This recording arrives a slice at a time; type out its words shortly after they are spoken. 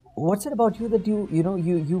what's it about you that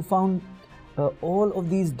you found all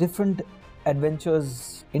of these different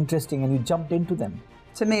adventures interesting and you jumped into them?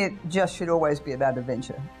 To me, it just should always be about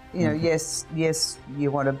adventure. Yes,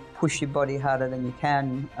 you want to push your body harder than you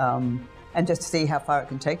can, and just see how far it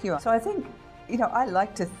can take you. So I think, I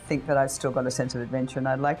like to think that I've still got a sense of adventure, and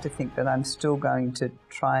I like to think that I'm still going to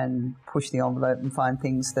try and push the envelope and find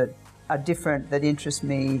things that are different, that interest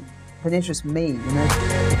me.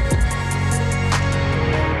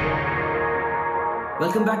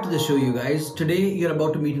 Welcome back to the show, you guys. Today, you're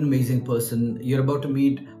about to meet an amazing person. You're about to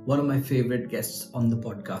meet one of my favorite guests on the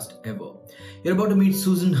podcast ever. You're about to meet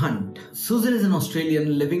Susan Hunt. Susan is an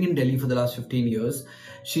Australian living in Delhi for the last 15 years.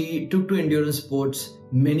 She took to endurance sports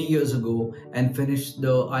many years ago and finished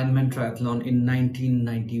the Ironman Triathlon in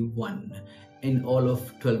 1991 in all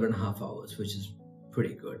of 12 and a half hours, which is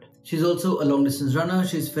pretty good. She's also a long distance runner.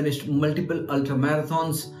 She's finished multiple ultra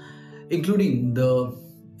marathons, including the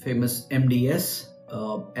famous MDS,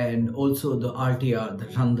 and also the RTR,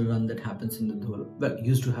 the run that happens in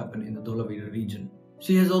used to happen in the Dholavira region.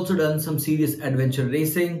 She has also done some serious adventure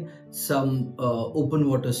racing, some open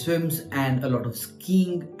water swims, and a lot of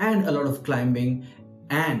skiing and a lot of climbing,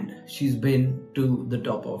 and she's been to the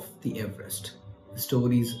top of the Everest. The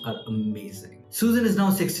stories are amazing. Susan is now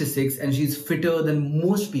 66 and she's fitter than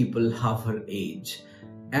most people half her age,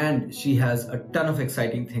 and she has a ton of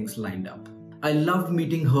exciting things lined up. I loved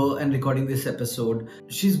meeting her and recording this episode.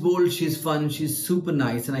 She's bold, she's fun, she's super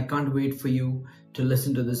nice, and I can't wait for you to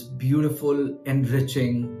listen to this beautiful,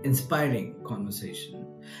 enriching, inspiring conversation.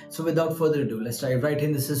 So without further ado, let's dive right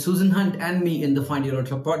in. This is Susan Hunt and me in the Find Your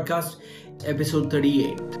Ultra podcast, episode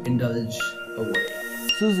 38, Indulge Away.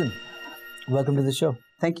 Susan, welcome to the show.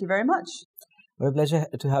 Thank you very much. What a pleasure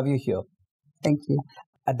to have you here. Thank you.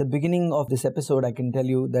 At the beginning of this episode, I can tell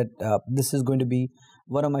you that this is going to be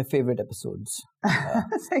one of my favorite episodes.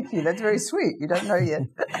 Thank you. That's very sweet. You don't know yet.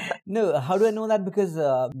 No, how do I know that? Because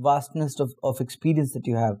vastness of experience that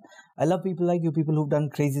you have. I love people like you, people who've done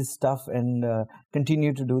crazy stuff and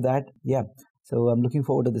continue to do that. Yeah. So I'm looking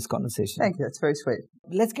forward to this conversation. Thank you. That's very sweet.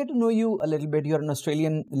 Let's get to know you a little bit. You're an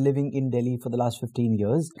Australian living in Delhi for the last 15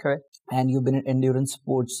 years. Correct. And you've been in endurance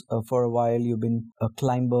sports for a while. You've been a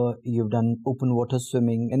climber. You've done open water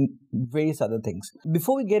swimming and various other things.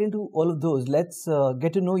 Before we get into all of those, let's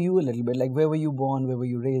get to know you a little bit. Like, where were you born? Where were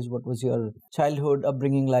you raised? What was your childhood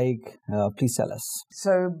upbringing like? Please tell us.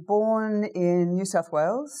 So, born in New South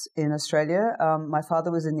Wales in Australia. My father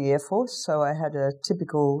was in the Air Force, so I had a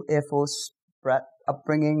typical Air Force brat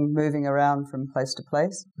upbringing, moving around from place to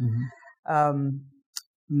place. Mm-hmm.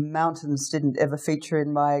 Mountains didn't ever feature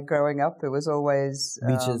in my growing up. It was always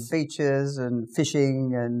beaches and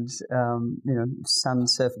fishing and sun,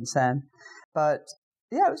 surf and sand. But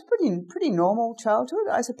yeah, it was pretty normal childhood.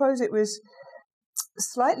 I suppose it was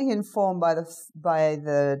slightly informed by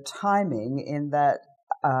the timing in that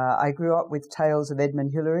I grew up with tales of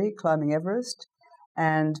Edmund Hillary climbing Everest,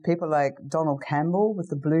 and people like Donald Campbell with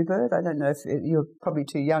the Bluebird. I don't know if you're probably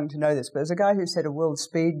too young to know this, but there's a guy who set a world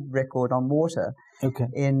speed record on water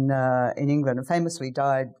in England and famously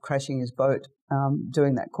died crashing his boat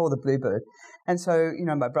doing that, called the Bluebird. And so,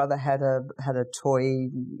 my brother had a toy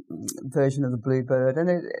version of the Bluebird.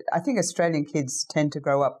 And I think Australian kids tend to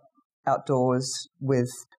grow up outdoors with,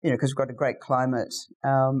 because we've got a great climate.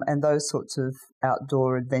 And those sorts of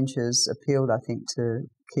outdoor adventures appealed, I think, to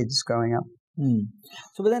kids growing up.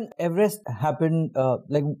 So, but then Everest happened,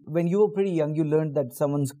 like when you were pretty young, you learned that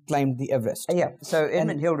someone's climbed the Everest. Yeah. So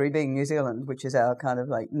Edmund Hillary being New Zealand, which is our kind of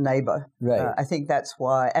like neighbour. Right. I think that's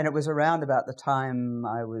why, and it was around about the time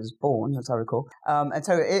I was born, as I recall. And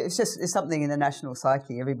so it's something in the national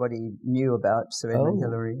psyche. Everybody knew about Sir Edmund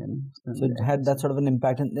Hillary. And so it had that sort of an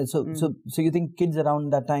impact. And so you think kids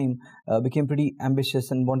around that time became pretty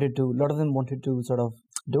ambitious and a lot of them wanted to sort of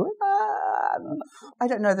do it? I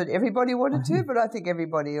don't know that everybody wanted to, but I think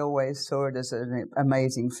everybody always saw it as an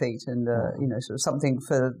amazing feat and, sort of something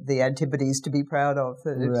for the Antipodes to be proud of,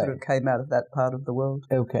 that it sort of came out of that part of the world.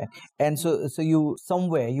 Okay. And so you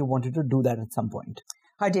wanted to do that at some point?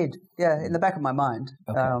 I did, yeah, in the back of my mind.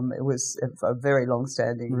 Okay. It was a very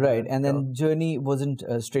long-standing... Right, and then journey wasn't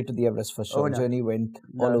straight to the Everest for sure. Oh, no. Journey went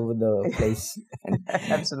all over the place.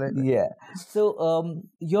 Absolutely. Yeah. So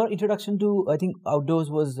your introduction to, I think,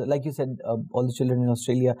 outdoors was, like you said, all the children in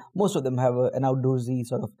Australia, most of them have an outdoorsy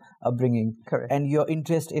sort of upbringing. Correct. And your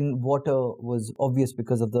interest in water was obvious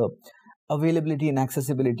because of the availability and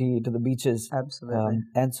accessibility to the beaches. Absolutely.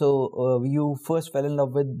 And so you first fell in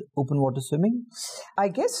love with open water swimming? I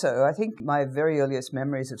guess so. I think my very earliest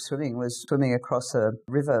memories of swimming was swimming across a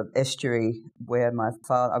river estuary where my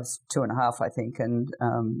father, I was 2.5, I think, and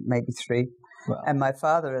maybe 3. Wow. And my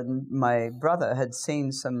father and my brother had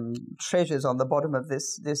seen some treasures on the bottom of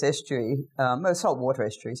this estuary, saltwater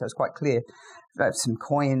estuary, so it's quite clear. Some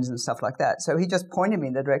coins and stuff like that. So he just pointed me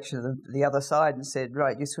in the direction of the other side and said,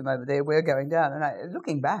 right, you swim over there, we're going down. And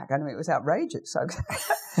looking back, I mean, it was outrageous. I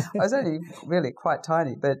was only really quite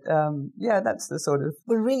tiny. But, that's the sort of...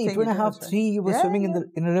 But really, 2.5, 3, you were swimming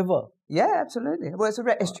in a river. Yeah, absolutely. Well, it's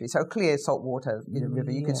a estuary, so clear saltwater river.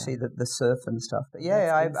 You can see the surf and stuff. But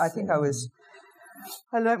I think I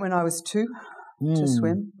learned when I was 2 to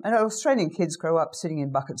swim. And Australian kids grow up sitting in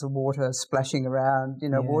buckets of water, splashing around.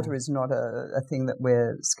 Water is not a thing that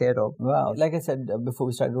we're scared of. Wow. Like I said before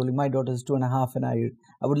we started rolling, my daughter's 2.5 and I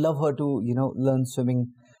would love her to, learn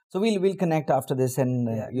swimming. So we'll connect after this and...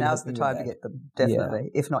 now's the time to get them, definitely,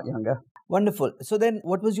 if not younger. Wonderful. So then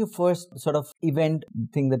what was your first sort of event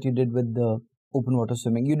thing that you did with the open water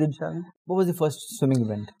swimming? What was the first swimming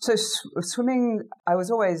event? So swimming, I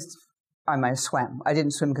swam. I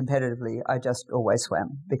didn't swim competitively. I just always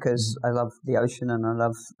swam because I love the ocean and I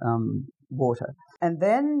love water. And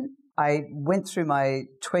then I went through my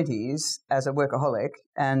 20s as a workaholic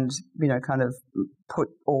and, kind of put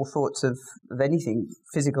all thoughts of anything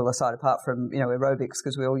physical aside, apart from, aerobics,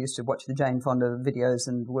 because we all used to watch the Jane Fonda videos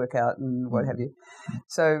and work out and what have you.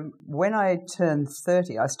 So when I turned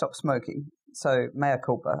 30, I stopped smoking. So mea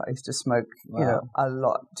culpa. I used to smoke, a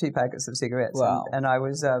lot, 2 packets of cigarettes. Wow. And I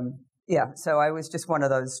was... so I was just one of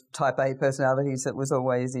those type A personalities that was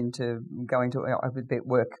always into going to, I would be at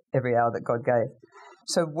work every hour that God gave.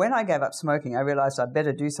 So when I gave up smoking, I realized I'd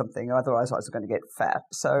better do something, otherwise I was going to get fat.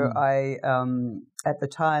 So I, at the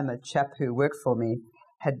time, a chap who worked for me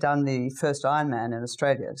had done the first Ironman in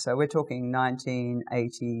Australia. So we're talking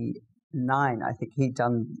 1989, I think he'd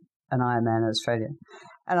done an Ironman in Australia.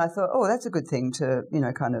 And I thought, that's a good thing to,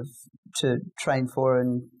 to train for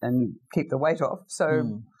and keep the weight off.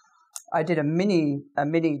 So I did a mini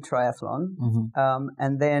triathlon,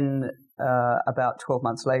 and then about 12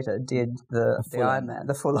 months later did the Ironman,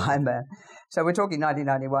 the full Ironman. So we're talking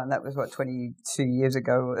 1991. That was 22 years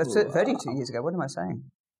ago, 32 years ago. What am I saying?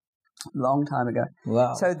 Long time ago.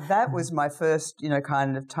 Wow. So that was my first,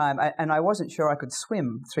 kind of time. And I wasn't sure I could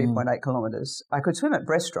swim 3.8 kilometers. I could swim at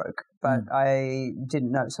breaststroke, but I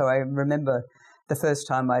didn't know. So I remember the first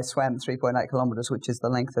time I swam 3.8 kilometers, which is the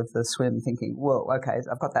length of the swim, thinking, whoa, okay,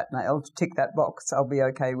 I've got that nailed, tick that box, I'll be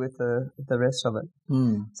okay with the rest of it.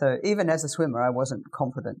 So even as a swimmer, I wasn't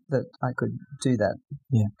confident that I could do that.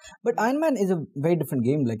 Yeah. But Ironman is a very different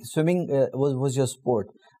game. Like swimming was your sport,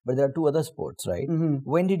 but there are 2 other sports, right?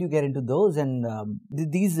 When did you get into those? And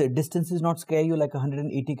did these distances not scare you, like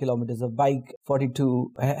 180 kilometers, a bike,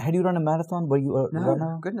 42? Had you run a marathon? Were you a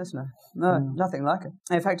runner? Goodness, no. No, nothing like it.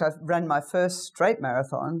 In fact, I ran my first straight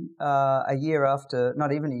marathon not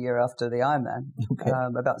even a year after the Ironman,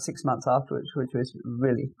 about 6 months afterwards, which was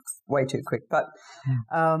really way too quick. But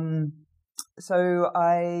so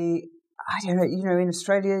I don't know, in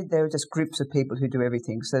Australia, there are just groups of people who do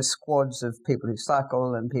everything. So there's squads of people who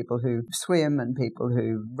cycle and people who swim and people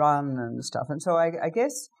who run and stuff. And so I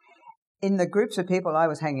guess in the groups of people I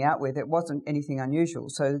was hanging out with, it wasn't anything unusual.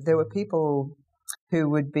 So there were people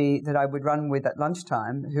that I would run with at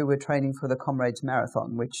lunchtime who were training for the Comrades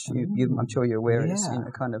Marathon, which I'm sure you're aware is,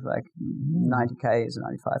 kind of like 90 Ks or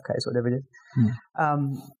 95 Ks, whatever it is.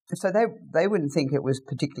 So they wouldn't think it was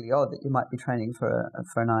particularly odd that you might be training for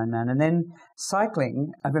an Ironman. And then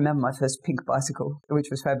cycling, I remember my first pink bicycle, which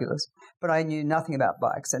was fabulous, but I knew nothing about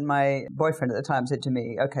bikes. And my boyfriend at the time said to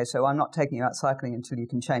me, okay, so I'm not taking you out cycling until you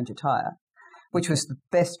can change a tire. Which was the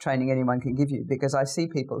best training anyone can give you, because I see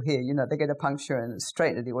people here, they get a puncture and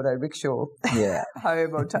straight to the auto rickshaw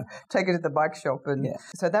home or take it to the bike shop. And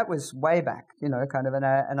so that was way back, kind of. And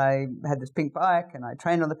I had this pink bike and I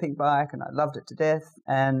trained on the pink bike and I loved it to death.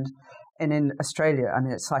 And in Australia, I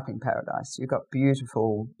mean, it's cycling paradise. You've got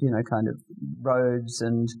beautiful, kind of roads.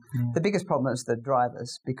 And the biggest problem is the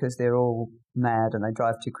drivers, because they're all mad and they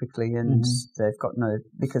drive too quickly and they've got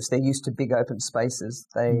because they're used to big open spaces,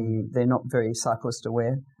 they're not very cyclist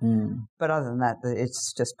aware. But other than that,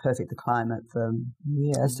 it's just perfect, the climate.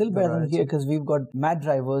 Still better than here, because we've got mad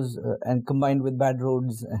drivers and combined with bad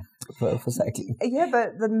roads for cycling. Yeah,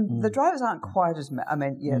 but the drivers aren't quite as mad. I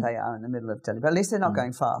mean, they are in the middle of Delhi, but at least they're not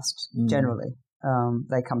going fast, generally.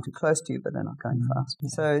 They come too close to you, but they're not going fast.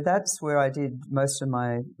 So that's where I did most of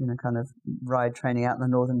my, kind of ride training out in the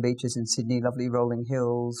northern beaches in Sydney, lovely rolling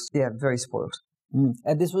hills. Yeah, very spoiled.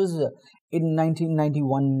 And this was in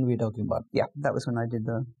 1991 we're talking about? Yeah, that was when I did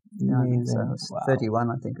the, so I was 31,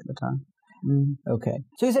 I think, at the time. Okay.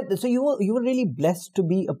 So you said, you were really blessed to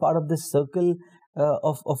be a part of this circle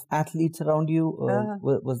of athletes around you?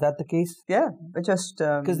 Was that the case? Yeah, but just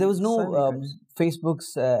Because there was no so many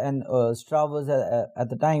Facebooks and Stravas at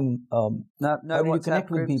the time. no How did you WhatsApp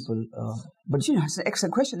connect with groups. people? But you know, it's an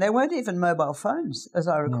excellent question. There weren't even mobile phones, as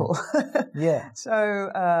I recall. Yeah. So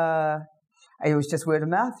it was just word of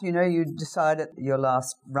mouth. You know, you decided your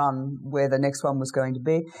last run where the next one was going to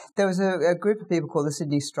be. There was a group of people called the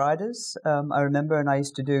Sydney Striders, I remember, and I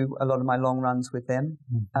used to do a lot of my long runs with them.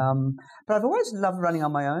 But I've always loved running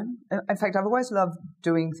on my own. In fact, I've always loved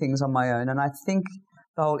doing things on my own, and I think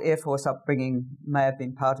the whole Air Force upbringing may have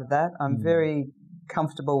been part of that. I'm very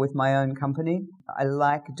comfortable with my own company. I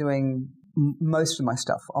like doing most of my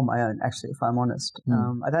stuff on my own, actually, if I'm honest.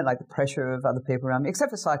 I don't like the pressure of other people around me, except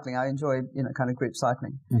for cycling. I enjoy, kind of group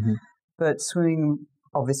cycling. But swimming,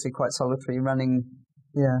 obviously quite solitary, running,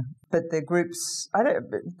 yeah. But the groups,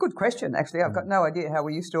 good question, actually. I've got no idea how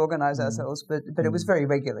we used to organise ourselves, but it was very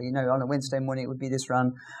regular. You know, on a Wednesday morning it would be this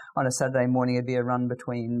run. On a Saturday morning it'd be a run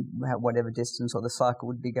between whatever distance, or the cycle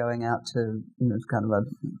would be going out to, kind of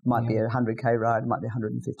might be a 100k ride, might be a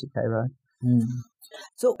 150k ride.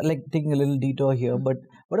 So, like, taking a little detour here, but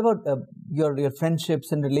what about your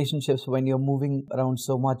friendships and relationships when you're moving around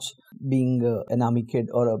so much, being an Army kid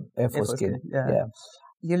or a Air Force kid? Yeah.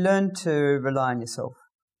 You learn to rely on yourself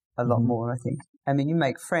a lot more, I think. I mean, you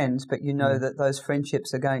make friends, but you know that those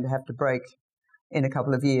friendships are going to have to break in a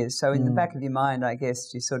couple of years. So in the back of your mind, I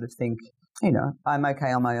guess, you sort of think, I'm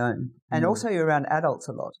okay on my own. And also you're around adults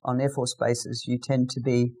a lot. On Air Force bases, you tend to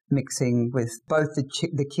be mixing with both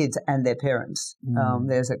the kids and their parents.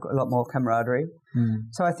 There's a lot more camaraderie.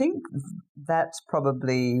 So I think that's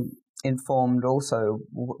probably informed also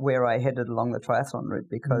where I headed along the triathlon route,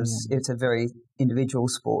 because it's a very individual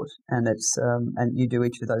sport, and it's and you do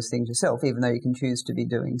each of those things yourself, even though you can choose to be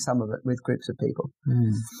doing some of it with groups of people.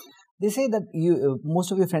 They say that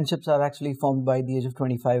most of your friendships are actually formed by the age of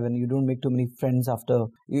 25, and you don't make too many friends after,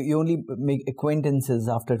 you only make acquaintances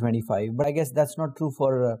after 25. But I guess that's not true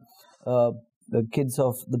for the kids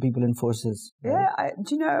of the people in forces. Right?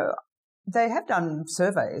 Yeah, they have done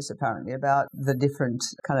surveys apparently about the different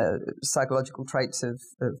kind of psychological traits of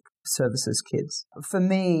services kids. For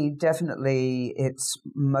me, definitely, it's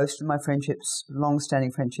most of my friendships,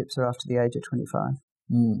 long-standing friendships, are after the age of 25.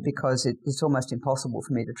 Because it's almost impossible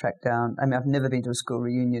for me to track down. I mean, I've never been to a school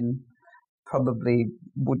reunion, probably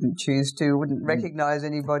wouldn't choose to, wouldn't recognise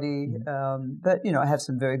anybody. But, I have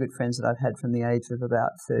some very good friends that I've had from the age of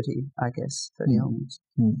about 30, I guess, 30 onwards.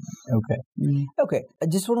 Okay. I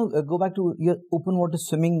just want to go back to your open water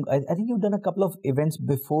swimming. I think you've done a couple of events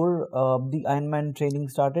before the Ironman training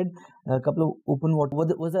started. A couple of open water.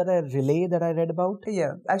 Was that a relay that I read about?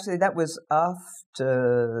 Yeah, actually, that was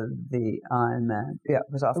after the Ironman. Yeah,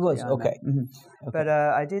 it was after the Ironman. Okay. Okay. But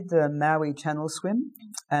I did the Maui Channel swim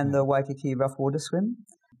and the Waikiki rough water swim.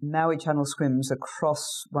 Maui Channel swims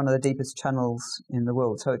across one of the deepest channels in the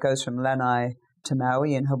world. So it goes from Lanai to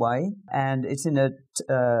Maui in Hawaii, and it's in a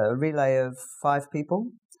relay of 5 people,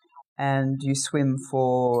 and you swim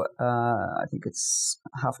for I think it's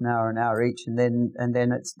half an hour each, and then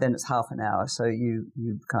it's half an hour. So you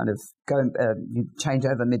kind of go you change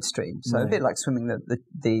over midstream. So a bit like swimming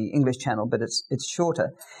the English Channel, but it's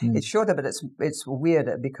shorter. It's shorter, but it's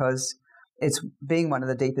weirder because it's being one of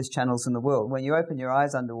the deepest channels in the world. When you open your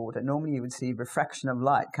eyes underwater, normally you would see refraction of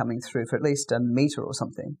light coming through for at least a metre or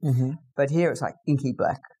something. But here it's like inky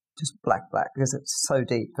black, just black, because it's so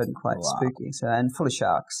deep and quite spooky. So, and full of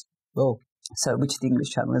sharks. Oh. So, which the English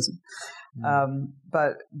Channel isn't.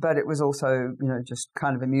 But it was also, just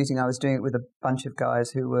kind of amusing. I was doing it with a bunch of guys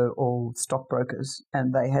who were all stockbrokers,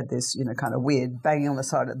 and they had this, kind of weird banging on the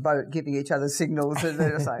side of the boat, giving each other signals, and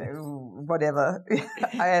they're just like, whatever.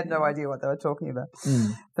 I had no idea what they were talking about.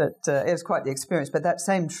 But it was quite the experience. But that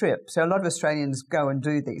same trip, so a lot of Australians go and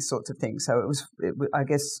do these sorts of things. So I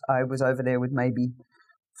guess I was over there with maybe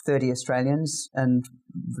 30 Australians, and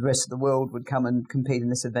the rest of the world would come and compete in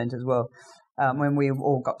this event as well. When we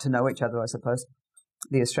all got to know each other, I suppose,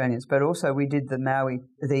 the Australians. But also we did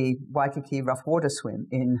the Waikiki rough water swim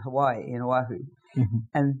in Hawaii, in Oahu.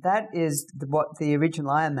 And that is what the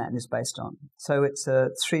original Ironman is based on. So it's a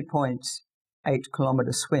 3.8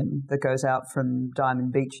 kilometre swim that goes out from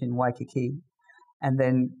Diamond Beach in Waikiki, and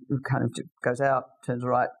then kind of goes out, turns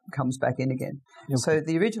right, comes back in again. So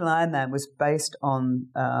the original Ironman was based on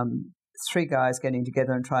 3 guys getting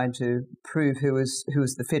together and trying to prove who was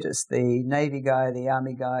the fittest, the Navy guy, the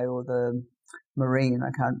Army guy, or the Marine.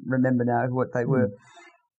 I can't remember now what they were.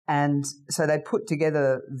 And so they put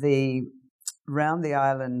together the round the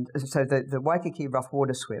island, so the Waikiki rough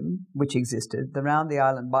water swim, which existed, the round the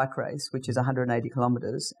island bike race, which is 180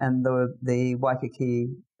 kilometres, and the Waikiki,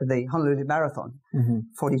 the Honolulu Marathon,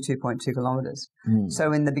 42.2 kilometres.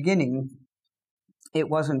 So in the beginning, it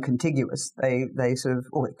wasn't contiguous. They sort of,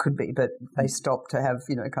 or it could be, but they stopped to have,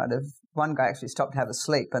 kind of, one guy actually stopped to have a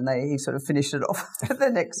sleep, and he sort of finished it off the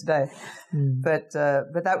next day. But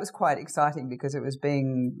that was quite exciting because it was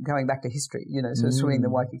going back to history, sort of swimming the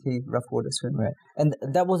Waikiki rough water swim. Right. And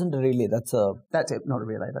that wasn't a relay. That's it, not a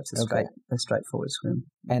relay. That's a straightforward swim.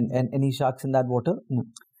 And any sharks in that water? No.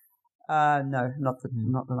 No, not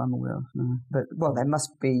that I'm aware of. No. But they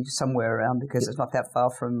must be somewhere around because it's not that far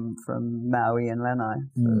from Maui and Lanai,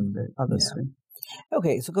 the other swim.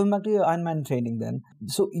 Okay, so coming back to your Ironman training then.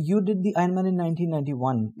 So you did the Ironman in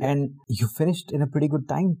 1991 and you finished in a pretty good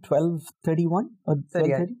time, 12:31 or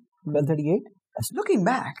 12:30? 12:38? Looking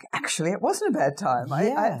back, actually, it wasn't a bad time.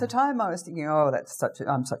 At the time, I was thinking,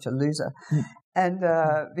 I'm such a loser. And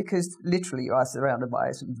because literally you are surrounded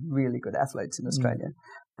by some really good athletes in Australia.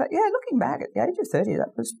 But looking back at the age of 30,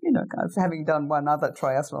 that was, kind of having done one other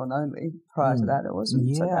triathlon only prior to that, it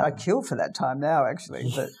wasn't so bad. I killed for that time now,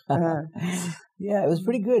 actually. But yeah, it was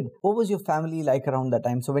pretty good. What was your family like around that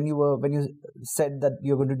time? So when you said that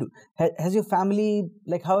you're going to do, has your family,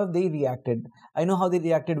 like, how have they reacted? I know how they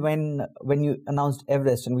reacted when you announced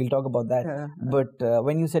Everest, and we'll talk about that. But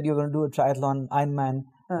when you said you're going to do a triathlon, Ironman,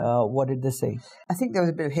 what did they say? I think there was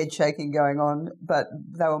a bit of head shaking going on, but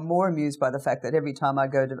they were more amused by the fact that every time I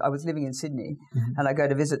was living in Sydney, and I go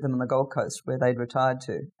to visit them on the Gold Coast where they'd retired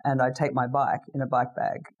to, and I'd take my bike in a bike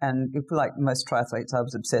bag. And like most triathletes, I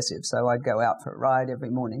was obsessive, so I'd go out for a ride every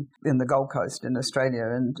morning in the Gold Coast in Australia,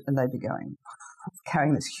 and they'd be going,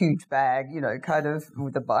 carrying this huge bag, kind of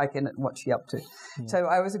with the bike in it, and what's she up to? Yeah. So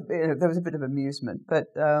there was a bit of amusement, but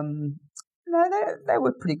no, they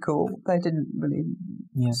were pretty cool. They didn't really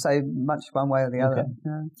say much one way or the other.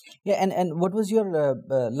 Yeah, and what was your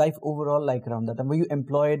life overall like around that time? Were you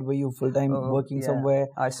employed? Were you full-time working somewhere?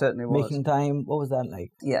 I certainly was. Making time? What was that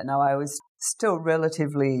like? Yeah, no, I was still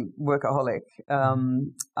relatively workaholic.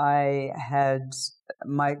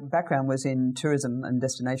 My background was in tourism and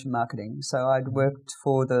destination marketing. So I'd worked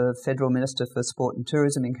for the Federal Minister for Sport and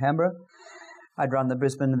Tourism in Canberra. I'd run the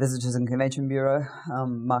Brisbane Visitors and Convention Bureau,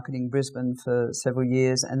 marketing Brisbane for several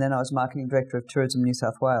years, and then I was marketing director of Tourism New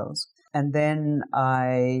South Wales. And then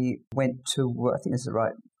I went to work, I think this is the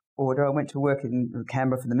right order, I went to work in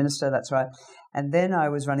Canberra for the Minister, that's right. And then I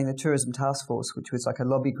was running the Tourism Task Force, which was like a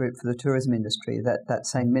lobby group for the tourism industry that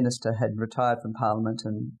same Minister had retired from Parliament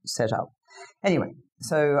and set up. Anyway,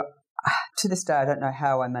 so to this day, I don't know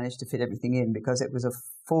how I managed to fit everything in because it was a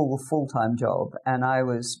full-time job, and I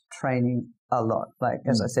was training a lot. Like,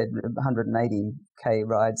 as I said, 180K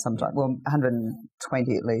rides sometimes,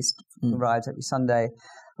 120 at least rides every Sunday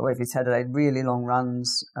or every Saturday, really long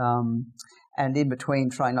runs. And in between,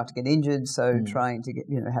 trying not to get injured, so trying to get,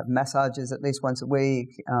 have massages at least once a week,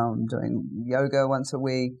 doing yoga once a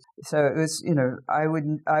week. So it was, I would,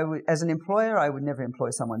 as an employer, I would never employ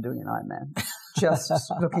someone doing an Ironman. Just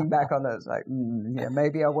looking back on it, it's like,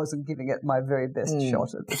 maybe I wasn't giving it my very best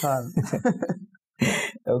shot at the time.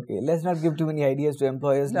 Okay, let's not give too many ideas to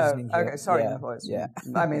employers listening here. Okay, sorry, employers. Yeah.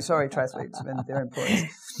 I mean, sorry, triathletes and their employers.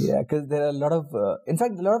 Yeah, because there are a lot of, in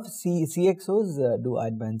fact, a lot of CXOs do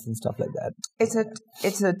Ironmans and stuff like that.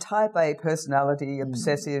 It's a type A personality,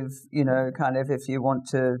 obsessive, kind of, if you want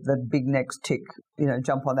to, the big next tick,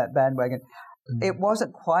 jump on that bandwagon. It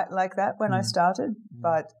wasn't quite like that when I started,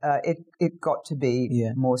 but it got to be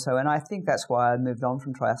more so. And I think that's why I moved on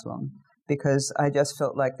from triathlon, because I just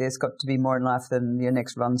felt like there's got to be more in life than your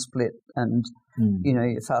next run split and,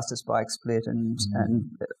 your fastest bike split. And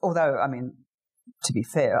although, I mean, to be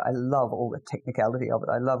fair, I love all the technicality of it.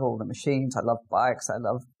 I love all the machines. I love bikes. I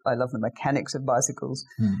love the mechanics of bicycles.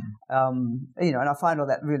 And I find all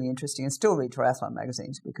that really interesting, and still read triathlon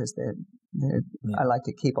magazines because I like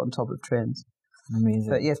to keep on top of trends.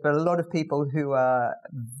 Amazing. But a lot of people who are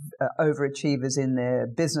overachievers in their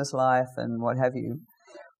business life and what have you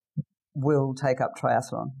will take up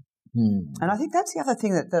triathlon. And I think that's the other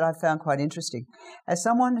thing that I found quite interesting. As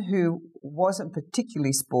someone who wasn't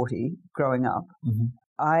particularly sporty growing up,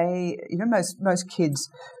 most kids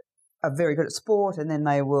are very good at sport, and then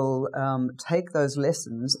they will take those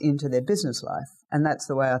lessons into their business life. And that's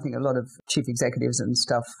the way I think a lot of chief executives and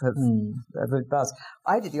stuff have advanced.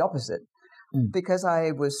 I did the opposite. Because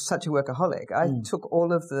I was such a workaholic. I took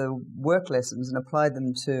all of the work lessons and applied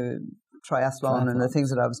them to triathlon and the things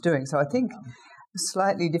that I was doing. So I think a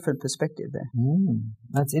slightly different perspective there.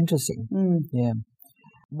 That's interesting. Yeah.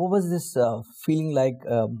 what was this feeling like?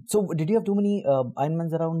 So did you have too many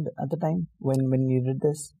Ironmans around at the time when you did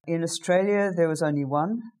this? In Australia, there was only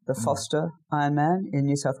one, the Foster Ironman in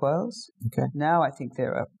New South Wales. Okay. Now I think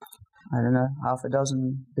there are, I don't know, half a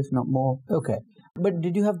dozen, if not more. Okay. But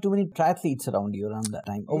did you have too many triathletes around you around that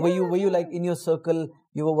time? Or were you like in your circle,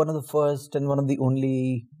 you were one of the first and one of the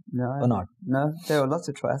only, or not? No, there were lots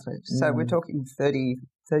of triathletes. So we're talking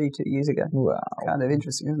 32 years ago. Wow. Kind of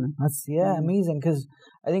interesting, isn't it? That's, amazing. Because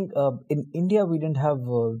I think in India, we didn't have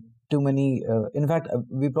too many. In fact,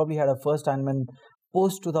 we probably had our first Ironman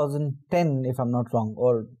post 2010, if I'm not wrong.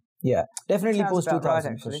 Or, definitely post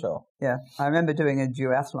 2000 for sure. Yeah. I remember doing a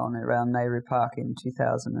duathlon around Nehru Park in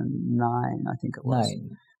 2009, I think it was.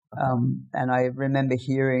 And I remember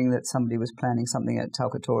hearing that somebody was planning something at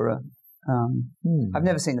Talcatora. I've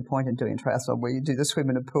never seen the point in doing triathlon where you do the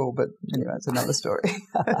swim in a pool, but anyway, it's another story.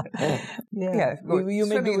 Swimming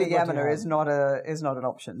in the Yamuna is not an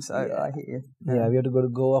option, so I hear you. Yeah, we have to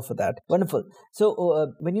go off for that. Wonderful.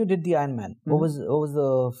 So when you did the Ironman, what was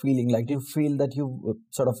the feeling like? Do you feel that you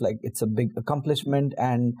sort of like it's a big accomplishment,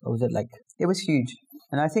 and what was it like? It was huge,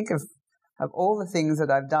 and I think of all the things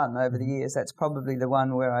that I've done over the years, that's probably the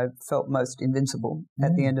one where I felt most invincible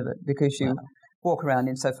at the end of it, because you walk around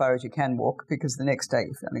insofar as you can walk, because the next day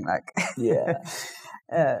you're feeling like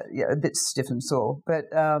a bit stiff and sore. But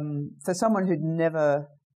for someone who'd never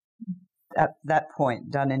at that point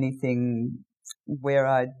done anything where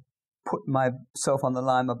I'd put myself on the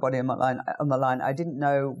line, my body on the line, I didn't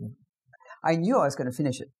know. I knew I was going to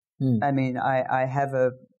finish it. I mean,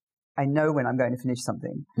 I know when I'm going to finish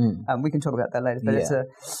something. We can talk about that later, but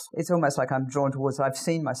it's almost like I'm drawn towards it. I've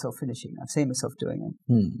seen myself finishing. I've seen myself doing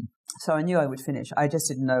it. So I knew I would finish. I just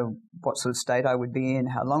didn't know what sort of state I would be in,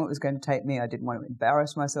 how long it was going to take me. I didn't want to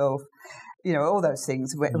embarrass myself. You know, all those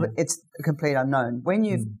things. It's a complete unknown. When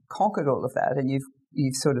you've conquered all of that and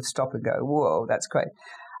you've sort of stopped and go, whoa, that's great.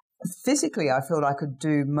 Physically, I felt I could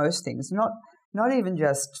do most things, not even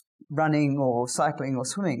just running or cycling or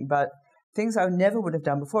swimming, but things I never would have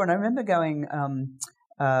done before. And I remember going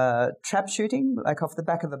trap shooting, like off the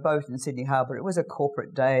back of a boat in Sydney Harbour. It was a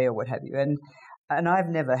corporate day or what have you. And I've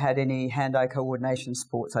never had any hand-eye coordination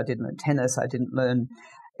sports. I didn't learn tennis. I didn't learn,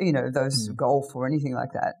 those golf or anything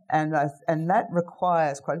like that. And that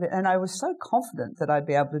requires quite a bit. And I was so confident that I'd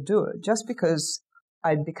be able to do it just because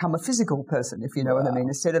I'd become a physical person, if you know what I mean.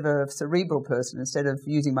 Instead of a cerebral person, instead of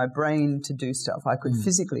using my brain to do stuff, I could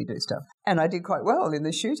physically do stuff. And I did quite well in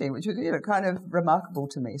the shooting, which was, kind of remarkable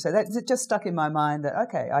to me. So that just stuck in my mind that,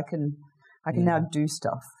 okay, I can now do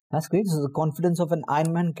stuff. That's great. So the confidence of an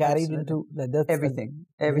Ironman carried into everything.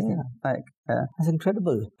 That's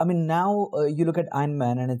incredible. I mean, now you look at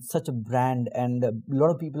Ironman and it's such a brand, and a lot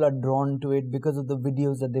of people are drawn to it because of the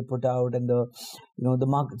videos that they put out and the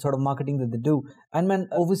sort of marketing that they do. Ironman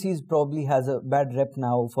overseas probably has a bad rep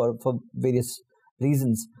now for various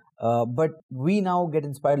reasons. But we now get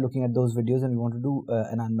inspired looking at those videos, and we want to do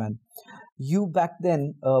an Ironman. You back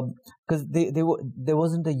then, because there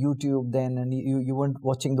wasn't a YouTube then, and you weren't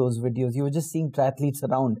watching those videos. You were just seeing triathletes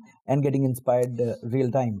around and getting inspired real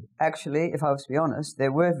time. Actually, if I was to be honest,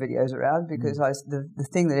 there were videos around because the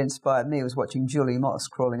thing that inspired me was watching Julie Moss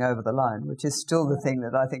crawling over the line, which is still the thing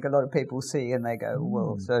that I think a lot of people see and they go,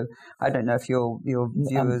 well, so I don't know if your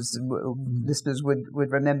viewers, listeners would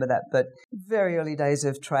remember that, but very early days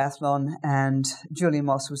of triathlon, and Julie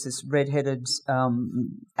Moss was this red-headed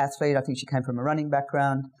athlete. I think she came from a running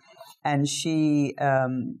background, and she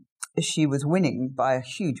was winning by a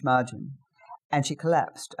huge margin, and she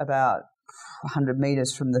collapsed about 100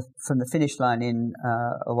 meters from the finish line in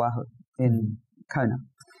Oahu, in Kona,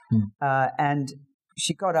 and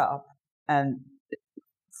she got up and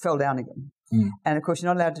fell down again. And of course,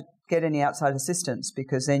 you're not allowed to get any outside assistance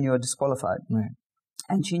because then you're disqualified. Right.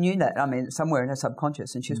 And she knew that, I mean, somewhere in her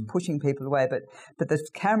subconscious, and she was pushing people away. But the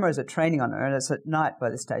cameras are training on her, and it's at night by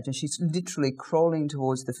this stage, and she's literally crawling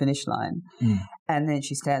towards the finish line. And then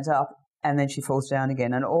she stands up, and then she falls down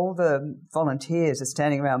again. And all the volunteers are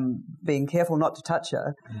standing around being careful not to touch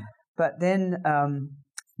her. But then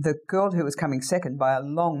the girl who was coming second by a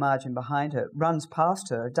long margin behind her runs past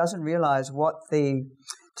her, doesn't realize what the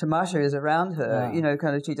tamasha is around her,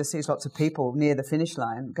 kind of, she just sees lots of people near the finish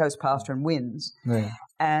line, goes past her and wins.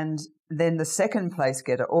 And then the second place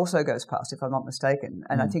getter also goes past, if I'm not mistaken,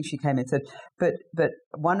 and I think she came in third. But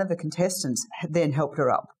one of the contestants then helped her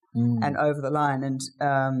up and over the line, and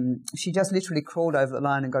she just literally crawled over the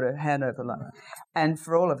line and got her hand over the line. And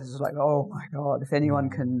for all of us, it was like, oh my God, if anyone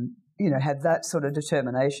can have that sort of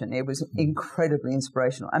determination. It was incredibly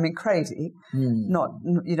inspirational. I mean, crazy. You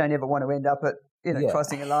don't ever want to end up at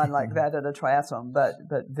crossing a line like that at a triathlon, but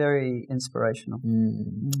very inspirational.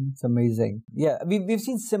 It's amazing. Yeah, we've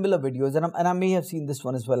seen similar videos, and I may have seen this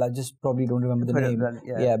one as well. I just probably don't remember the name.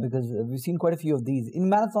 Yeah, because we've seen quite a few of these in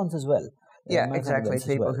marathons as well. Yeah, exactly.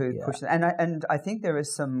 People who push, and I think there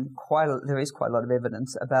is quite a lot of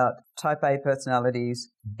evidence about type A personalities,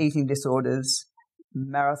 eating disorders,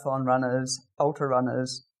 marathon runners, ultra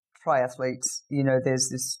runners, triathletes. There's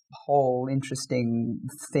this whole interesting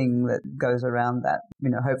thing that goes around that.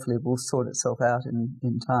 Hopefully it will sort itself out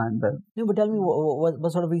in time. But tell me,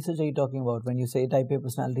 what sort of research are you talking about when you say type A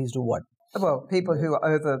personalities? Do what? Well, people who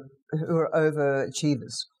are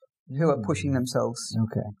overachievers, who are pushing themselves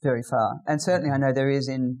very far. And certainly I know there is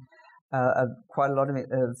quite a lot of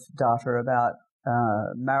data about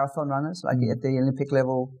marathon runners, like at the Olympic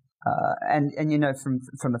level. And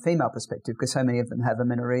from a female perspective, because so many of them have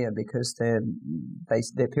amenorrhea because their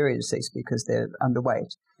periods cease because they're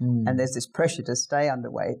underweight, and there's this pressure to stay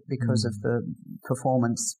underweight because of the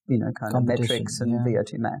performance, kind of metrics and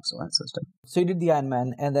VO2 max, all that sort of stuff. So you did the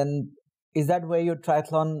Ironman, and then is that where your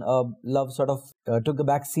triathlon love sort of took a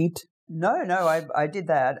back seat? No, I did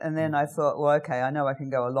that, and then I thought, well, okay, I know I can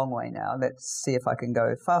go a long way now. Let's see if I can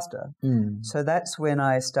go faster. So that's when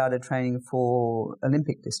I started training for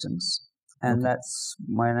Olympic distance, and that's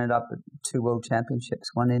when I ended up at 2 world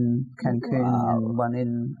championships, one in Cancun and one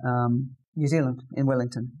in New Zealand, in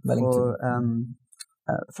Wellington.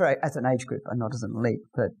 For as an age group, not as an elite,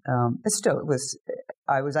 but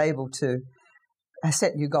I was able to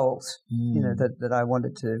set new goals, that I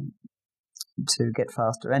wanted to get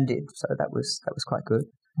faster, and did. So that was quite good.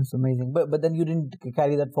 That's amazing. But then you didn't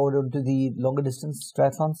carry that forward into the longer distance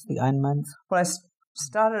triathlons, the Ironmans? Well, I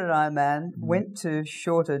started at Ironman, went to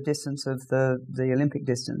shorter distance of the Olympic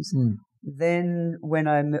distance. Then when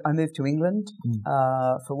I moved to England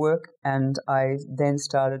for work, and I then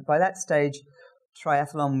started, by that stage,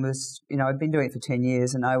 triathlon was, I'd been doing it for 10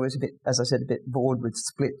 years, and I was a bit bored with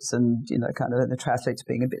splits and, kind of the triathletes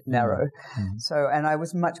being a bit narrow. So, and I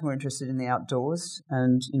was much more interested in the outdoors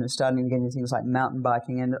and, starting to get into things like mountain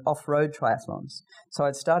biking and off-road triathlons. So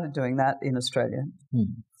I'd started doing that in Australia.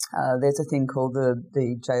 There's a thing called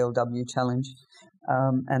the JLW Challenge,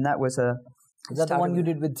 and that was Is that the one you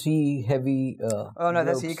did with 3 heavy no,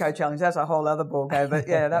 that's the Eco Challenge. That's a whole other ballgame. But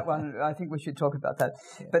yeah, that one, I think we should talk about that.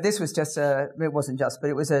 Yeah. But this was just it wasn't just, but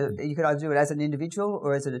it was you could either do it as an individual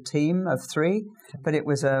or as a team of 3. But it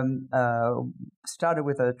was started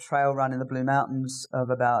with a trail run in the Blue Mountains of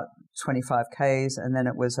about 25 Ks, and then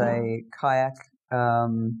it was a kayak, a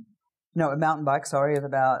mountain bike, of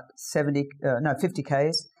about 50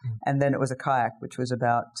 Ks, and then it was a kayak, which was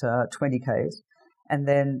about 20 Ks. And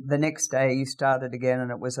then the next day you started again,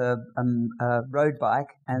 and it was a road bike,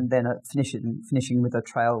 and then finishing with a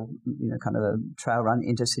trail, kind of a trail run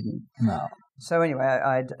into Sydney. Wow. So anyway,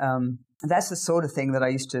 that's the sort of thing that I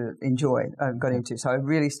used to enjoy, got into. So I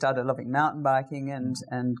really started loving mountain biking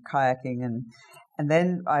and kayaking, and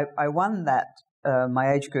then I won that,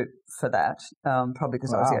 my age group for that, probably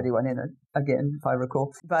because I was the only one in it, again, if I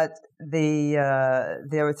recall. But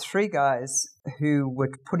there were 3 guys who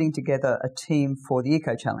were putting together a team for the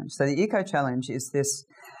Eco Challenge. So the Eco Challenge is this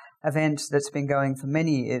event that's been going for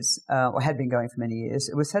many years, or had been going for many years.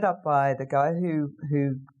 It was set up by the guy who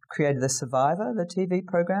created The Survivor, the TV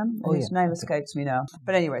program. His name escapes me now.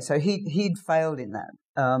 But anyway, so he'd failed in that,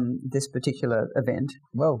 this particular event,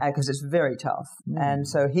 because it's very tough. And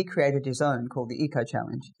so he created his own called the Eco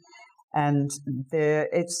Challenge. And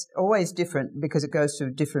it's always different because it goes to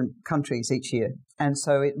different countries each year. And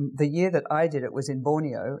so the year that I did it was in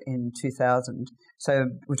Borneo in 2000. So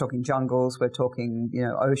we're talking jungles, we're talking,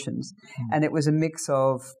 oceans. And it was a mix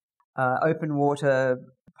of open water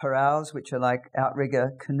paraus, which are like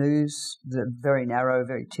outrigger canoes, they're very narrow,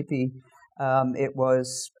 very tippy. It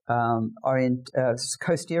was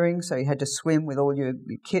co-steering, so you had to swim with all your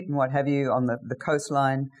kit and what have you on the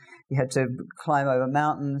coastline. You had to climb over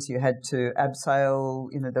mountains. You had to abseil.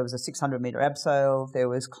 There was a 600-meter abseil. There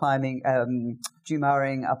was climbing,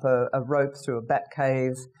 jumaring up a rope through a bat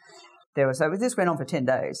cave. This went on for 10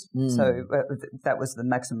 days. So that was the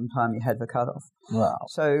maximum time you had for cutoff. Wow.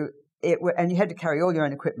 So and you had to carry all your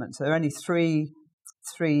own equipment. So there are only three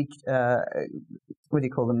what do you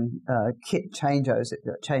call them? Kit changeovers.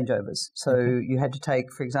 So you had to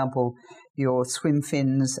take, for example, your swim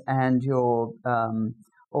fins and your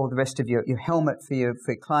all the rest of your helmet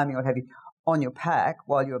for climbing, what have you, on your pack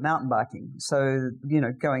while you were mountain biking. So,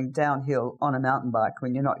 going downhill on a mountain bike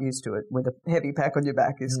when you're not used to it with a heavy pack on your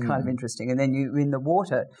back is kind of interesting. And then in the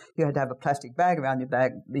water, you had to have a plastic bag around your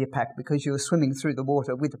pack because you were swimming through the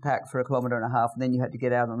water with the pack for 1.5 kilometres, and then you had to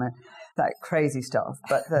get out on that. Like crazy stuff.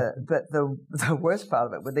 But the worst part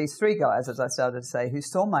of it were these three guys, as I started to say, who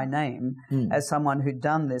saw my name as someone who'd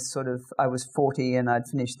done this sort of, I was 40 and I'd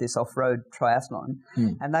finished this off-road triathlon,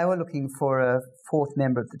 and they were looking for a fourth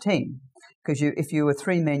member of the team. Because if you were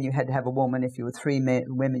three men, you had to have a woman. If you were three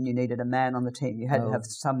women, you needed a man on the team. You had to have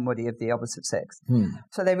somebody of the opposite sex.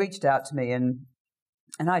 So they reached out to me, and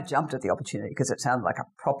I jumped at the opportunity because it sounded like a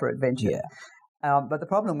proper adventure. Yeah. But the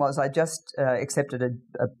problem was I just accepted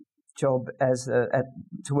a job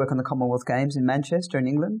to work on the Commonwealth Games in Manchester in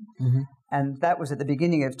England. And that was at the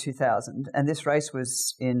beginning of 2000. And this race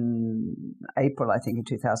was in April, I think, in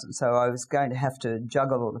 2000. So I was going to have to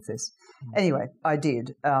juggle all of this. Anyway, I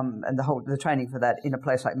did. And the training for that in a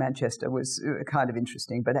place like Manchester was kind of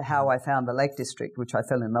interesting. But how I found the Lake District, which I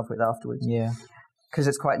fell in love with afterwards. Yeah. Because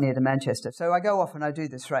it's quite near to Manchester. So I go off and I do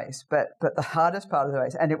this race. But the hardest part of the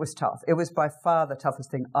race, and it was tough, it was by far the toughest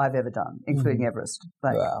thing I've ever done, including Everest,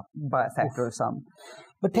 by a factor of some.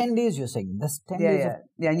 But 10 days, you're saying? That's 10 days.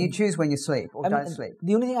 Yeah, and you choose when you sleep or don't sleep.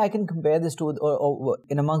 The only thing I can compare this to, or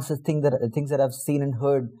in amongst the things that I've seen and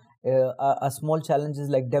heard, are small challenges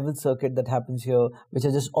like Devil's Circuit that happens here, which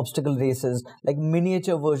are just obstacle races, like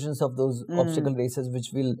miniature versions of those obstacle races,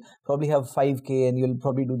 which will probably have 5K and you'll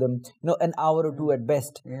probably do them, an hour or two at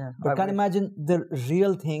best. Yeah, but can't imagine the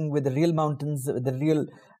real thing with the real mountains, with the real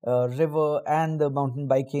river and the mountain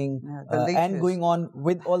biking and going on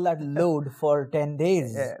with all that load for 10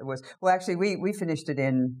 days. Yeah, it was. Well, actually, we finished it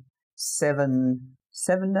in 7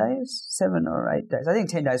 days, 7 or 8 days. I think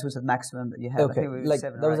 10 days was the maximum that you had. Okay, I think it was like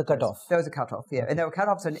 7 there or was 8 a cutoff. Days. There was a cutoff, yeah. And there were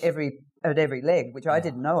cutoffs at every leg, which I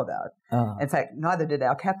didn't know about. In fact, neither did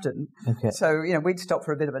our captain. Okay. So, we'd stop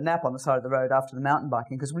for a bit of a nap on the side of the road after the mountain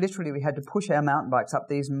biking because literally we had to push our mountain bikes up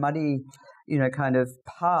these muddy, kind of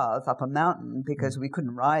path up a mountain because we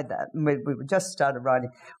couldn't ride that. And we just started riding.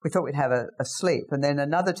 We thought we'd have a sleep. And then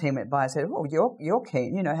another team went by and said, oh, you're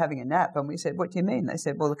keen, having a nap. And we said, what do you mean? They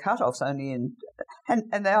said, well, the cutoff's only in...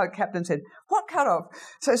 And our captain said, what cutoff?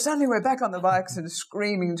 So suddenly we're back on the bikes and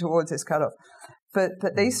screaming towards this cutoff. But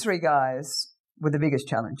these three guys were the biggest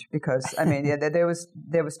challenge because, there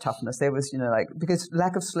was toughness. There was, because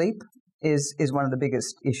lack of sleep is one of the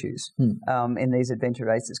biggest issues in these adventure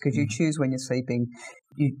races because you choose when you're sleeping.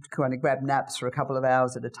 You kind of grab naps for a couple of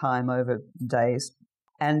hours at a time over days.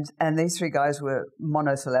 And these three guys were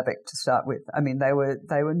monosyllabic to start with. They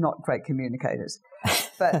were not great communicators.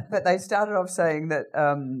 But they started off saying that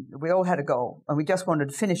we all had a goal and we just wanted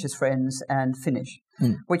to finish as friends and finish,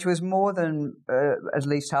 which was more than at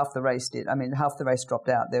least half the race did. Half the race dropped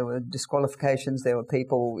out. There were disqualifications. There were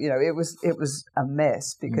people, it was a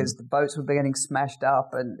mess because the boats were getting smashed up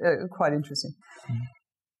and quite interesting.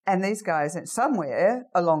 And these guys, somewhere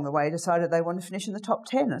along the way, decided they wanted to finish in the top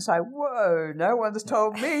 10. It's like, whoa, no one's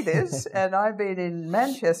told me this. And I've been in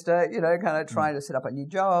Manchester, kind of trying to set up a new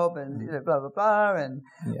job and blah, blah, blah. And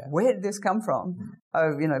where did this come from?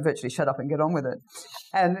 Oh, virtually shut up and get on with it.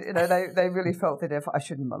 And, they really felt that if I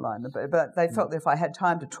shouldn't malign them, but they felt that if I had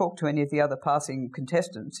time to talk to any of the other passing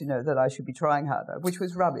contestants, that I should be trying harder, which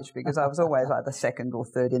was rubbish because I was always either second or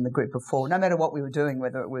third in the group of four, no matter what we were doing,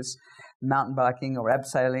 whether it was mountain biking or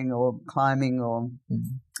abseiling or climbing or,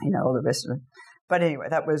 all the rest of it. But anyway,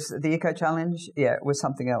 that was the Eco Challenge. Yeah, it was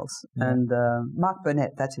something else. And Mark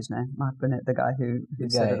Burnett, that's his name. Mark Burnett, the guy who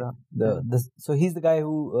set it up. So he's the guy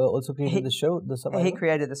who also created the show, The Survivor? He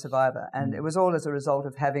created The Survivor. And it was all as a result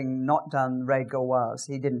of having not done Raid Gauloise.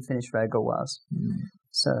 He didn't finish Raid Gauloise.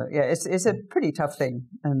 So, yeah, it's a pretty tough thing.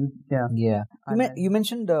 And, yeah. You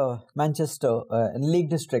mentioned Manchester and Lake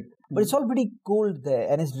District. But it's all pretty cold there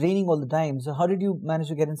and it's raining all the time. So how did you manage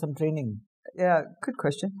to get in some training? Yeah, good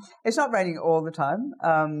question. It's not raining all the time.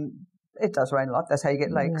 It does rain a lot. That's how you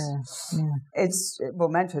get lakes. Yeah.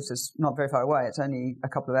 Manchester's not very far away. It's only a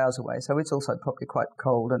couple of hours away. So it's also probably quite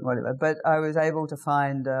cold and whatever. But I was able to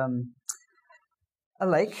find a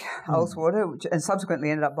lake, Ullswater, and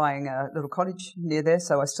subsequently ended up buying a little cottage near there.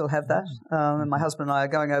 So I still have that. And my husband and I are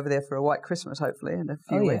going over there for a white Christmas, hopefully, in a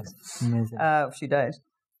few weeks, a few days.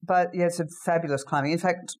 But, yeah, it's a fabulous climbing. In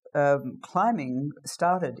fact, climbing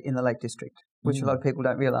started in the Lake District, which a lot of people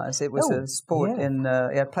don't realise. It was a sport in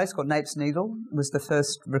a place called Nape's Needle was the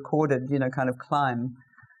first recorded, kind of climb.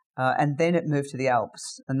 And then it moved to the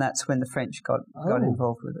Alps, and that's when the French got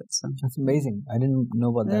involved with it. So. That's amazing. I didn't know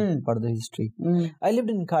about that part of the history. I lived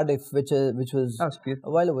in Cardiff, which was a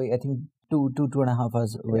while away, I think 2.5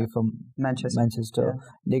 hours away from Manchester.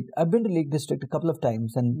 Yeah. I've been to Lake District a couple of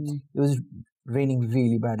times, and it was raining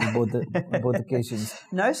really badly both occasions.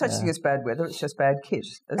 No such thing as bad weather, it's just bad kit.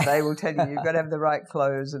 As they will tell you, you've got to have the right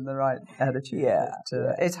clothes and the right attitude. Yeah.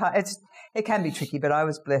 But, it's hard. It can be tricky, but I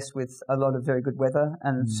was blessed with a lot of very good weather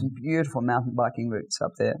and some beautiful mountain biking routes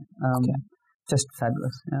up there. Just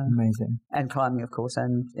fabulous. Yeah. Amazing. And climbing, of course,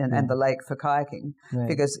 and the lake for kayaking. Right.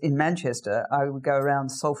 Because in Manchester, I would go around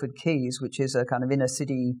Salford Quays, which is a kind of inner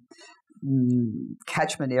city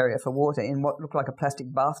catchment area for water, in what looked like a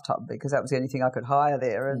plastic bathtub, because that was the only thing I could hire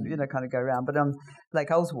there, and kind of go around. But on Lake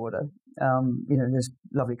Ullswater, there's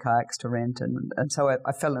lovely kayaks to rent, and so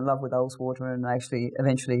I fell in love with Ullswater, and actually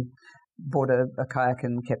eventually bought a kayak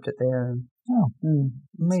and kept it there.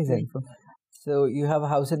 Amazing. So you have a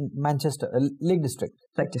house in Manchester, Lake District.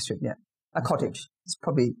 Lake District, yeah. A cottage. It's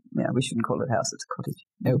probably, we shouldn't call it a house, it's a cottage.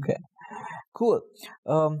 Okay. Cool.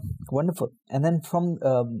 Wonderful. And then from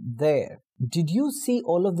there, did you see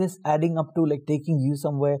all of this adding up to like taking you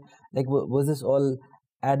somewhere? Like was this all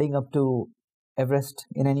adding up to Everest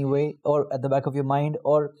in any way, or at the back of your mind,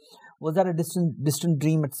 or was that a distant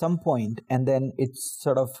dream at some point and then it's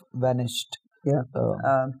sort of vanished? Yeah.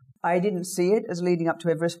 I didn't see it as leading up to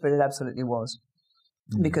Everest, but it absolutely was.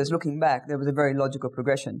 Because looking back, there was a very logical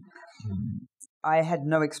progression. I had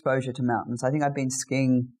no exposure to mountains. I think I'd been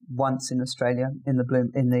skiing once in Australia in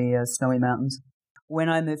the snowy mountains. When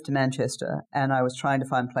I moved to Manchester and I was trying to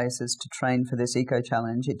find places to train for this eco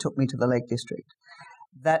challenge, it took me to the Lake District.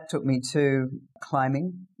 That took me to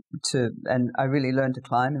climbing, and I really learned to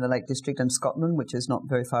climb in the Lake District in Scotland, which is not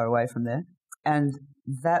very far away from there. And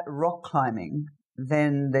that rock climbing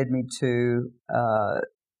then led me to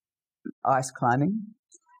ice climbing.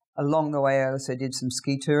 Along the way, I also did some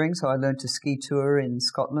ski touring. So I learned to ski tour in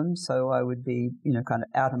Scotland. So I would be, kind of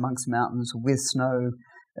out amongst mountains with snow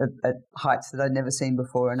at heights that I'd never seen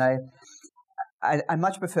before. And I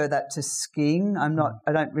much prefer that to skiing.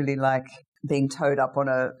 I don't really like being towed up on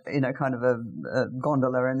a kind of a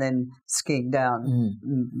gondola and then skiing down,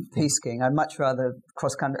 piste skiing. I'd much rather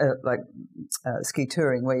cross country, ski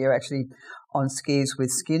touring, where you're actually on skis with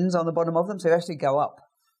skins on the bottom of them, so you actually go up.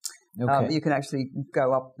 Okay. You can actually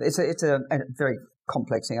go up. It's a very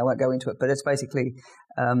complex thing. I won't go into it, but it's basically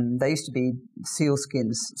they used to be seal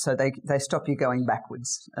skins, so they stop you going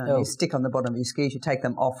backwards. You stick on the bottom of your skis. You take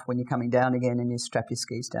them off when you're coming down again, and you strap your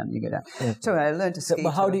skis down and you go down. Okay. So I learned to ski.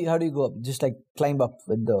 But how do you go up? Just like climb up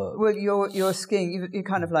with the? Well, you're skiing. You're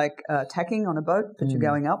kind of like tacking on a boat, but you're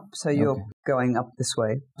going up. So you're going up this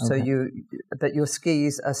way. Okay. So but your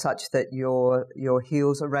skis are such that your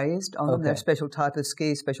heels are raised on them. Okay. They're a special type of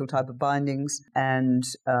skis, special type of bindings, and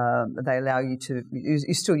they allow you to.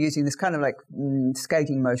 You're still using this kind of like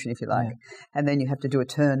skating motion, if you like, and then you have to do a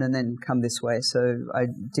turn and then come this way. So I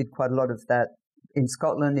did quite a lot of that in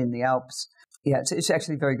Scotland, in the Alps. Yeah, it's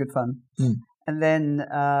actually very good fun. And then,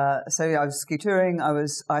 so I was ski touring, I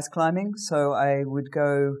was ice climbing, so I would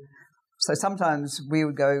go. So sometimes we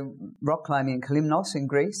would go rock climbing in Kalymnos in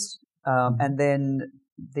Greece, and then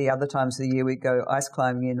the other times of the year we'd go ice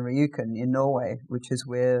climbing in Ryukyu in Norway, which is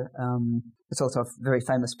where it's also a very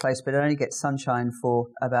famous place, but it only gets sunshine for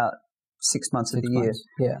about 6 months of the year.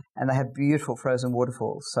 Yeah. And they have beautiful frozen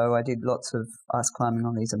waterfalls. So I did lots of ice climbing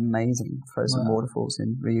on these amazing frozen waterfalls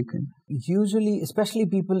in Ryukyu. Usually, especially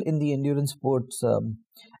people in the endurance sports,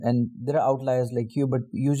 and there are outliers like you, but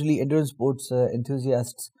usually endurance sports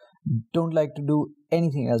enthusiasts don't like to do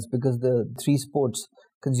anything else because the three sports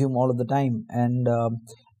consume all of the time. And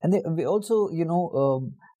we also,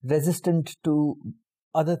 resistant to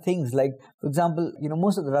other things. Like, for example,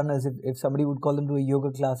 most of the runners, if somebody would call them to a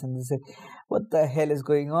yoga class and they say, what the hell is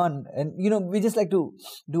going on? And, we just like to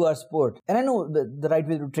do our sport. And I know the right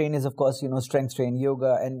way to train is, of course, strength train,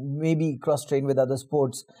 yoga, and maybe cross train with other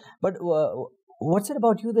sports. But what's it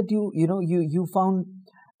about you that you found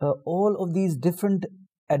all of these different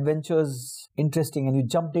adventures interesting and you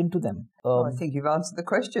jumped into them? I think you've answered the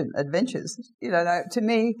question. Adventures. To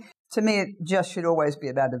me, it just should always be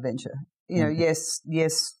about adventure. Yes,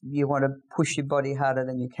 you want to push your body harder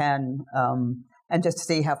than you can, and just to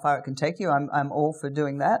see how far it can take you. I'm all for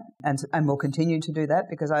doing that, and will continue to do that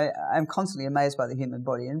because I'm constantly amazed by the human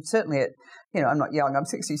body, and certainly I'm not young. I'm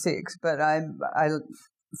 66, but I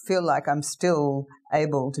feel like I'm still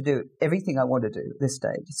able to do everything I want to do at this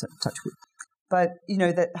stage. So touch wood. But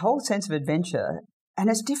that whole sense of adventure. And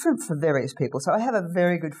it's different for various people. So I have a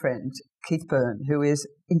very good friend, Keith Byrne, who is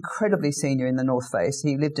incredibly senior in the North Face.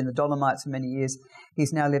 He lived in the Dolomites for many years.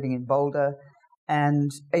 He's now living in Boulder. And,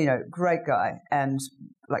 great guy. And,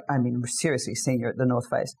 seriously senior at the North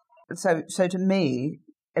Face. So to me,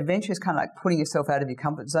 adventure is kind of like putting yourself out of your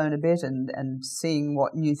comfort zone a bit and seeing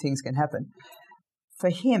what new things can happen. For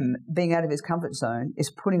him, being out of his comfort zone is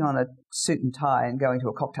putting on a suit and tie and going to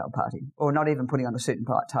a cocktail party, or not even putting on a suit and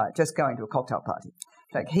tie, just going to a cocktail party.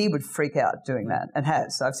 Like he would freak out doing that, and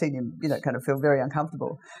has. I've seen him, kind of feel very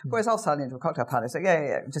uncomfortable. Whereas I'll sign into a cocktail party and say,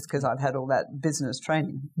 yeah, just because I've had all that business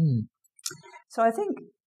training. So I think,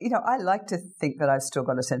 I like to think that I've still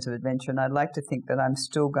got a sense of adventure, and I'd like to think that I'm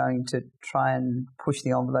still going to try and push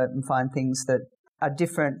the envelope and find things that are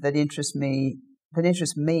different, that interest me,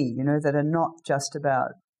 that are not just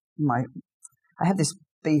about I have this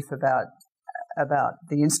beef about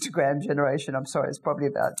the Instagram generation. I'm sorry, it's probably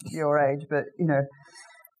about your age, but,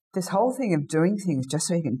 this whole thing of doing things just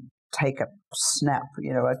so you can take a snap,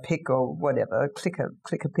 a pic or whatever, click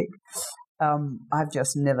a pic. I've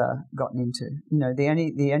just never gotten into.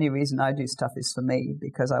 The only reason I do stuff is for me,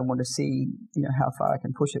 because I want to see, how far I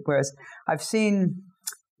can push it. Whereas I've seen,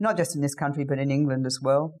 not just in this country, but in England as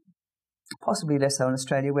well, possibly less so in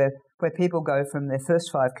Australia, where people go from their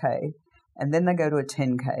first 5K and then they go to a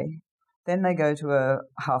 10K, then they go to a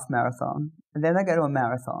half marathon, and then they go to a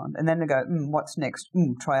marathon, and then they go, what's next?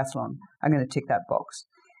 Triathlon. I'm going to tick that box.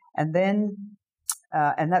 And then,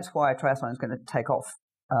 and that's why triathlon is going to take off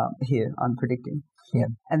here, I'm predicting. Yeah.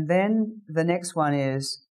 And then the next one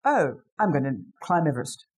is, I'm going to climb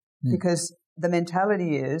Everest, because the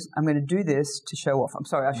mentality is, I'm going to do this to show off. I'm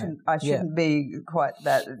sorry, I shouldn't be quite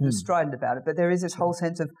that strident about it, but there is this whole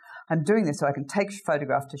sense of, I'm doing this so I can take a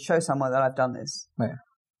photograph to show someone that I've done this. Right.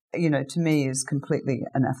 To me is completely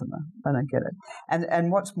anathema. I don't get it.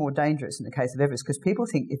 And what's more dangerous in the case of Everest, because people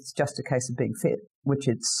think it's just a case of being fit, which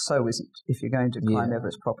it so isn't if you're going to climb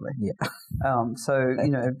Everest properly. Yeah.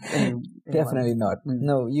 Anyway. Not.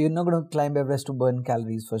 No, you're not going to climb Everest to burn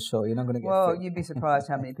calories for sure. You're not going to get Well, fit. You'd be surprised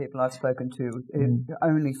how many people I've spoken to who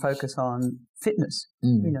only focus on fitness.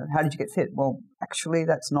 How did you get fit? Well, actually,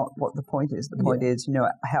 that's not what the point is. The point is,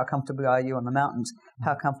 how comfortable are you on the mountains?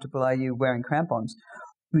 How comfortable are you wearing crampons?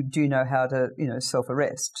 Do you know how to,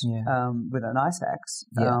 self-arrest with an ice axe?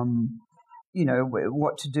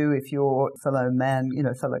 What to do if your fellow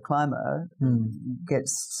climber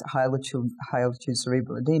gets high altitude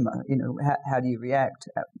cerebral edema? How do you react?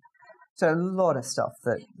 So a lot of stuff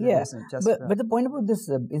that isn't just. But the point about this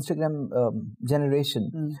Instagram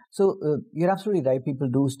generation, so you're absolutely right. People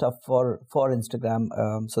do stuff for Instagram,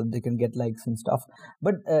 so they can get likes and stuff.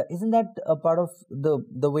 But isn't that a part of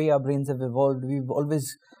the way our brains have evolved? We've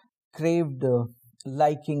always craved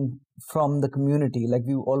liking from the community. Like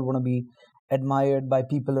we all want to be admired by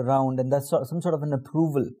people around, and that's some sort of an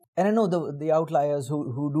approval. And I know the outliers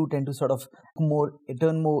who do tend to sort of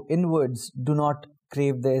turn more inwards do not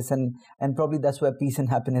crave this, and probably that's where peace and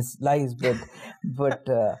happiness lies. But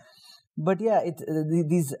yeah,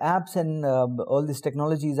 these apps and all this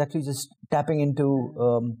technology is actually just tapping into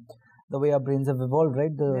the way our brains have evolved,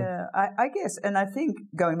 right? I guess, and I think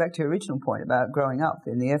going back to your original point about growing up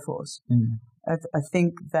in the Air Force, I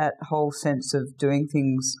think that whole sense of doing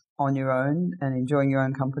things on your own and enjoying your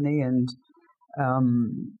own company, and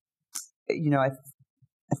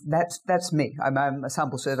that's me. I'm a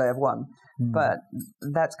sample survey of one, but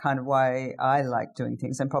that's kind of why I like doing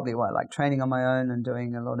things, and probably why I like training on my own and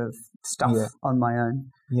doing a lot of stuff on my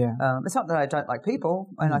own. Yeah, it's not that I don't like people,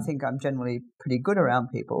 and I think I'm generally pretty good around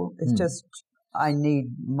people. It's just I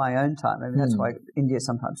need my own time. I mean, that's why India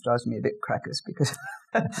sometimes drives me a bit crackers, because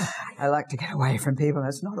I like to get away from people.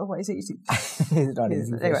 It's not always easy. It's not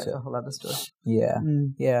easy. Anyway, it's a whole other story. Yeah,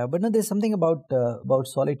 yeah. But no, there's something about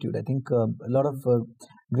solitude. I think a lot of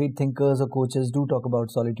great thinkers or coaches do talk about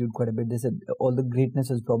solitude quite a bit. They said all the greatness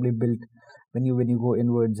is probably built when you go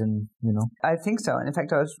inwards, and I think so. And in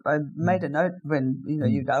fact, I made a note when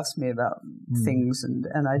you'd asked me about things,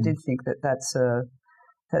 and I did think that's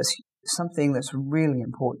something that's really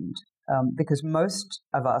important, because most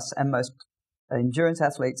of us and most endurance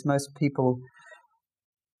athletes, most people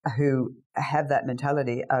who have that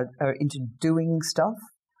mentality are into doing stuff,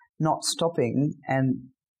 not stopping and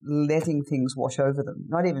letting things wash over them,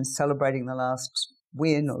 not even celebrating the last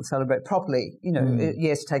win or celebrate properly,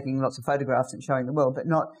 yes, taking lots of photographs and showing the world, but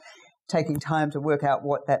not taking time to work out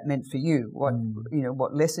what that meant for you,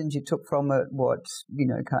 what lessons you took from it, what,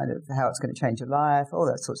 kind of how it's going to change your life, all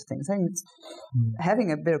those sorts of things. I think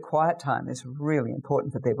having a bit of quiet time is really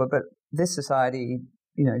important for people, but this society,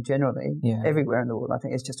 generally, everywhere in the world, I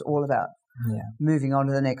think it's just all about moving on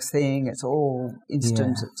to the next thing. It's all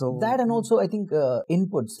instant. Yeah. It's all that, and also I think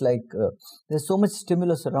inputs, like there's so much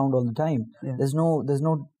stimulus around all the time. Yeah. There's no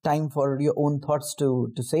time for your own thoughts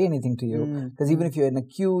to say anything to you, because even if you're in a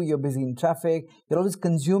queue, you're busy in traffic, you're always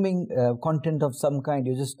consuming content of some kind.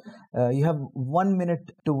 You just you have 1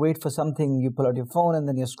 minute to wait for something, you pull out your phone and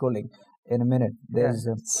then you're scrolling. in a minute. There's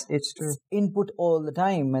it's true. input all the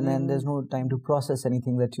time, and then there's no time to process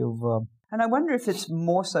anything that you've. And I wonder if it's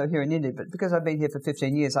more so here in India, but because I've been here for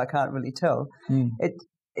 15 years, I can't really tell.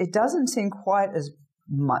 It doesn't seem quite as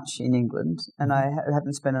much in England, and I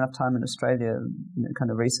haven't spent enough time in Australia,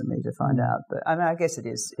 kind of recently to find out. But I mean, I guess it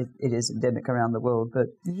is endemic around the world. But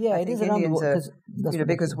yeah, I think around Indians the world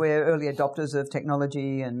because we're early adopters of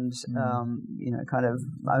technology and kind of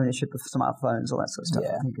ownership of smartphones, all that sort of stuff.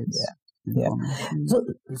 Yeah, I think it's So,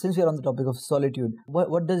 since we're on the topic of solitude,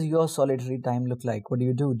 what does your solitary time look like? What do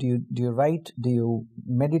you do? Do you write? Do you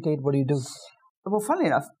meditate? What do you do? Well, funnily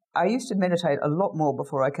enough, I used to meditate a lot more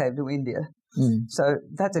before I came to India. So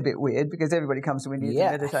that's a bit weird because everybody comes to India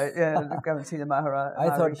to meditate. Yeah, go and see the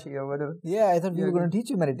Maharishi or whatever. Yeah, I thought we were going to teach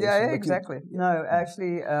you meditation. Yeah, exactly. No,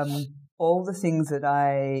 actually, all the things that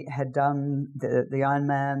I had done, the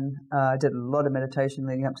Ironman, I did a lot of meditation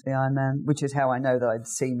leading up to the Ironman, which is how I know that I'd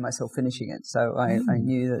seen myself finishing it. So I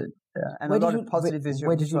knew that. And a lot of positive visualization.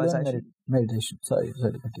 Where did you learn meditation? Sorry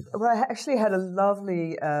to continue. Well, I actually had a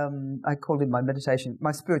lovely, I called him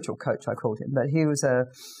my spiritual coach, I called him, but he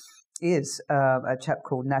is a chap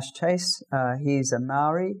called Nash Chase. He's a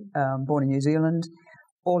Maori, born in New Zealand.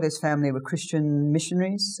 All his family were Christian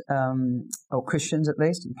missionaries, or Christians at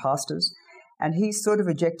least, and pastors. And he sort of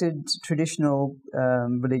rejected traditional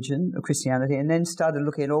religion or Christianity and then started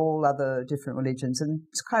looking at all other different religions and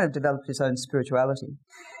kind of developed his own spirituality.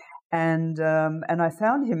 And I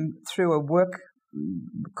found him through a work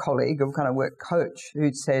colleague or kind of work coach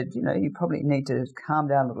who'd said, you probably need to calm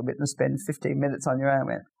down a little bit and spend 15 minutes on your own. I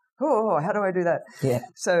went, how do I do that? Yeah.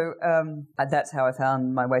 So that's how I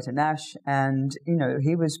found my way to Nash. And,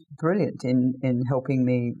 he was brilliant in helping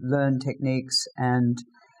me learn techniques and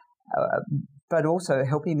but also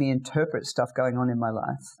helping me interpret stuff going on in my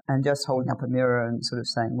life and just holding up a mirror and sort of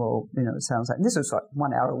saying, well, it sounds like, and this was like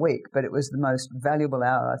 1 hour a week, but it was the most valuable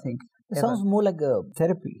hour, I think. It sounds more like a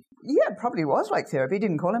therapy. Yeah, it probably was like therapy. He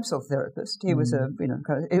didn't call himself a therapist. He was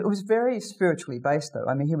it was very spiritually based though.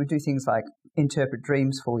 I mean, he would do things like interpret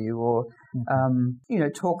dreams for you or,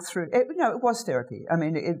 talk through, it was therapy. I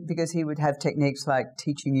mean, because he would have techniques like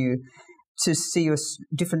teaching you to see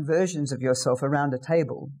different versions of yourself around a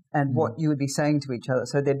table and what you would be saying to each other.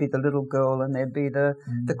 So there'd be the little girl and there'd be the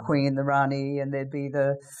queen, the Rani, and there'd be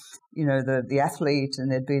the athlete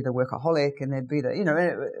and there'd be the workaholic and there'd be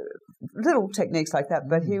the, little techniques like that.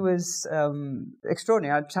 But he was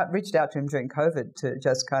extraordinary. I reached out to him during COVID to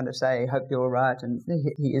just kind of say, hope you're all right. And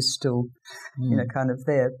he is still, kind of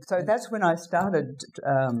there. So that's when I started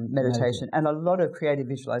meditation and a lot of creative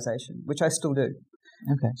visualization, which I still do.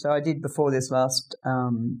 Okay. So I did before this last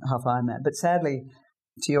half Ironman. But sadly,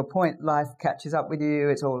 to your point, life catches up with you.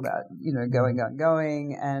 It's all about,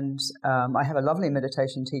 going. And I have a lovely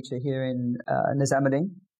meditation teacher here in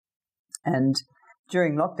Nizamuddin. And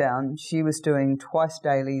during lockdown, she was doing twice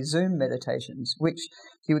daily Zoom meditations, which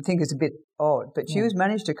you would think is a bit odd. But she was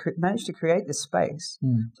managed to create this space.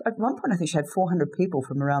 At one point, I think she had 400 people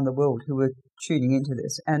from around the world who were tuning into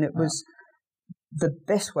this. And it was the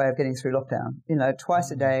best way of getting through lockdown.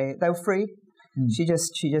 Twice a day. They were free. She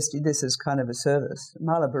just did this as kind of a service.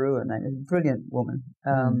 Mala Barua, a brilliant woman.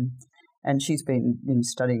 And she's been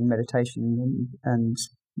studying meditation and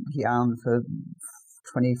yarn for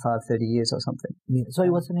 25, 30 years or something. Sorry,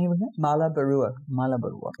 what's the name again? Mala Barua. Mala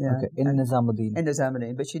Barua. Yeah. Okay. In Nizamuddin. In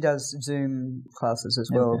Nizamuddin. But she does Zoom classes as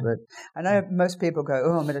well. Okay. But I know most people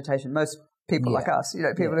go, meditation. Most people like us,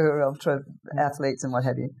 people who are ultra athletes and what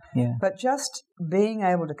have you. Yeah. But just being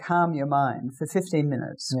able to calm your mind for 15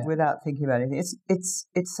 minutes without thinking about anything,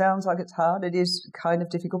 it sounds like it's hard. It is kind of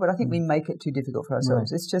difficult, but I think we make it too difficult for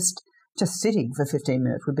ourselves. Right. It's just sitting for 15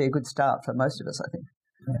 minutes would be a good start for most of us, I think,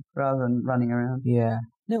 rather than running around. Yeah.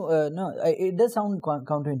 No, it does sound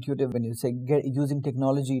counterintuitive when you say using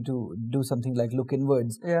technology to do something like look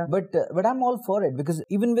inwards. Yeah. But I'm all for it because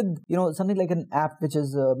even with something like an app which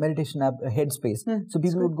is a meditation app, Headspace. So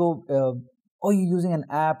people would go, you're using an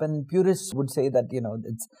app, and purists would say that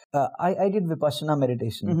it's. I did Vipassana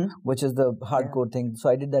meditation, which is the hardcore thing. So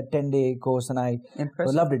I did that 10-day course, and I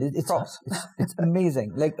loved it. It's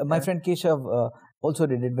amazing. Like my friend Keshav also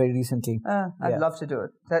did it very recently. I'd love to do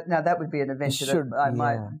it. That would be an adventure that I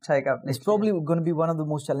might take up next It's probably year. going to be one of the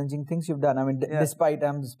most challenging things you've done. I mean, despite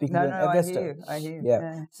I'm speaking to an investor. I hear you.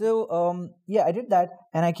 Yeah. So, I did that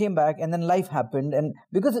and I came back and then life happened. And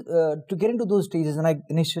because to get into those stages, and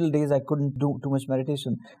initial days, I couldn't do too much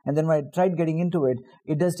meditation. And then when I tried getting into it,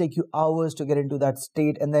 it does take you hours to get into that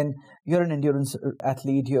state. And then you're an endurance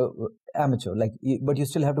athlete. amateur, but you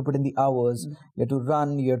still have to put in the hours. You have to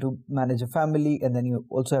run, you have to manage a family, and then you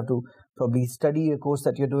also have to probably study a course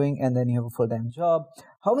that you're doing, and then you have a full-time job.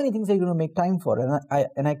 How many things are you going to make time for?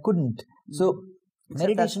 And I couldn't. So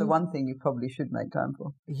meditation, that's the one thing you probably should make time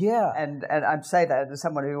for. Yeah. And I say that as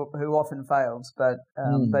someone who often fails, but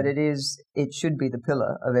it should be the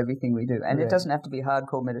pillar of everything we do. And it doesn't have to be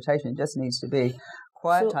hardcore meditation. It just needs to be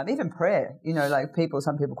quiet time, even prayer.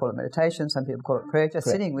 Some people call it meditation, some people call it prayer. Just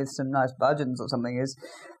sitting with some nice bhajans or something is,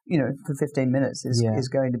 for 15 minutes is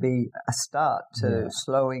going to be a start to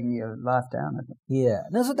slowing your life down, I think. Yeah.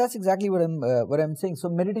 No, so that's exactly what I'm saying. So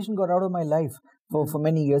meditation got out of my life for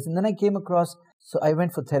many years. And then I came across, so I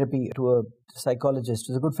went for therapy to a psychologist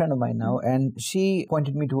who's a good friend of mine now, and she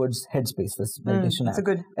pointed me towards Headspace, this meditation app. It's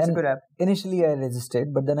a good app. Initially I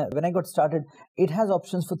resisted, but then when I got started, it has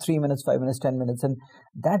options for 3 minutes, 5 minutes, 10 minutes, and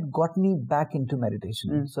that got me back into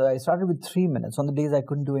meditation. So I started with 3 minutes. On the days I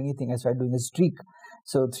couldn't do anything, I started doing a streak.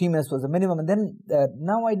 So 3 minutes was the minimum. And then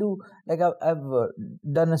now I do, I've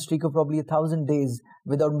done a streak of probably 1,000 days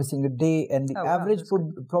without missing a day. And the average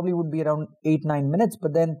would be around 8-9 minutes.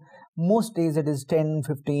 But then most days it is 10,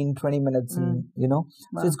 15, 20 minutes. And,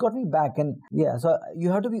 so it's got me back. And so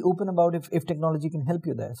you have to be open about if technology can help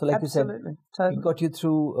you there. So like Absolutely. you said, Totally. it got you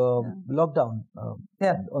through lockdown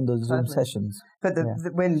on those Zoom sessions. But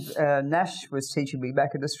when Nash was teaching me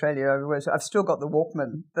back in Australia, I've still got the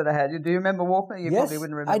Walkman that I had. Do you remember Walkman? You probably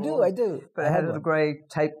wouldn't remember. I do. But I had a little grey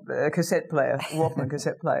tape cassette player, Walkman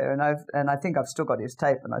cassette player, and I think I've still got his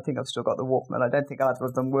tape, and I think I've still got the Walkman. I don't think either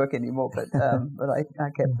of them work anymore, but I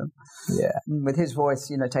kept them. Yeah. With his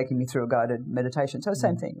voice, taking me through a guided meditation. So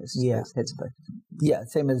same thing as Headspace. Yeah,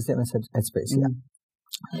 same as Headspace.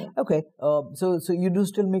 Yeah. Okay. So you do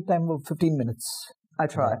still make time for 15 minutes? I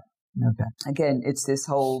try. Okay. Again, it's this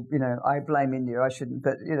whole, I blame India. I shouldn't,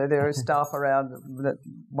 but there are staff around that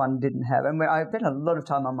one didn't have. And I spent a lot of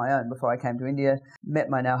time on my own before I came to India, met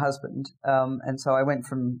my now husband. And so I went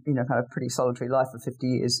from, kind of pretty solitary life for 50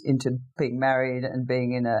 years into being married and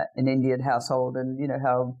being in an Indian household, and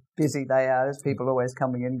how busy they are. There's people always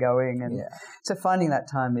coming and going. And so finding that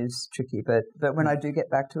time is tricky. But when I do get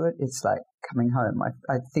back to it, it's like coming home.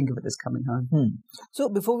 I think of it as coming home. So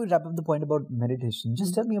before we wrap up the point about meditation,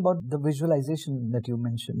 just tell me about the visualization that you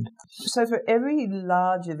mentioned. So for every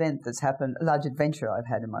large event that's happened, large adventure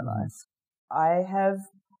I've had in my life, I have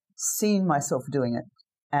seen myself doing it.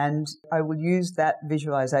 And I will use that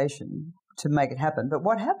visualization to make it happen. But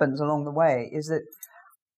what happens along the way is that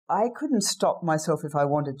I couldn't stop myself if I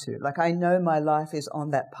wanted to. I know my life is on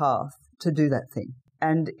that path to do that thing.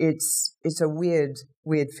 And it's a weird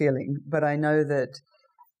feeling, but I know that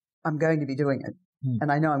I'm going to be doing it,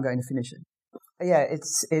 and I know I'm going to finish it. Yeah,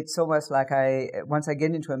 it's almost like once I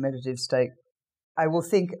get into a meditative state, I will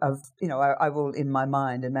think of, I will in my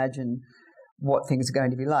mind imagine what things are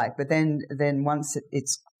going to be like. But then once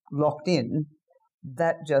it's locked in,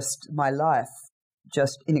 my life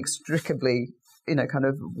just inextricably, kind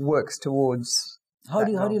of works towards. How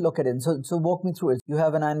do you look at it? So walk me through it. You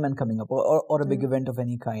have an Ironman coming up, or a big event of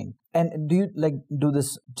any kind. And do you do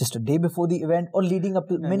this just a day before the event, or leading up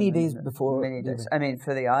to many days before? Many days. I mean,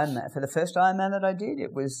 for the Ironman, for the first Ironman that I did,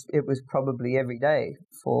 it was probably every day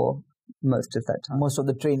for most of that time. Most of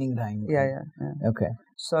the training time. Yeah. Okay.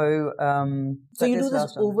 So you do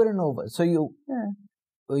this over and over. So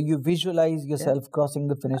you visualize yourself crossing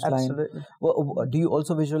the finish line. Absolutely. Do you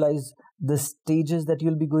also visualize the stages that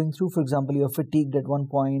you'll be going through? For example, you're fatigued at one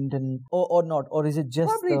point, or not, or is it just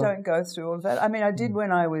probably don't go through all of that. I mean, I did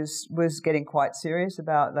when I was getting quite serious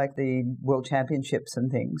about the World Championships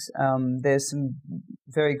and things. There's some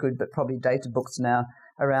very good but probably dated books now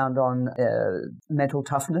around on mental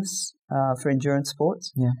toughness for endurance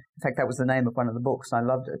sports. Yeah. In fact, that was the name of one of the books, and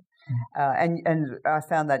I loved it. And I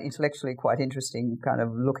found that intellectually quite interesting, kind of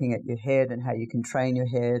looking at your head and how you can train your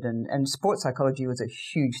head. And sports psychology was a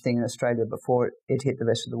huge thing in Australia before it hit the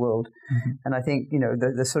rest of the world. Mm-hmm. And I think,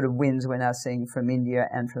 the sort of wins we're now seeing from India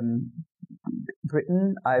and from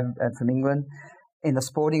Britain, and from England, in the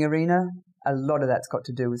sporting arena, a lot of that's got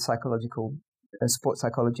to do with psychological sports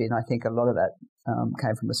psychology. And I think a lot of that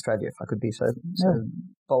came from Australia, if I could be so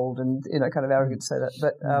bold and, kind of arrogant to say that.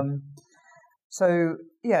 But so,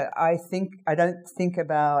 yeah, I don't think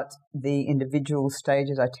about the individual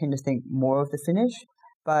stages. I tend to think more of the finish.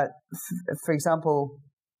 But, for example,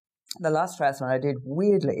 the last triathlon I did,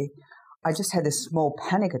 weirdly, I just had this small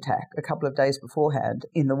panic attack a couple of days beforehand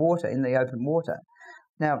in the water, in the open water.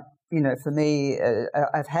 Now, for me,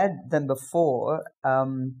 I've had them before,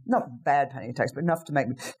 not bad panic attacks, but enough to make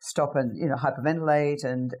me stop and, hyperventilate.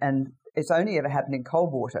 And it's only ever happened in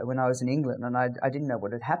cold water when I was in England, and I didn't know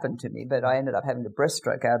what had happened to me, but I ended up having a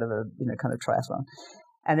breaststroke out of a kind of triathlon.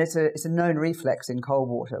 And it's a known reflex in cold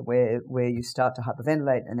water where you start to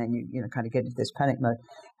hyperventilate and then you kind of get into this panic mode.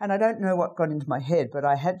 And I don't know what got into my head, but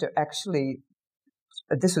I had to actually.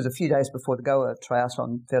 This was a few days before the Goa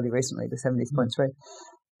triathlon fairly recently, the 70.3.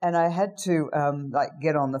 And I had to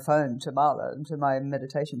get on the phone to Marla, to my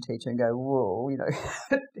meditation teacher, and go, whoa,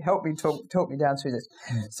 help me, talk me down through this.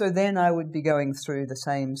 So then I would be going through the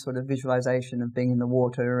same sort of visualization of being in the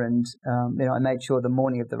water. And, I made sure the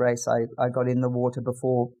morning of the race I got in the water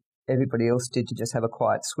before everybody else did, to just have a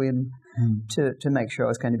quiet swim to make sure I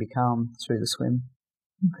was going to be calm through the swim.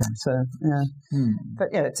 Okay. So, yeah. But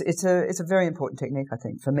yeah, it's a very important technique, I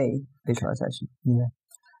think, for me, visualization. Yeah.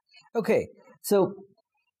 Okay. So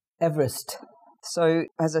Everest. So,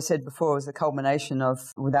 as I said before, it was the culmination of,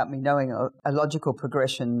 without me knowing, a logical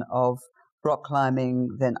progression of rock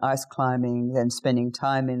climbing, then ice climbing, then spending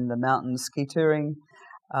time in the mountains ski touring.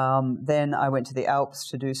 Then I went to the Alps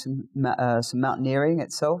to do some mountaineering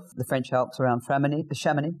itself, the French Alps around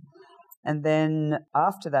Chamonix. And then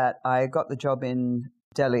after that, I got the job in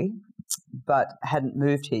Delhi, but hadn't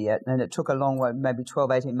moved here yet. And it took a long way, maybe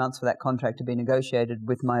 12, 18 months for that contract to be negotiated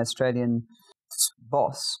with my Australian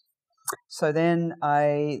boss. So then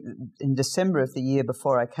in December of the year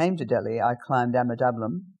before I came to Delhi, I climbed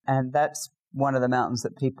Amadablam, and that's one of the mountains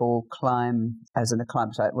that people climb as in a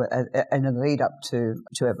climb site, in a lead up to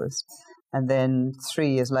Everest. And then 3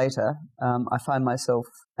 years later, I find myself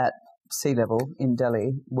at sea level in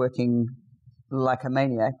Delhi working like a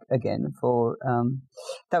maniac again for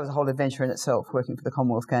that was a whole adventure in itself, working for the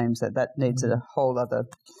Commonwealth Games. That needs a whole other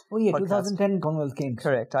podcast. 2010 Commonwealth Games.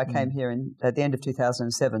 Correct. I came here at the end of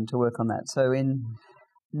 2007 to work on that. So in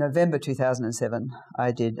November 2007,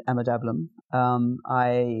 I did Amadablam.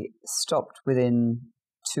 I stopped within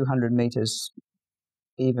 200 meters,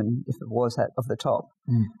 even if it was of the top.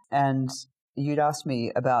 And you'd asked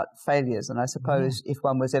me about failures, and I suppose if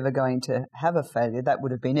one was ever going to have a failure, that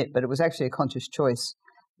would have been it. But it was actually a conscious choice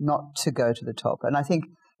not to go to the top. And I think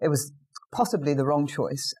it was possibly the wrong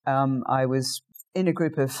choice. I was in a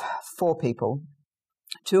group of 4 people,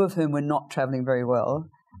 2 of whom were not traveling very well.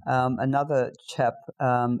 Another chap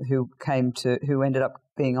who ended up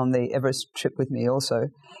being on the Everest trip with me also,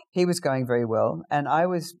 he was going very well, and I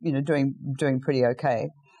was doing pretty okay.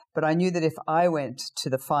 But I knew that if I went to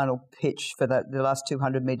the final pitch for the last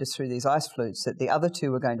 200 meters through these ice flutes, that the other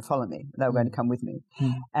 2 were going to follow me. They were going to come with me.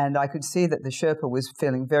 And I could see that the Sherpa was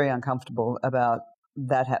feeling very uncomfortable about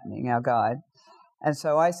that happening, our guide. And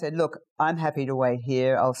so I said, look, I'm happy to wait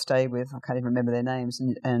here. I'll stay with, I can't even remember their names,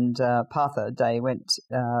 and Partha Day went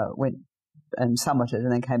and summited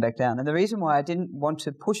and then came back down. And the reason why I didn't want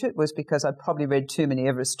to push it was because I'd probably read too many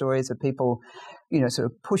Everest stories of people, sort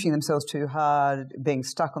of pushing themselves too hard, being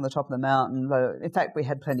stuck on the top of the mountain. In fact, we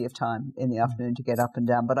had plenty of time in the afternoon to get up and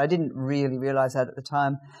down, but I didn't really realize that at the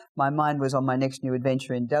time. My mind was on my next new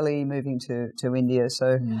adventure in Delhi, moving to India.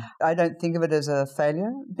 So I don't think of it as a failure,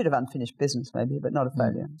 a bit of unfinished business maybe, but not a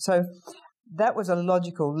failure. So that was a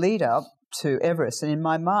logical lead up to Everest. And in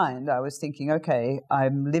my mind, I was thinking, okay,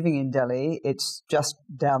 I'm living in Delhi. It's just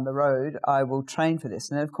down the road. I will train for this.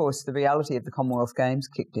 And of course, the reality of the Commonwealth Games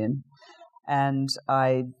kicked in, and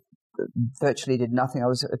I virtually did nothing. I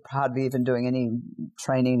was hardly even doing any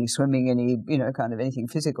training, any swimming, any, kind of anything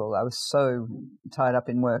physical. I was so tied up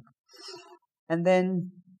in work. And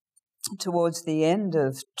then towards the end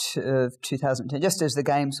of 2010, just as the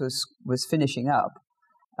Games was finishing up,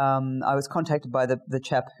 I was contacted by the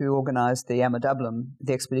chap who organised the Amadablam,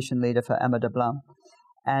 the expedition leader for Amadablam,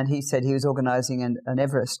 and he said he was organising an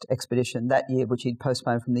Everest expedition that year, which he'd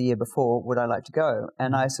postponed from the year before. Would I like to go?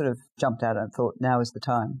 And I sort of jumped out and thought, now is the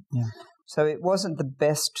time. Yeah. So it wasn't the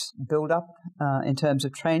best build-up in terms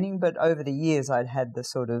of training, but over the years I'd had the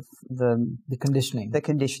sort of the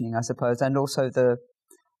conditioning, I suppose, and also the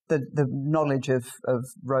knowledge of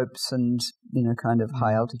ropes and, kind of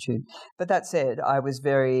high altitude. But that said, I was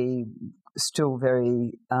still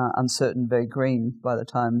very uncertain, very green by the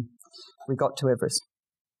time we got to Everest.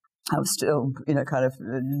 I was still, kind of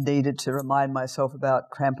needed to remind myself about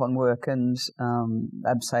crampon work and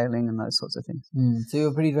abseiling and those sorts of things. So you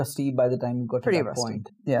were pretty rusty by the time you got to that point.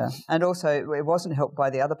 Yeah. And also it wasn't helped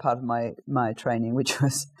by the other part of my training, which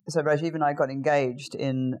was, so Rajiv and I got engaged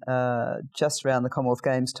in just around the Commonwealth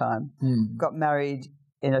Games time, got married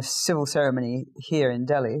in a civil ceremony here in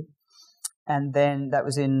Delhi. And then that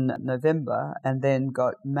was in November, and then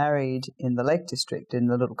got married in the Lake District in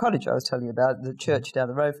the little cottage I was telling you about, the church down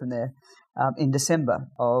the road from there, in December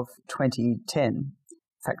of 2010, in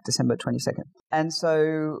fact, December 22nd. And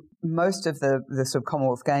so most of the sort of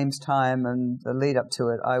Commonwealth Games time and the lead up to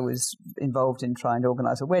it, I was involved in trying to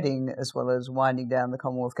organise a wedding as well as winding down the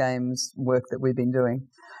Commonwealth Games work that we've been doing.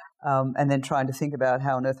 And then trying to think about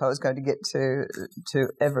how on earth I was going to get to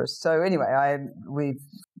Everest. So anyway, we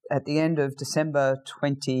at the end of December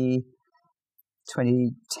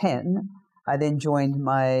 2010, I then joined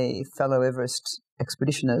my fellow Everest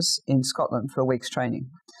expeditioners in Scotland for a week's training.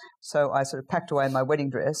 So I sort of packed away my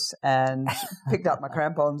wedding dress and picked up my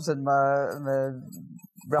crampons and my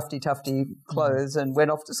roughy-tufty clothes and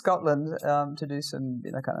went off to Scotland to do some,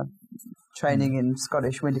 kind of training in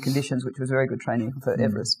Scottish winter conditions, which was very good training for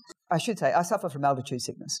Everest. I should say I suffer from altitude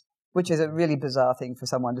sickness, which is a really bizarre thing for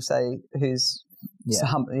someone to say who's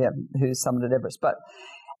summited Everest. But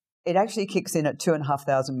it actually kicks in at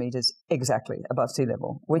 2,500 meters exactly above sea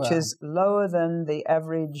level, which is lower than the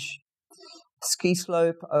average ski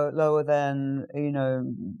slope, lower than,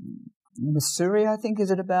 Missouri, I think,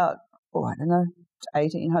 is at about,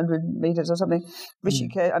 1,800 meters or something.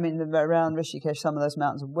 Rishikesh, around Rishikesh, some of those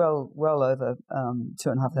mountains are well over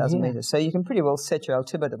 2,500 meters. So you can pretty well set your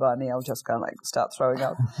altimeter by me. I'll just kind of start throwing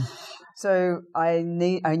up. So I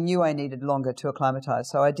knew I needed longer to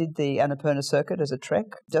acclimatise. So I did the Annapurna circuit as a trek,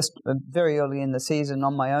 just very early in the season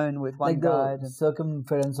on my own with one guide. The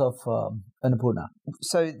circumference of Annapurna.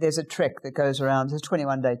 So there's a trek that goes around. It's a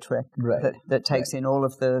 21-day trek that takes in all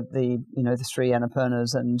of the three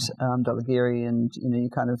Annapurnas and Dhaulagiri, and you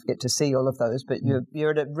kind of get to see all of those. But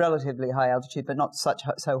you're at a relatively high altitude, but not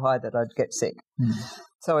so high that I'd get sick.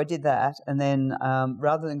 So I did that, and then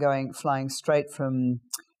rather than flying straight from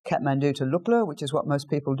Kathmandu to Lukla, which is what most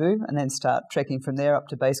people do, and then start trekking from there up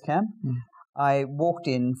to base camp, I walked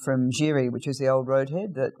in from Jiri, which is the old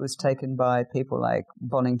roadhead that was taken by people like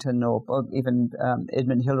Bonington or even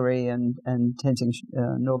Edmund Hillary and Tenzing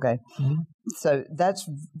Norgay. So that's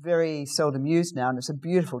very seldom used now, and it's a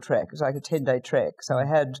beautiful trek. It's like a 10-day trek. So I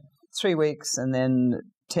had 3 weeks and then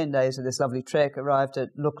 10 days of this lovely trek, arrived at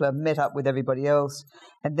Lukla, met up with everybody else,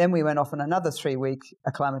 and then we went off on another 3-week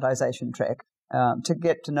acclimatization trek to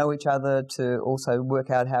get to know each other, to also work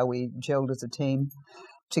out how we gelled as a team,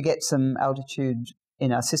 to get some altitude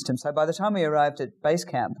in our system. So by the time we arrived at base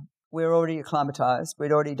camp, we were already acclimatized.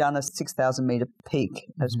 We'd already done a 6,000-meter peak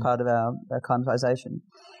as part of our acclimatization.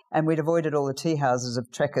 And we'd avoided all the tea houses of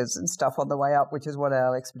trekkers and stuff on the way up, which is what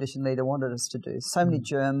our expedition leader wanted us to do. So many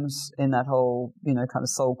germs in that whole, kind of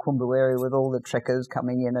Sol Khumbu area with all the trekkers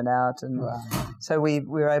coming in and out. And so we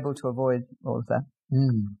were able to avoid all of that.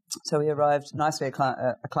 So we arrived nicely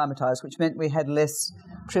acclimatized, which meant we had less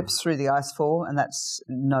trips through the icefall, and that's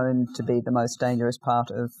known to be the most dangerous part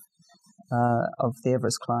of the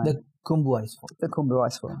Everest climb. The Khumbu icefall. The Khumbu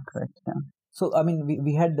icefall, correct, yeah. So,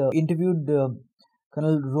 we had interviewed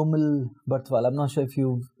Colonel Romil Barthwal. I'm not sure if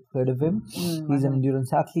you've heard of him. He's an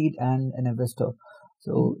endurance athlete and an Everester.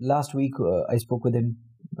 So last week I spoke with him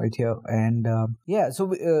right here, and so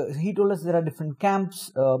he told us there are different camps,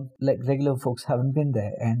 like regular folks haven't been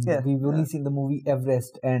there, and we've only seen the movie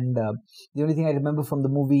Everest, and the only thing I remember from the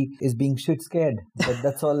movie is being shit scared, but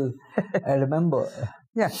that's all I remember.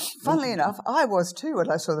 Yeah, funnily enough, I was too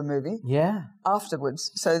when I saw the movie. Yeah.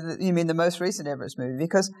 Afterwards. So you mean the most recent Everest movie?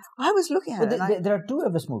 Because I was looking at it. There are 2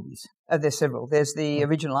 Everest movies. There's several. There's the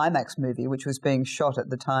original IMAX movie, which was being shot at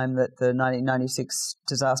the time that the 1996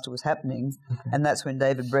 disaster was happening. And that's when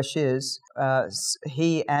David Bresciers,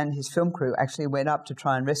 he and his film crew actually went up to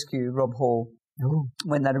try and rescue Rob Hall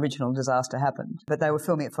when that original disaster happened. But they were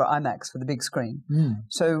filming it for IMAX, for the big screen.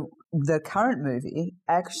 So the current movie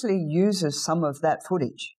actually uses some of that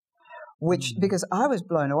footage, which, because I was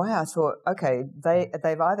blown away, I thought, okay,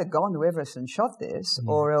 they've either gone to Everest and shot this,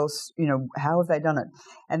 or else, how have they done it?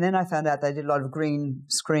 And then I found out they did a lot of green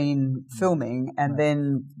screen filming, and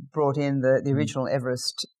then brought in the original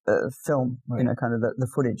Everest film, kind of the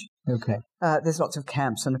footage. Okay. There's lots of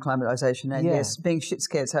camps and acclimatization, and yes, being shit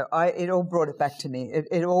scared. So it all brought it back to me.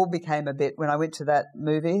 It all became a bit, when I went to that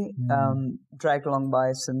movie, dragged along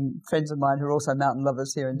by some friends of mine who are also mountain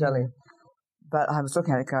lovers here in Delhi. But I was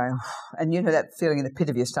looking at it going, and that feeling in the pit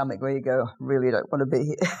of your stomach where you go, really don't want to be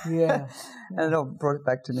here. Yeah. And it all brought it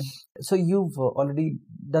back to me. So you've already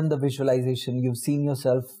done the visualization. You've seen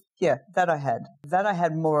yourself. Yeah, that I had. That I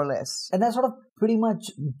had more or less. And that sort of pretty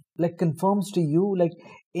much confirms to you,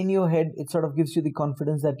 in your head, it sort of gives you the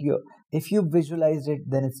confidence that if you visualized it,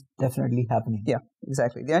 then it's definitely happening. Yeah,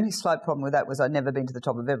 exactly. The only slight problem with that was I'd never been to the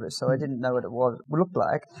top of Everest, so I didn't know what it looked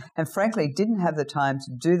like, and frankly didn't have the time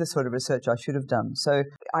to do the sort of research I should have done. So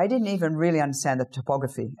I didn't even really understand the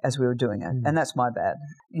topography as we were doing it, and that's my bad.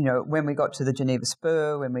 When we got to the Geneva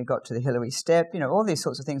Spur, when we got to the Hillary Step, all these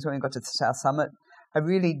sorts of things, when we got to the South Summit, I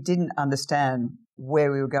really didn't understand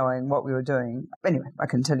where we were going, what we were doing. Anyway, I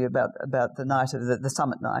can tell you about the night of the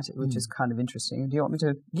summit night, which is kind of interesting. Do you want me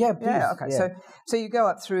to? Yeah, please. Yeah, okay. Yeah. So you go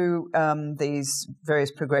up through these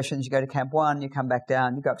various progressions. You go to Camp 1, you come back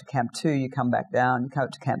down. You go up to Camp 2, you come back down. You come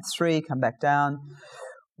up to Camp 3, come back down.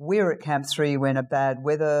 We were at Camp 3 when a bad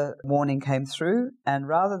weather warning came through, and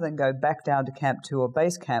rather than go back down to Camp 2 or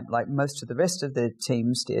base camp like most of the rest of the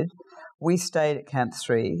teams did, we stayed at Camp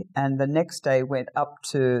 3 and the next day went up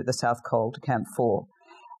to the South Col to Camp 4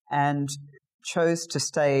 and chose to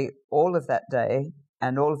stay all of that day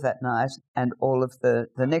and all of that night and all of the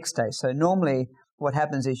next day. So normally what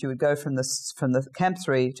happens is you would go from the Camp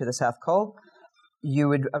 3 to the South Col, you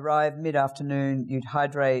would arrive mid-afternoon, you'd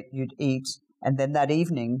hydrate, you'd eat, and then that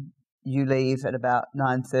evening you leave at about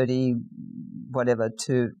 9:30, whatever,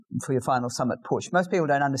 for your final summit push. Most people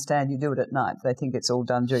don't understand you do it at night. They think it's all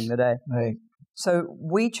done during the day. Right. So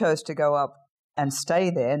we chose to go up and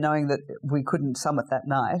stay there knowing that we couldn't summit that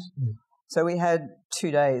night. Mm. So we had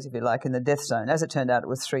 2 days, if you like, in the death zone. As it turned out, it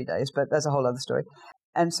was 3 days, but that's a whole other story.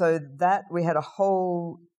 And so that we had a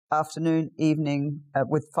whole afternoon, evening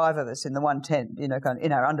with 5 of us in the one tent, kind of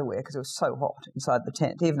in our underwear because it was so hot inside the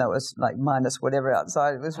tent, even though it was like minus whatever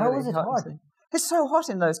outside. It was How really was it hot? It's so hot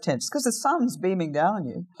in those tents because the sun's beaming down on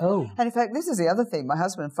you. Oh. And in fact, this is the other thing. My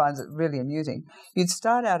husband finds it really amusing. You'd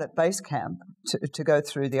start out at base camp to go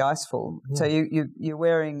through the icefall. Yeah. So you're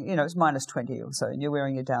wearing, it's minus 20 or so, and you're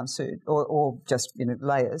wearing your down suit or just,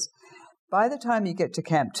 layers. By the time you get to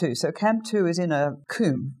Camp 2, so Camp 2 is in a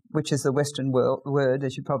coombe, which is the Western word,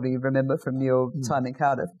 as you probably remember from your time in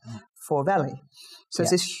Cardiff, for valley. So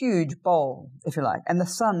it's this huge bowl, if you like, and the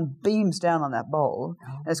sun beams down on that bowl,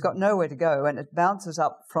 and it's got nowhere to go, and it bounces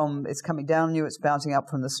up it's coming down on you, it's bouncing up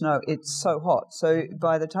from the snow. It's so hot. So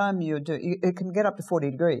by the time it can get up to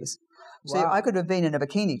 40 degrees. So I could have been in a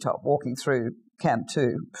bikini top walking through Camp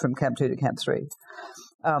 2, from Camp 2 to Camp 3.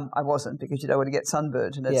 I wasn't because you don't want to get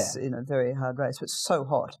sunburned, and it's a very hard race, but it's so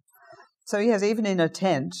hot. So yes, even in a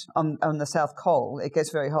tent on the South Col, it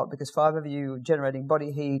gets very hot because 5 of you generating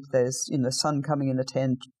body heat. There's the sun coming in the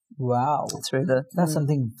tent. Wow, that's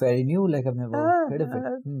something very new. Like I've never heard of it.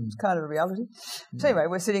 It's kind of a reality. So anyway,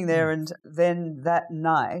 we're sitting there, and then that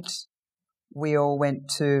night we all went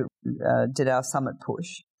to did our summit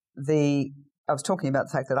push. I was talking about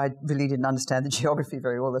the fact that I really didn't understand the geography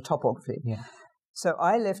very well, the topography. Yeah. So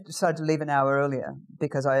I decided to leave an hour earlier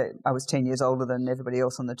because I was 10 years older than everybody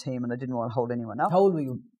else on the team and I didn't want to hold anyone up. How old were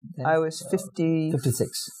you then? I was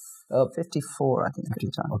 56. 54, I think, at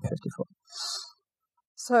the time. Okay. 54.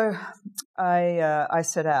 So I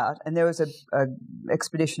set out, and there was a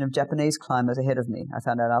expedition of Japanese climbers ahead of me, I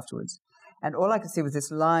found out afterwards. And all I could see was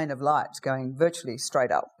this line of lights going virtually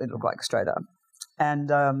straight up. It looked like straight up.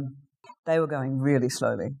 And they were going really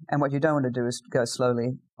slowly. And what you don't want to do is go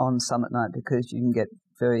slowly on summit night because you can get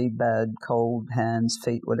very bad cold hands,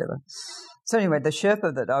 feet, whatever. So anyway, the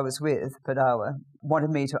Sherpa that I was with, Padawa,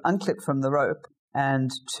 wanted me to unclip from the rope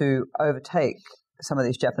and to overtake some of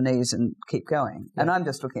these Japanese and keep going. Yeah. And I'm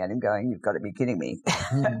just looking at him going, you've got to be kidding me.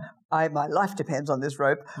 My life depends on this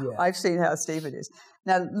rope. Yeah. I've seen how steep it is.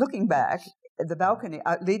 Now, looking back, the balcony,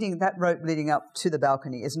 that rope leading up to the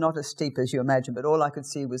balcony is not as steep as you imagine, but all I could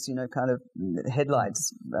see was, kind of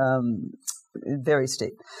headlights, very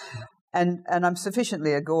steep. And I'm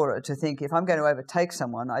sufficiently agora to think if I'm going to overtake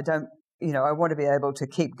someone, I don't, I want to be able to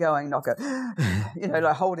keep going, not go,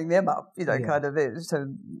 like holding them up, kind of, so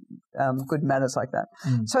good manners like that.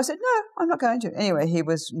 So I said, no, I'm not going to. Anyway, he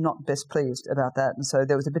was not best pleased about that. And so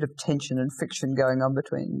there was a bit of tension and friction going on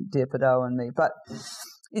between dear Padawa and me. But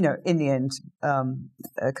in the end,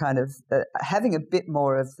 having a bit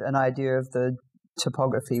more of an idea of the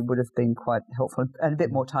topography would have been quite helpful, and a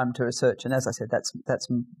bit more time to research. And as I said, that's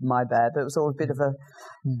my bad. But it was all a bit of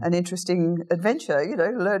an interesting adventure,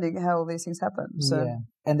 learning how all these things happen. So. Yeah.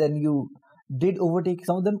 And then you did overtake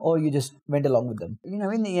some of them, or you just went along with them?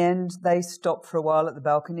 In the end, they stopped for a while at the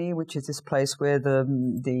balcony, which is this place where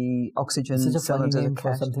the oxygen cylinders are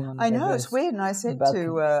cached. I know, Everest. It's weird. And I said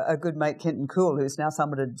to a good mate, Kenton Cool, who's now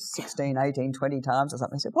summited 16, 18, 20 times or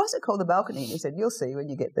something, I said, why is it called the balcony? And he said, you'll see when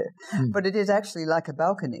you get there. But it is actually like a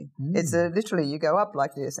balcony. It's literally, you go up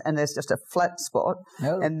like this, and there's just a flat spot,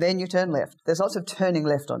 and then you turn left. There's lots of turning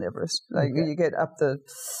left on Everest. Like you get up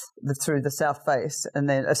through the south face, and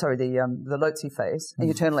then, the Lhotse face, and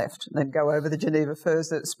you turn left, and then go over the Geneva spurs,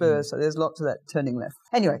 so there's lots of that turning left.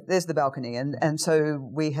 Anyway, there's the balcony, and so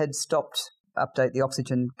we had stopped update the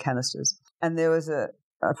oxygen canisters, and there was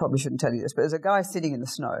I probably shouldn't tell you this, but there's a guy sitting in the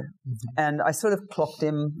snow, and I sort of clocked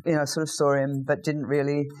him, sort of saw him, but didn't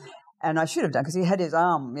really, And I should have done, because he had his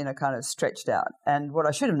arm, kind of stretched out. And what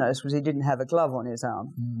I should have noticed was he didn't have a glove on his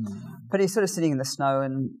arm. But he's sort of sitting in the snow,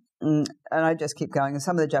 and I just keep going. And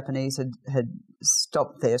some of the Japanese had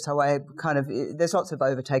stopped there. So there's lots of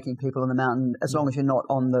overtaking people on the mountain as long as you're not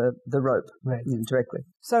on the rope directly.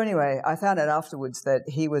 So anyway, I found out afterwards that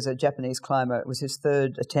he was a Japanese climber. It was his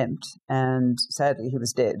third attempt, and sadly he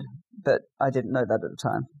was dead. But I didn't know that at the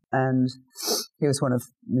time. And he was one of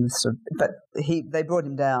they brought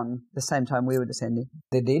him down the same time we were descending.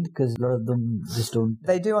 They did, because a lot of them just don't.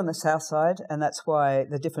 They do on the south side, and that's why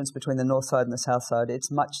the difference between the north side and the south side,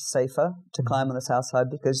 it's much safer to climb on the south side,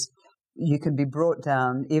 because you can be brought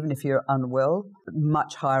down, even if you're unwell,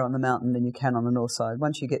 much higher on the mountain than you can on the north side.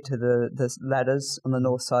 Once you get to the ladders on the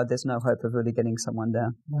north side, there's no hope of really getting someone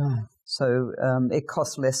down. So it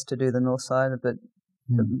costs less to do the north side, but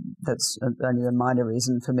that's only a minor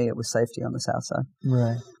reason. For me, it was safety on the south side.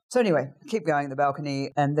 Right. So anyway, keep going the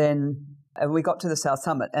balcony, and then we got to the south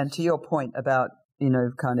summit. And to your point about,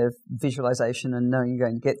 kind of visualization and knowing you're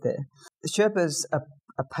going to get there, the Sherpas are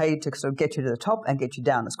paid to sort of get you to the top and get you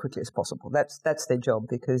down as quickly as possible. That's their job,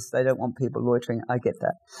 because they don't want people loitering. I get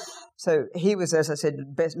that. So he was, as I said,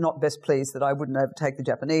 not best pleased that I wouldn't overtake the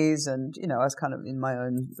Japanese, and I was kind of in my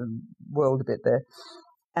own world a bit there.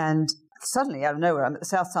 And suddenly, out of nowhere, I'm at the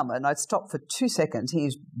south summit, and I'd stopped for 2 seconds.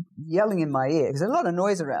 He's yelling in my ear, because there's a lot of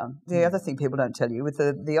noise around. The other thing people don't tell you, with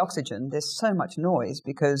the oxygen, there's so much noise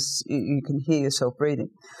because you can hear yourself breathing.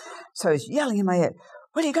 So he's yelling in my ear,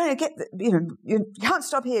 "Well, you're going to get, you can't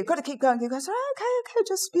stop here. You've got to keep going." He goes, okay,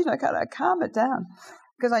 just, kind of calm it down.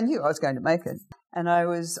 Because I knew I was going to make it. And I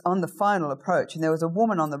was on the final approach, and there was a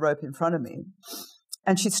woman on the rope in front of me,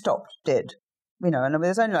 and she stopped dead. And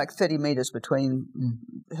there's only like 30 meters between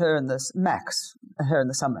her and the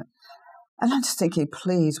summit. And I'm just thinking,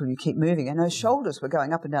 please, will you keep moving? And her shoulders were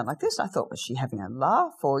going up and down like this. I thought, was she having a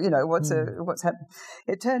laugh, or, what's happening?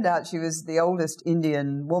 It turned out she was the oldest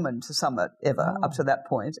Indian woman to summit ever up to that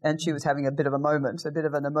point, and she was having a bit of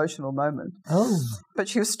an emotional moment. But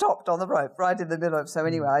she was stopped on the rope right in the middle of. So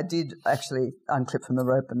anyway, I did actually unclip from the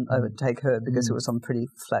rope and overtake her, because it was on pretty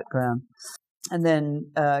flat ground. And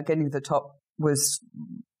then getting to the top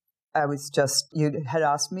you had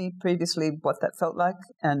asked me previously what that felt like,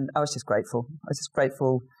 and I was just grateful. I was just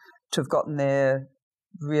grateful to have gotten there,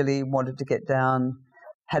 really wanted to get down,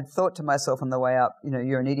 had thought to myself on the way up,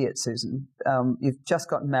 you're an idiot, Susan. You've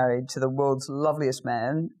just gotten married to the world's loveliest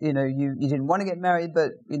man. You didn't want to get married,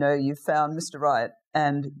 but, you found Mr. Right,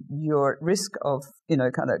 and you're at risk of,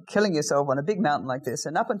 kind of killing yourself on a big mountain like this.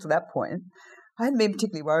 And up until that point, I hadn't been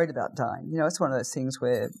particularly worried about dying. It's one of those things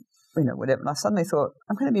where, whatever. And I suddenly thought,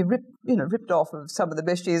 I'm going to be ripped off of some of the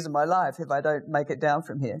best years of my life if I don't make it down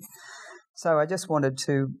from here. So I just wanted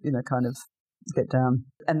to, kind of get down.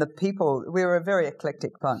 And the people, we were a very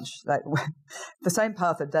eclectic bunch. Like the same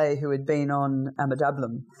Partha Day, who had been on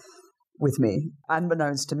Amadablam with me,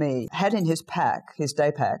 unbeknownst to me, had in his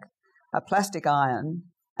day pack, a plastic iron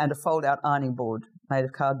and a fold-out ironing board made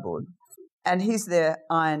of cardboard. And he's there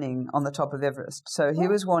ironing on the top of Everest. So he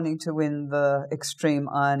was wanting to win the Extreme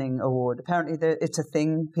Ironing Award. Apparently it's a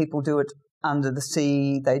thing. People do it under the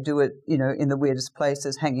sea. They do it, in the weirdest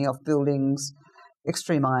places, hanging off buildings.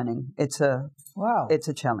 Extreme ironing. It's a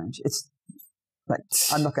challenge. It's like,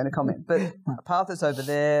 I'm not going to comment. But Partha's over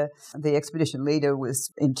there. The expedition leader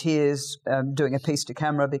was in tears doing a piece to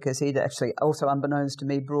camera, because he'd actually, also unbeknownst to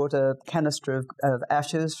me, brought a canister of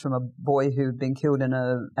ashes from a boy who'd been killed in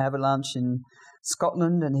an avalanche in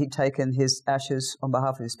Scotland, and he'd taken his ashes on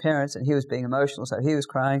behalf of his parents, and he was being emotional, so he was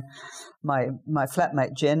crying. My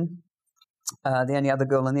flatmate Jen, the only other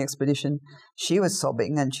girl on the expedition, she was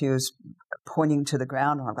sobbing, and she was pointing to the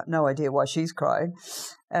ground, and I've got no idea why she's crying.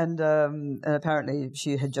 And apparently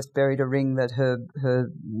she had just buried a ring that her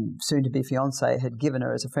soon-to-be fiancé had given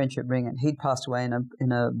her as a friendship ring, and he'd passed away in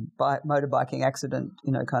a motorbiking accident,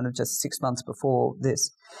 kind of just 6 months before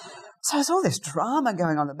this. So there's all this drama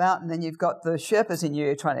going on the mountain. Then you've got the Sherpas in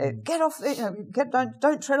you trying to get off,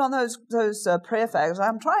 don't tread on those prayer flags.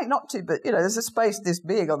 I'm trying not to, but there's a space this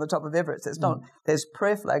big on the top of Everest. There's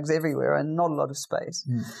prayer flags everywhere and not a lot of space.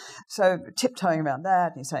 So tiptoeing around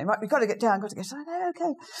that, and you're saying, right, we've got to get down, So,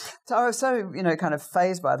 okay. So I was so, kind of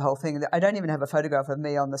fazed by the whole thing. I don't even have a photograph of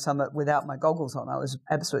me on the summit without my goggles on. I was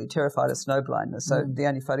absolutely terrified of snow blindness. So the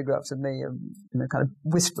only photographs of me are, kind of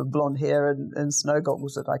wisp of blonde hair and snow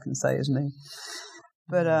goggles that I can say is me.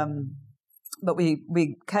 But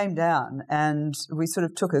we came down, and we sort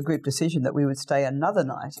of took a group decision that we would stay another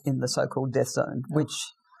night in the so-called death zone, which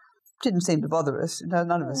didn't seem to bother us. None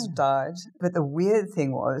of us died. But the weird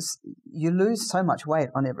thing was, you lose so much weight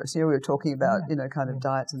on Everest. We were talking about, kind of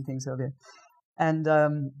diets and things earlier. And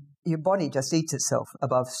your body just eats itself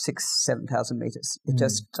above 7,000 meters. It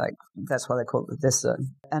just that's why they call it the death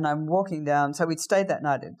zone. And I'm walking down. So we'd stayed that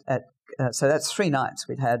night so that's 3 nights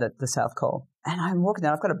we'd had at the South Col. And I'm walking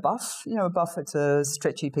down. I've got a buff. A buff. It's a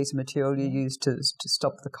stretchy piece of material you use to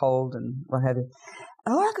stop the cold and what have you.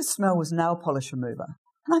 And all I could smell was nail polish remover.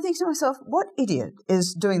 And I think to myself, what idiot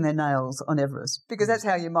is doing their nails on Everest? Because that's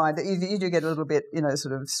how you mind that you do get a little bit,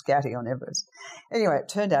 sort of scatty on Everest. Anyway, it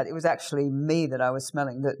turned out it was actually me that I was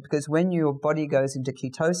smelling, because when your body goes into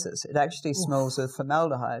ketosis, it actually smells of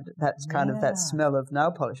formaldehyde. That's kind of that smell of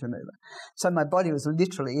nail polish remover. So my body was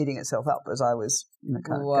literally eating itself up as I was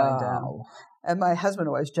kind of going down. And my husband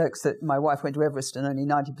always jokes that my wife went to Everest and only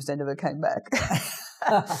 90% of her came back.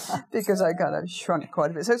 Because I kind of shrunk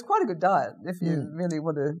quite a bit. So it's quite a good diet if you really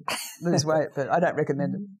want to lose weight, but I don't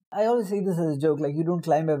recommend it. I always say this as a joke, like you don't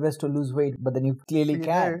climb Everest to lose weight, but then you clearly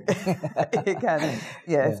can. You can.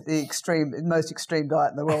 Yeah, if the most extreme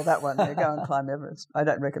diet in the world, that one, you go and climb Everest. I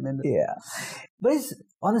don't recommend it. Yeah. But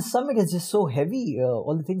on the summit, it's just so heavy.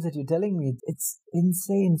 All the things that you're telling me, it's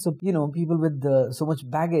insane. So, people with so much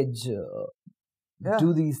baggage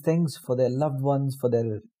do these things for their loved ones, for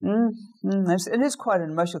their... It is quite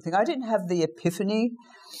an emotional thing. I didn't have the epiphany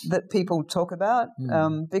that people talk about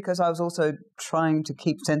because I was also trying to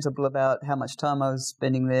keep sensible about how much time I was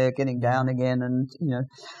spending there, getting down again,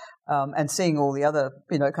 and seeing all the other,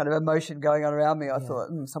 kind of emotion going on around me. I thought,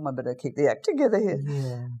 someone better keep the act together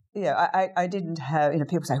here. I didn't have,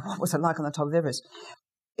 people say, what was it like on the top of Everest?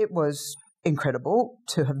 It was incredible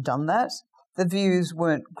to have done that. The views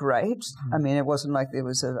weren't great. I mean, it wasn't like there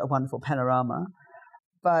was a wonderful panorama.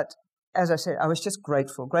 But as I said, I was just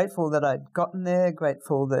grateful that I'd gotten there,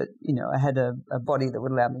 grateful that, I had a body that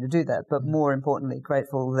would allow me to do that. But more importantly,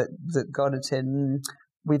 grateful that God had said,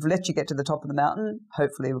 we've let you get to the top of the mountain.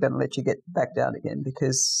 Hopefully we're going to let you get back down again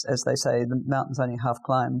because, as they say, the mountain's only half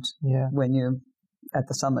climbed. Yeah. When you're at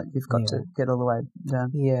the summit, you've got to get all the way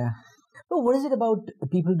down. Yeah. But what is it about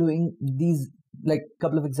people doing these, like a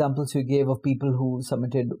couple of examples you gave of people who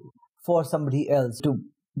submitted for somebody else to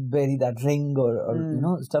bury that ring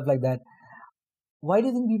or stuff like that? Why do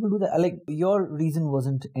you think people do that? Like, your reason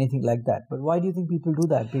wasn't anything like that, but why do you think people do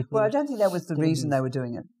that? Well, I don't think that was the reason they were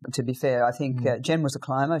doing it, to be fair. I think Jen was a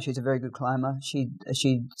climber. She's a very good climber. She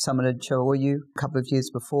summited Chooryu a couple of years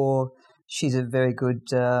before. She's a very good,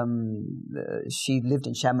 she lived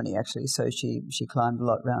in Chamonix, actually, so she climbed a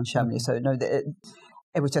lot around Chamonix. So, no,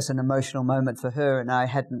 it was just an emotional moment for her, and I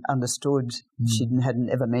hadn't understood. She hadn't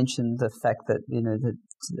ever mentioned the fact that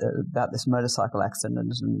about this motorcycle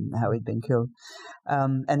accident and how he'd been killed.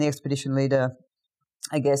 And the expedition leader,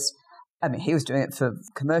 I guess, I mean, he was doing it for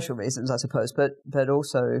commercial reasons, I suppose, but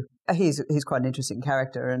also he's quite an interesting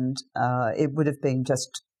character, and it would have been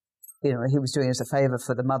just. He was doing it as a favour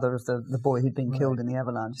for the mother of the boy who'd been killed in the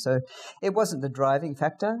avalanche. So it wasn't the driving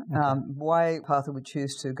factor. Okay. Why Partha would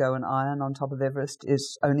choose to go and iron on top of Everest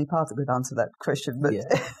is only Partha could answer that question, but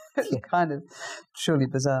it's kind of truly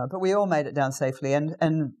bizarre. But we all made it down safely,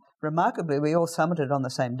 and remarkably, we all summited on the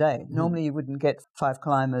same day. Normally you wouldn't get 5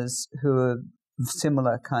 climbers who are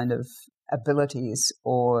similar kind of abilities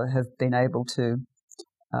or have been able to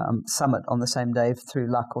summit on the same day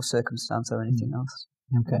through luck or circumstance or anything else.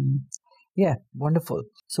 Okay. Yeah, wonderful.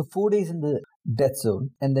 So 4 days in the death zone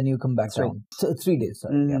and then you come back down. So 3 days,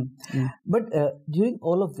 sorry. But during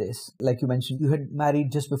all of this, like you mentioned, you had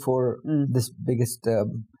married just before this biggest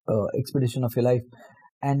expedition of your life.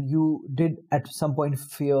 And you did at some point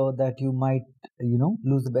fear that you might,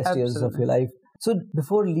 lose the best years of your life. So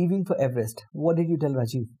before leaving for Everest, what did you tell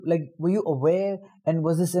Rajiv? Like, were you aware, and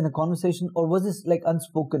was this in a conversation, or was this like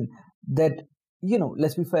unspoken that,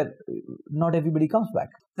 let's be fair, not everybody comes back?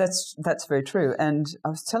 That's very true. And I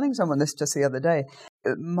was telling someone this just the other day.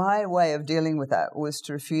 My way of dealing with that was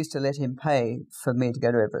to refuse to let him pay for me to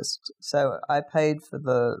go to Everest. So I paid for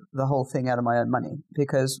the whole thing out of my own money,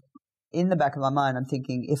 because in the back of my mind, I'm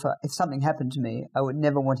thinking if something happened to me, I would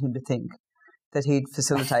never want him to think that he'd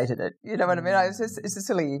facilitated it. You know what I mean? It's a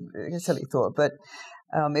silly thought, but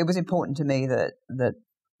it was important to me that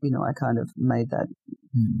I kind of made that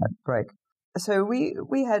break. So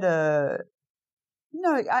we had I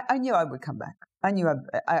knew I would come back. I knew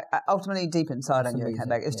I ultimately deep inside I knew I'd come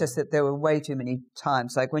back. It's just that there were way too many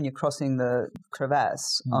times, like when you're crossing the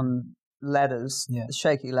crevasse on ladders,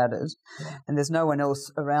 shaky ladders, and there's no one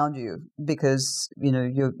else around you because,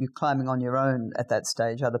 you're climbing on your own at that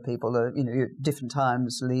stage. Other people are, you're at different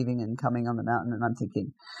times leaving and coming on the mountain, and I'm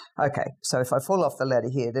thinking, okay, so if I fall off the ladder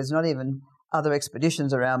here, there's not even other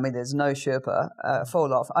expeditions around me, there's no Sherpa,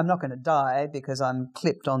 fall off. I'm not going to die because I'm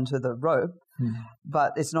clipped onto the rope.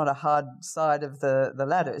 but it's not a hard side of the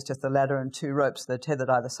ladder. It's just the ladder and two ropes that are tethered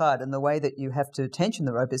either side. And the way that you have to tension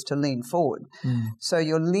the rope is to lean forward. So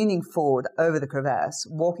you're leaning forward over the crevasse,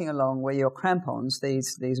 walking along where your crampons,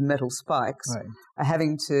 these metal spikes, are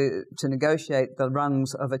having to negotiate the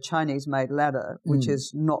rungs of a Chinese-made ladder, which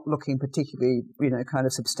is not looking particularly, kind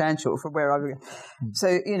of substantial for where I.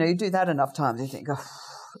 So you do that enough times, you think, oh,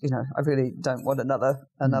 I really don't want another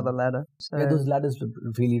ladder. So, those ladders look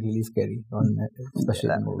really, really scary, especially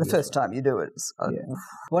the first time you do it. It's,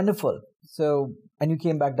 wonderful. So, and you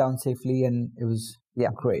came back down safely, and it was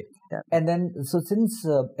great. Yeah. And then, so since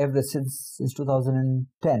Everest, since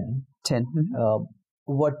 2010,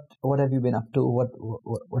 what have you been up to?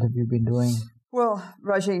 What have you been doing? Well,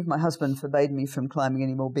 Rajiv, my husband, forbade me from climbing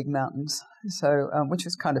any more big mountains, so which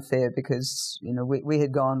was kind of fair because, we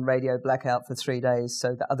had gone radio blackout for 3 days,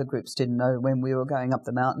 so the other groups didn't know when we were going up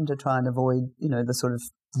the mountain to try and avoid, the sort of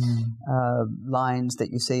lines that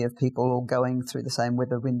you see of people all going through the same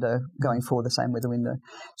weather window, going for the same weather window.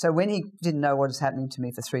 So when he didn't know what was happening to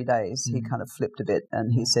me for 3 days, he kind of flipped a bit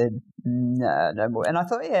and he said, no more. And I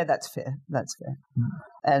thought, yeah, that's fair.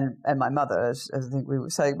 And my mother, as I think we were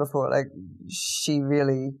saying before, like she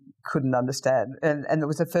really couldn't understand. And it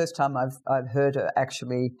was the first time I've heard her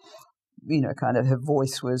actually, kind of her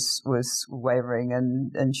voice was wavering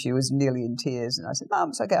and she was nearly in tears. And I said, Mum,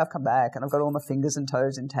 it's okay, I've come back and I've got all my fingers and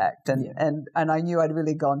toes intact. And I knew I'd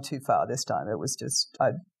really gone too far this time. It was just,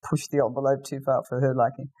 I'd pushed the envelope too far for her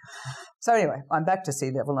liking. So anyway, I'm back to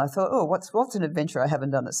sea level and I thought, oh, what's an adventure I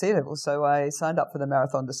haven't done at sea level? So I signed up for the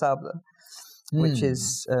Marathon Des Sables, which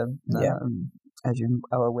is, as you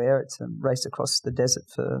are aware, it's a race across the desert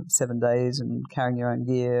for 7 days and carrying your own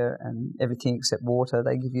gear and everything except water.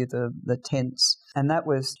 They give you the tents. And that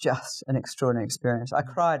was just an extraordinary experience. I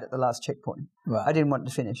cried at the last checkpoint. Wow. I didn't want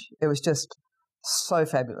to finish. It was just so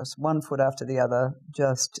fabulous, one foot after the other,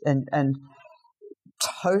 and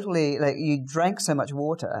totally, like you drank so much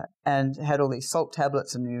water and had all these salt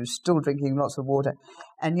tablets and you were still drinking lots of water.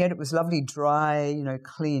 And yet it was lovely, dry,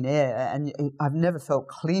 clean air. And I've never felt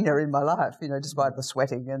cleaner in my life, despite the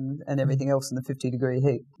sweating and everything else in the 50-degree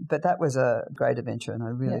heat. But that was a great adventure and I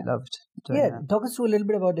really loved doing that. Talk us through a little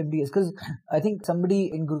bit about MDS because I think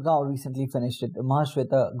somebody in Gurgaon recently finished it.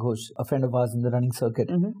 Mahashweta Ghosh, a friend of ours in the running circuit,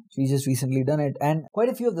 she just recently done it. And quite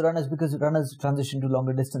a few of the runners, because runners transition to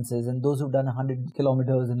longer distances and those who've done 100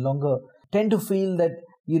 kilometers and longer tend to feel that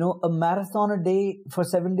a marathon a day for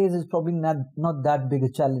 7 days is probably not that big a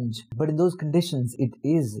challenge. But in those conditions, it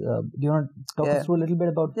is. Do you want to talk us through a little bit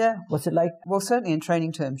about what's it like? Well, certainly in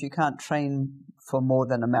training terms, you can't train for more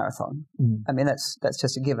than a marathon. I mean, that's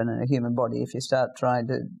just a given in a human body. If you start trying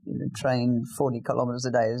to train 40 kilometers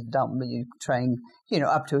a day is dumb, but you train,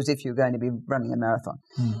 up to as if you're going to be running a marathon.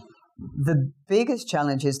 The biggest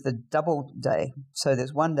challenge is the double day. So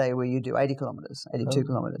there's one day where you do 80 kilometers, 82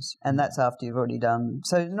 kilometers, and that's after you've already done.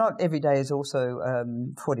 So not every day is also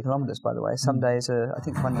 40 kilometers, by the way. Some days I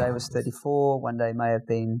think one day was 34, one day may have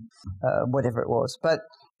been whatever it was. But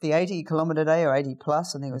the 80 kilometer day or 80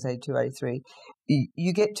 plus, I think it was 82, 83,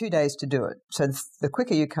 you get 2 days to do it. So the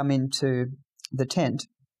quicker you come into the tent,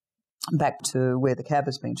 back to where the cab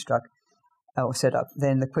has been struck, or set up,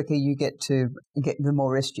 then the quicker you get, the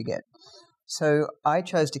more rest you get. So I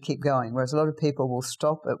chose to keep going, whereas a lot of people will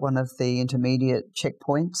stop at one of the intermediate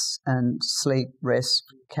checkpoints and sleep, rest,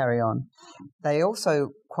 carry on. They also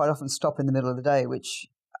quite often stop in the middle of the day, which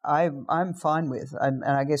I'm fine with, and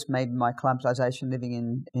I guess maybe my acclimatization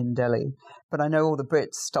living in Delhi. But I know all the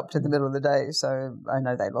Brits stopped in the middle of the day, so I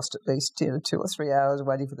know they lost at least 2 or 3 hours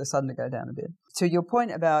waiting for the sun to go down a bit. So your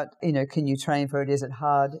point about, can you train for it? Is it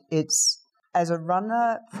hard? It's, as a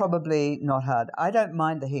runner, probably not hard. I don't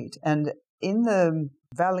mind the heat. And in the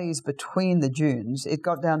valleys between the dunes, it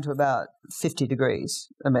got down to about 50 degrees.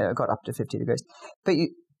 I mean, it got up to 50 degrees. But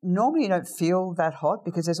normally you don't feel that hot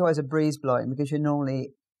because there's always a breeze blowing because you're normally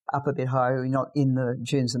up a bit higher, you're not in the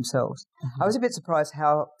dunes themselves. I was a bit surprised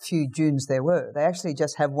how few dunes there were. They actually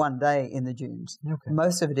just have 1 day in the dunes. Okay.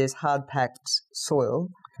 Most of it is hard-packed soil,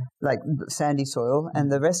 like sandy soil,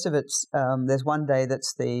 and the rest of it's, there's 1 day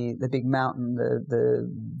that's the big mountain,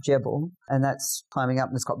 the Jebel, and that's climbing up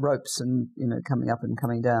and it's got ropes and, coming up and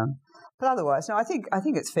coming down. But otherwise, no, I think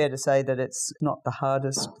it's fair to say that it's not the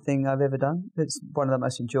hardest thing I've ever done. It's one of the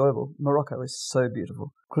most enjoyable. Morocco is so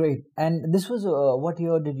beautiful. Great. And this was, what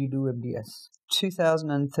year did you do MDS?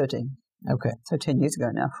 2013. Okay. So 10 years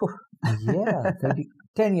ago now. Yeah,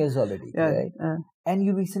 10 years already. Yeah, right? And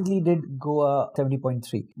you recently did Goa 70.3.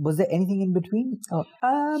 Was there anything in between? Oh.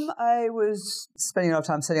 I was spending a lot of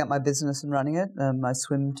time setting up my business and running it, my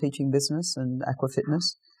swim teaching business and aqua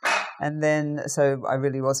fitness. And then, so I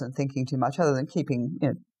really wasn't thinking too much other than keeping,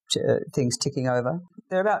 things ticking over.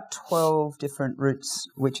 There are about 12 different routes,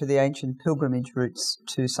 which are the ancient pilgrimage routes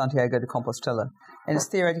to Santiago de Compostela. And it's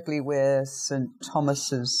theoretically where St.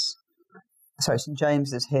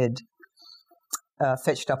 James's head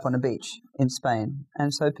fetched up on a beach in Spain.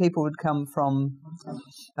 And so people would come from,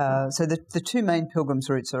 so the two main pilgrims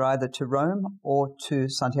routes are either to Rome or to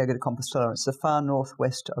Santiago de Compostela. It's the far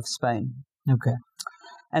northwest of Spain. Okay.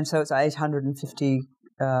 And so it's 850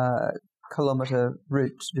 kilometre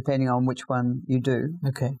route, depending on which one you do.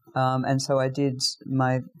 Okay. And so I did,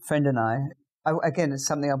 my friend and I, again, it's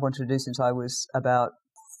something I've wanted to do since I was about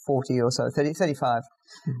 40 or so, 35.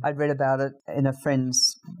 Mm-hmm. I'd read about it in a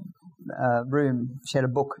friend's room. She had a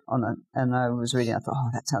book on it, and I was reading. I thought, oh,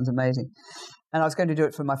 that sounds amazing. And I was going to do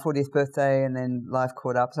it for my 40th birthday, and then life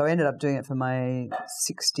caught up. So I ended up doing it for my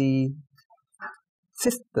 65th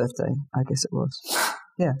birthday, I guess it was.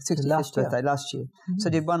 Yeah, 65th birthday last year. Mm-hmm. So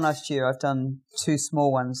I did one last year. I've done two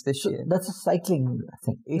small ones this year. That's a cycling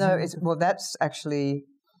thing. No, that's actually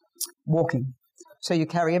walking. So you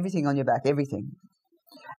carry everything on your back, everything.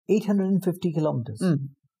 850 kilometers.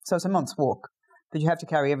 So it's a month's walk, but you have to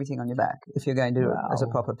carry everything on your back if you're going to do it as a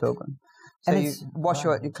proper pilgrim. So you wash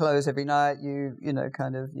your clothes every night. You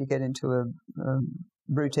get into a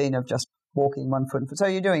routine of just walking 1 foot. So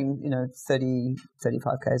you're doing 30,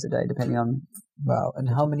 35 k's a day, depending on. Wow! And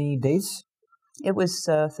how many days? It was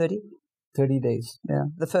 30. 30 days. Yeah,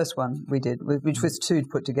 the first one we did, which was two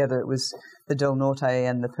put together. It was the Del Norte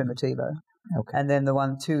and the Primitivo. Okay. And then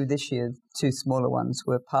the two this year, two smaller ones,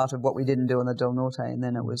 were part of what we didn't do on the Del Norte. And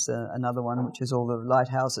then it was another one, which is all the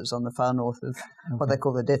lighthouses on the far north of what they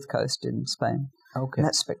call the Death Coast in Spain. Okay. And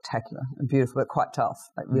that's spectacular and beautiful, but quite tough,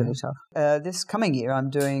 like really tough. This coming year, I'm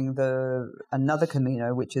doing another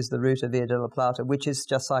Camino, which is the route of Via de la Plata, which is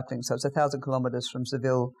just cycling. So it's 1,000 kilometres from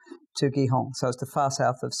Seville to Gijón. So it's the far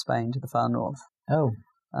south of Spain to the far north. Oh.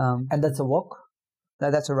 And that's a walk? No,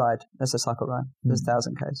 that's a ride. That's a cycle ride. There's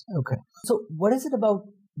 1,000 k's. Okay. So what is it about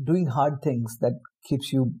doing hard things that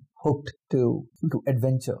keeps you hooked to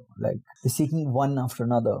adventure, like seeking one after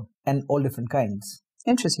another and all different kinds?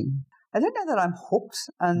 Interesting. I don't know that I'm hooked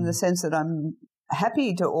in the sense that I'm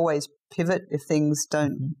happy to always pivot if things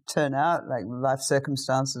don't turn out, like life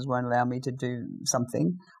circumstances won't allow me to do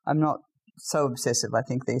something. I'm not so obsessive, I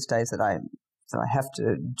think, these days that I have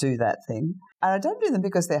to do that thing. And I don't do them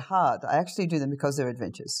because they're hard. I actually do them because they're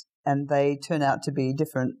adventures, and they turn out to be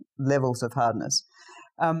different levels of hardness.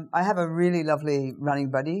 I have a really lovely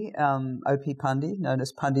running buddy, OP Pandi, known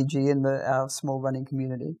as Pandi G in our small running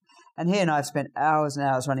community. And he and I have spent hours and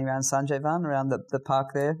hours running around San Jovan, around the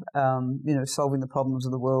park there, solving the problems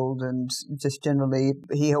of the world. And just generally,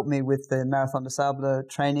 he helped me with the Marathon des Sables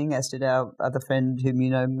training, as did our other friend whom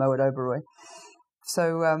you know, Moet Oberoi.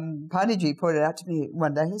 So Pandiji pointed out to me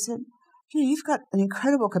one day, he said, you've got an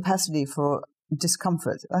incredible capacity for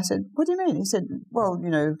discomfort. I said, what do you mean? He said, well,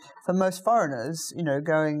 for most foreigners, you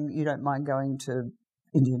don't mind going to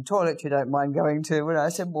Indian toilet, you don't mind going to, I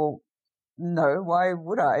said, well, no, why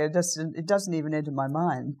would I? It doesn't even enter my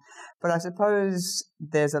mind. But I suppose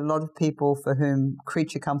there's a lot of people for whom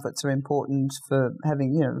creature comforts are important, for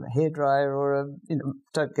having, a hairdryer or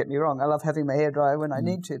don't get me wrong, I love having my hairdryer when I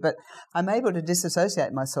need to, but I'm able to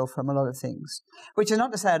disassociate myself from a lot of things, which is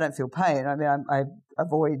not to say I don't feel pain. I mean, I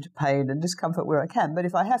avoid pain and discomfort where I can, but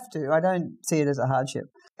if I have to, I don't see it as a hardship.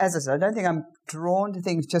 As I said, I don't think I'm drawn to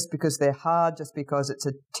things just because they're hard, just because it's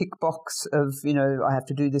a tick box of, I have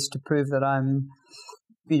to do this to prove that I'm,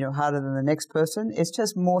 harder than the next person. It's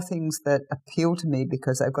just more things that appeal to me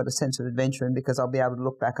because they've got a sense of adventure and because I'll be able to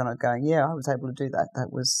look back on it going, yeah, I was able to do that.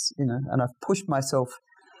 That was, and I've pushed myself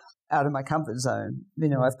out of my comfort zone.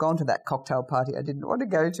 I've gone to that cocktail party I didn't want to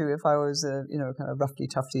go to if I was a, kind of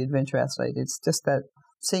roughy-tufty adventure athlete. It's just that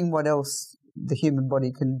seeing what else the human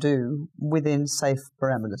body can do within safe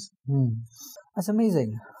parameters. That's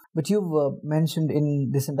amazing. But you've mentioned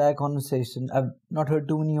in this entire conversation, I've not heard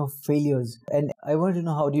too many of failures. And I want to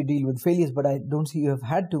know, how do you deal with failures? But I don't see you have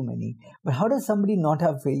had too many. But how does somebody not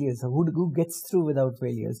have failures? Who gets through without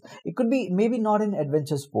failures? It could be maybe not in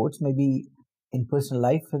adventure sports, maybe in personal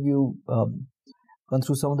life. Have you gone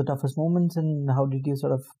through some of the toughest moments, and how did you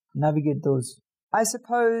sort of navigate those? I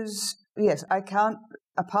suppose, yes, I can't,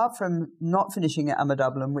 apart from not finishing at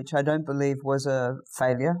Dublin, which I don't believe was a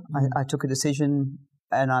failure. I took a decision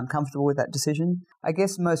and I'm comfortable with that decision. I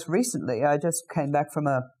guess most recently, I just came back from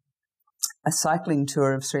a cycling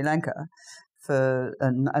tour of Sri Lanka for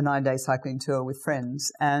a 9-day cycling tour with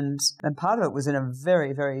friends. And part of it was in a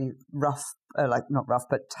very, very rough, not rough,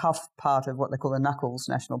 but tough part of what they call the Knuckles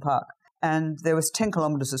National Park. And there was 10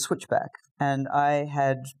 kilometres of switchback, and I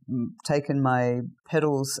had taken my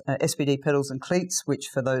pedals, SPD pedals and cleats, which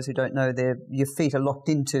for those who don't know, your feet are locked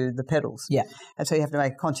into the pedals. Yeah. And so you have to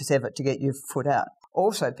make a conscious effort to get your foot out.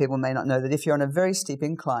 Also, people may not know that if you're on a very steep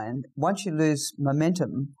incline, once you lose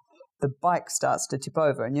momentum, the bike starts to tip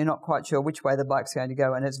over and you're not quite sure which way the bike's going to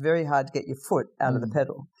go, and it's very hard to get your foot out of the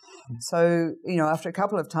pedal. So, after a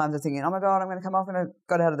couple of times of thinking, oh my God, I'm going to come off, and I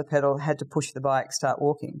got out of the pedal, had to push the bike, start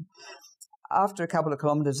walking. After a couple of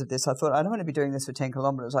kilometres of this, I thought, I don't want to be doing this for 10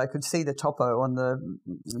 kilometres. I could see the topo on the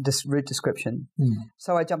route description.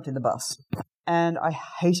 So I jumped in the bus. And I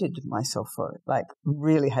hated myself for it, like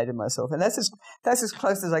really hated myself. And that's as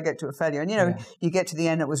close as I get to a failure. And, you get to the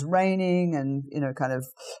end, it was raining and, kind of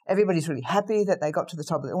everybody's really happy that they got to the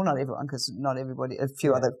top of it. Well, not everyone, because not everybody, a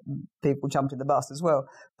few other people jumped in the bus as well.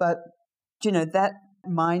 But, that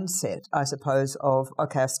mindset, I suppose, of,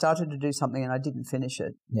 okay, I started to do something and I didn't finish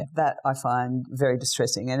it. Yeah. That I find very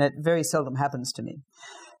distressing, and it very seldom happens to me.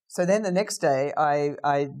 So then the next day,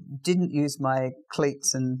 I didn't use my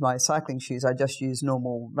cleats and my cycling shoes. I just used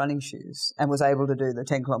normal running shoes and was able to do the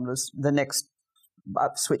 10 kilometres, the next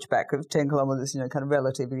switchback of 10 kilometres, kind of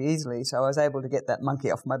relatively easily. So I was able to get that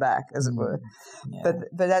monkey off my back, as it were. Yeah.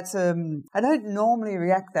 But that's I don't normally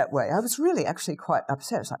react that way. I was really actually quite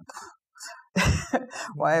upset. I was like,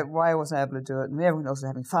 why I wasn't able to do it, and everyone else was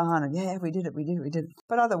having fun, and we did it.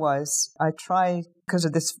 But otherwise, I try, because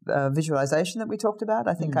of this visualization that we talked about,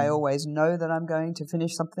 I think I always know that I'm going to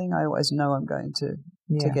finish something. I always know I'm going to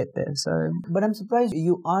get there. So, but I'm surprised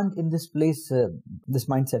you aren't in this place, this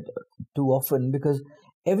mindset too often, because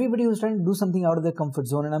everybody was trying to do something out of their comfort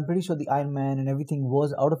zone, and I'm pretty sure the Ironman and everything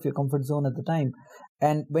was out of your comfort zone at the time.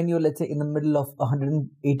 And when you're, let's say, in the middle of a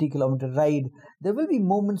 180-kilometer ride, there will be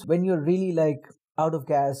moments when you're really like out of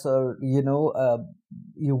gas, or you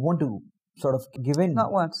want to sort of give in.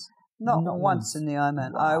 Not once in the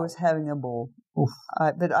Ironman. Wow. I was having a ball.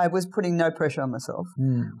 But I was putting no pressure on myself.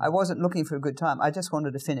 I wasn't looking for a good time. I just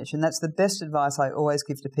wanted to finish, and that's the best advice I always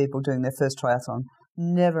give to people doing their first triathlon.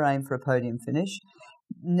 Never aim for a podium finish.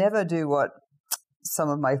 Never do what some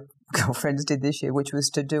of my girlfriends did this year, which was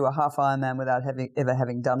to do a half Ironman without ever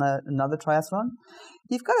having done another triathlon.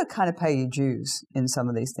 You've got to kind of pay your dues in some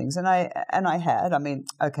of these things, and I had. I mean,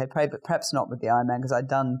 okay, but perhaps not with the Ironman, because I'd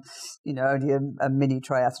done, only a mini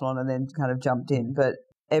triathlon and then kind of jumped in. But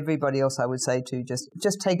everybody else, I would say to just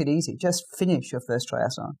take it easy, just finish your first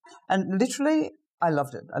triathlon, and literally. I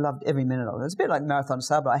loved it. I loved every minute of it. It's a bit like Marathon des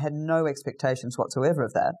Sables. I had no expectations whatsoever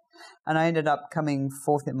of that. And I ended up coming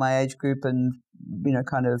fourth in my age group, and,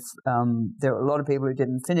 there were a lot of people who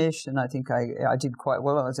didn't finish, and I think I did quite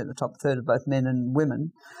well. I was in the top third of both men and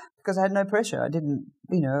women because I had no pressure. I didn't,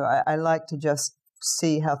 I like to just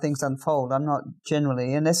see how things unfold. I'm not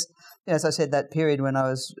generally, unless, as I said, that period when I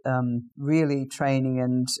was really training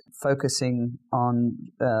and focusing on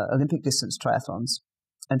Olympic distance triathlons,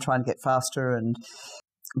 and trying to get faster, and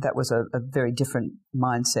that was a very different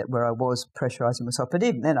mindset where I was pressurizing myself. But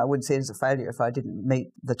even then, I wouldn't see it as a failure if I didn't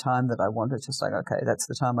meet the time that I wanted. It's just like, okay, that's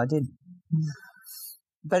the time I did.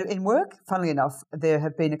 But in work, funnily enough, there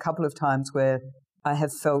have been a couple of times where I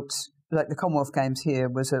have felt like the Commonwealth Games here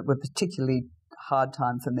were a particularly hard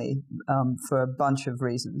time for me for a bunch of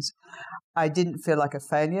reasons. I didn't feel like a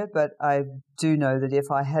failure, but I do know that if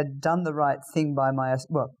I had done the right thing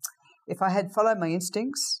if I had followed my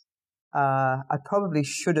instincts, I probably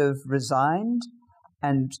should have resigned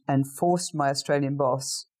and forced my Australian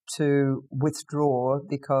boss to withdraw,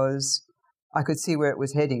 because I could see where it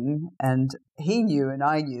was heading, and he knew and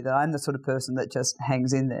I knew that I'm the sort of person that just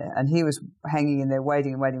hangs in there, and he was hanging in there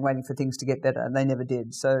waiting for things to get better, and they never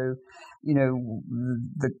did. So,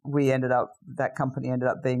 that company ended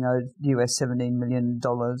up being owed US $17 million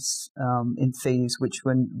in fees, which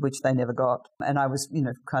they never got. And I was,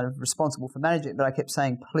 kind of responsible for managing it, but I kept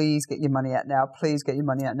saying, please get your money out now,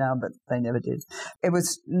 but they never did. It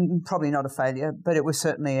was probably not a failure, but it was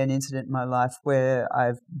certainly an incident in my life where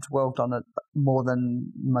I've dwelt on it more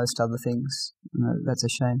than most other things. That's a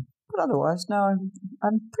shame. But otherwise, no,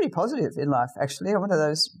 I'm pretty positive in life, actually. I'm one of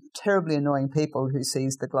those terribly annoying people who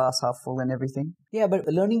sees the glass half full and everything. Yeah, but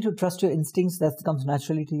learning to trust your instincts, that comes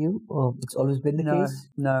naturally to you? Or it's always been the case?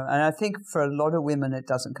 No, and I think for a lot of women it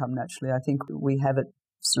doesn't come naturally. I think we have it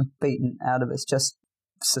sort of beaten out of us just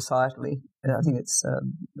societally. I think it's a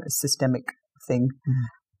systemic thing.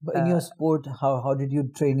 But in your sport, how did you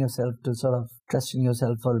train yourself to sort of trust in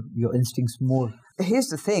yourself or your instincts more? Here's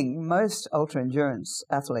the thing. Most ultra-endurance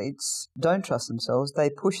athletes don't trust themselves. They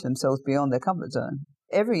push themselves beyond their comfort zone.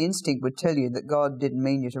 Every instinct would tell you that God didn't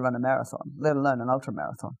mean you to run a marathon, let alone an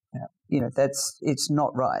ultra-marathon. Yeah. it's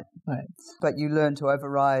not right. Right. But you learn to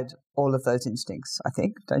override all of those instincts, I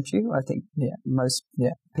think, don't you? I think most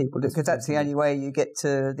people do, because that's the only way you get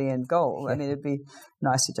to the end goal. I mean, it'd be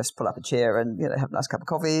nice to just pull up a chair and have a nice cup of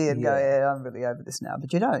coffee and go, I'm really over this now.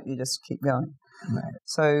 But you don't. You just keep going. Right.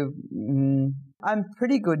 So I'm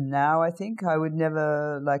pretty good now, I think. I would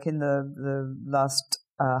never, like in the last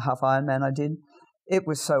half Ironman I did, it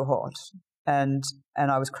was so hot. And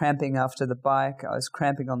I was cramping after the bike. I was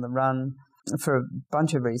cramping on the run for a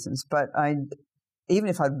bunch of reasons. But even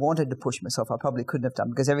if I'd wanted to push myself, I probably couldn't have done,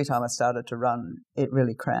 because every time I started to run, it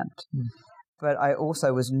really cramped. But I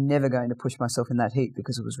also was never going to push myself in that heat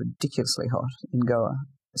because it was ridiculously hot in Goa.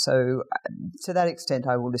 So to that extent,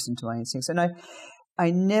 I will listen to my instincts. And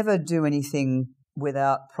I never do anything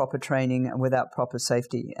without proper training and without proper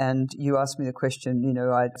safety. And you asked me the question,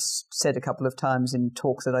 I've said a couple of times in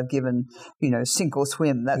talks that I've given, sink or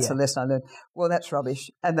swim. That's the lesson I learned. Well, that's rubbish.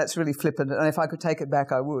 And that's really flippant. And if I could take it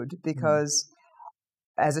back, I would, because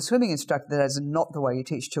as a swimming instructor, that is not the way you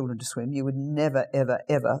teach children to swim. You would never, ever,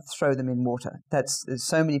 ever throw them in water. There's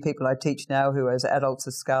so many people I teach now who as adults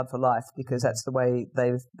are scarred for life because that's the way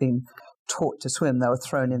they've been taught to swim. They were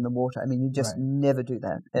thrown in the water. I mean, you just never do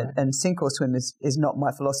that. And sink or swim is not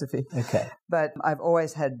my philosophy. Okay. But I've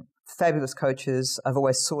always had fabulous coaches. I've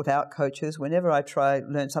always sought out coaches whenever I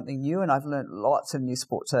learn something new, and I've learned lots of new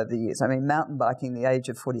sports over the years. I mean, mountain biking, the age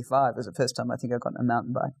of 45 was the first time I think I got on a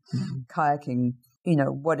mountain bike. Kayaking,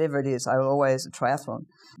 whatever it is, a triathlon.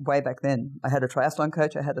 Way back then, I had a triathlon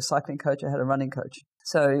coach, I had a cycling coach, I had a running coach.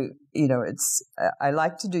 So, I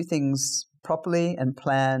like to do things properly and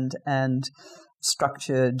planned and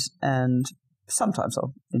structured, and sometimes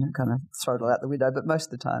I'll, kind of throw it all out the window, but most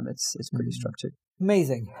of the time it's pretty structured.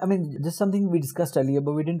 Amazing. I mean, just something we discussed earlier,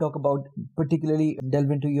 but we didn't talk about, particularly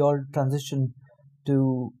delve into your transition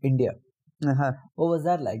to India. What was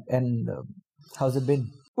that like, and how's it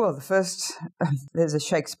been? Well, there's a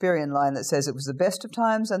Shakespearean line that says it was the best of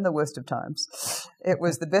times and the worst of times. It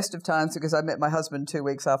was the best of times because I met my husband 2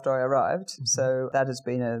 weeks after I arrived. So that has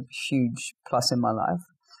been a huge plus in my life,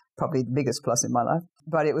 probably the biggest plus in my life.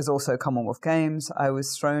 But it was also Commonwealth Games. I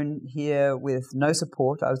was thrown here with no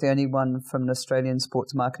support. I was the only one from an Australian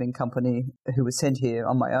sports marketing company who was sent here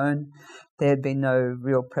on my own. There had been no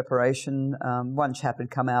real preparation. One chap had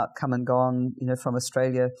come and gone, from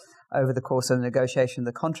Australia over the course of the negotiation of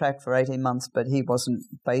the contract for 18 months, but he wasn't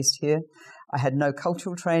based here. I had no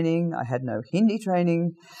cultural training. I had no Hindi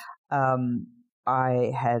training.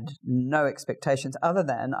 I had no expectations other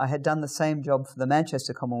than I had done the same job for the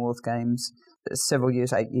Manchester Commonwealth Games several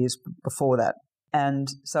years, 8 years before that. And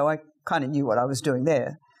so I kind of knew what I was doing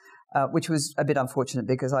there, which was a bit unfortunate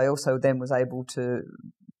because I also then was able to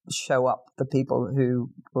show up the people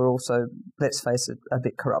who were also, let's face it, a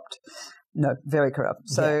bit corrupt. No, very corrupt.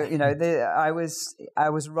 So, I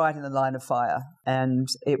was right in the line of fire, and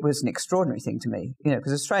it was an extraordinary thing to me,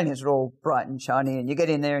 because Australians are all bright and shiny, and you get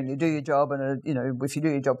in there and you do your job, and, if you do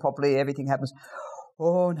your job properly, everything happens.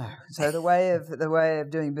 Oh, no. So the way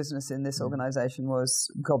of doing business in this organisation was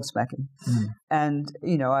gobsmacking. And,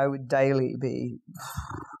 I would daily be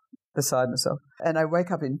beside myself. And I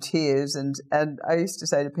wake up in tears, and I used to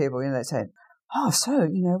say to people, they'd say, oh, so,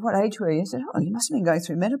 what age were you? I said, oh, you must have been going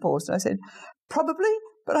through menopause. And I said, probably,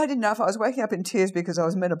 but I didn't know if I was waking up in tears because I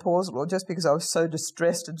was menopausal or just because I was so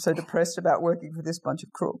distressed and so depressed about working for this bunch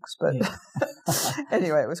of crooks. But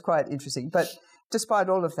anyway, it was quite interesting. But despite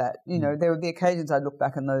all of that, there would be occasions I'd look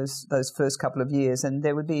back on those first couple of years, and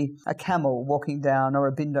there would be a camel walking down or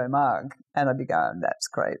a bindo marg, and I'd be going, that's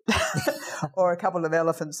great. Or a couple of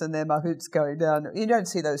elephants and their mahouts going down. You don't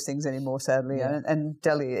see those things anymore, sadly. And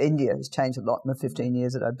Delhi, India has changed a lot in the 15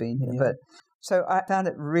 years that I've been here. But so I found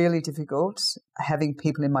it really difficult having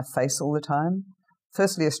people in my face all the time.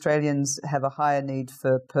 Firstly, Australians have a higher need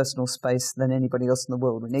for personal space than anybody else in the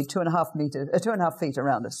world. We need 2.5 feet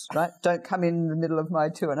around us, right? Don't come in the middle of my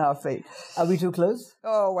 2.5 feet. Are we too close?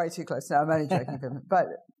 Oh, way too close. No, I'm only joking. But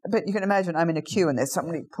you can imagine I'm in a queue and there's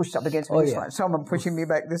somebody pushed up against me this way, someone pushing me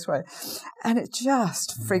back this way. And it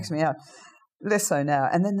just freaks me out. Less so now.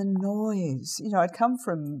 And then the noise. I'd come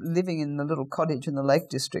from living in the little cottage in the Lake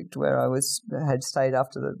District where I had stayed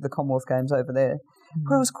after the Commonwealth Games over there,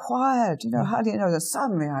 where it was quiet, hardly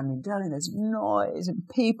suddenly I'm in Delhi, there's noise and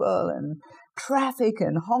people and traffic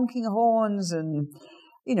and honking horns and,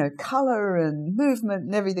 colour and movement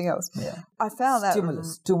and everything else. Yeah. I found that... Too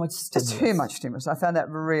much stimulus. Too much stimulus. I found that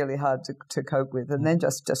really hard to cope with. And then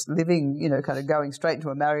just living, kind of going straight into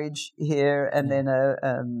a marriage here and then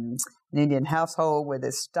an Indian household where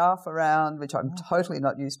there's staff around, which I'm totally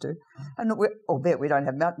not used to. And albeit we don't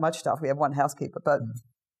have much staff, we have one housekeeper, but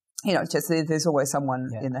just there's always someone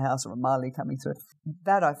in the house or a Mali coming through.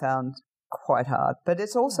 That I found quite hard. But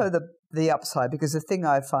it's also the upside, because the thing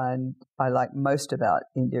I find I like most about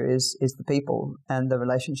India is the people and the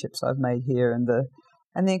relationships I've made here, and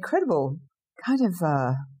the incredible kind of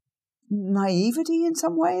naivety in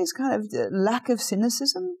some ways, kind of lack of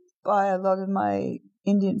cynicism by a lot of my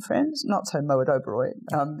Indian friends. Not so Mohit Oberoi.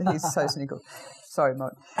 He's so cynical. Sorry,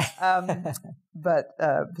 Mohit. But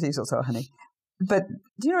he's also a honey. But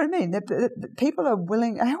do you know what I mean? People are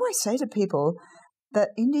willing. I always say to people that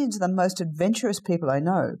Indians are the most adventurous people I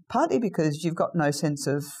know, partly because you've got no sense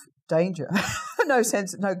of danger,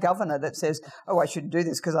 no governor that says, oh, I shouldn't do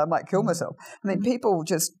this because I might kill myself. I mean, people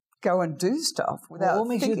just go and do stuff without what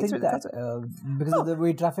makes you think that? Because of the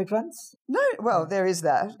way traffic runs? No, well, there is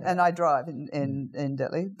that, and I drive in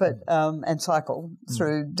Delhi, but and cycle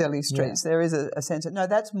through Delhi streets. There is a sense of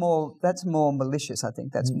that's more malicious. I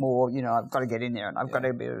think that's more I've got to get in there and I've got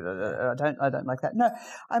to be. I don't like that. No,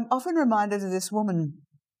 I'm often reminded of this woman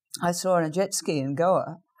I saw on a jet ski in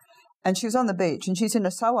Goa. And she was on the beach, and she's in a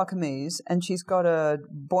salwar kameez, and she's got a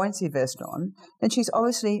buoyancy vest on, and she's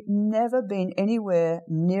obviously never been anywhere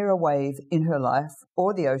near a wave in her life,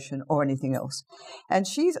 or the ocean, or anything else. And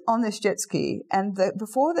she's on this jet ski, and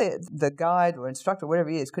before the guide or instructor, whatever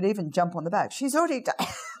he is, could even jump on the back, she's already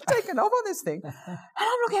taken off on this thing. And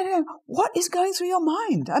I'm looking at her going, what is going through your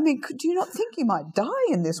mind? I mean, do you not think you might die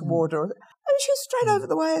in this water? I mean, she's straight over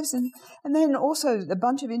the waves. And then also a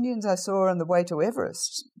bunch of Indians I saw on the way to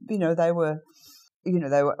Everest, they were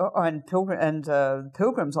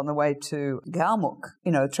pilgrims on the way to Galmuk,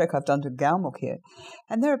 a trek I've done to Galmuk here.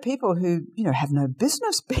 And there are people who, have no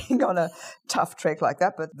business being on a tough trek like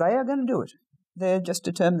that, but they are going to do it. They're just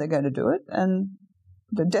determined they're going to do it. And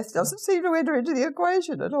the death doesn't seem to enter into the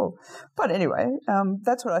equation at all. But anyway,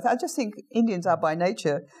 that's what I just think Indians are by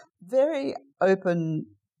nature very open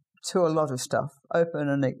to a lot of stuff, open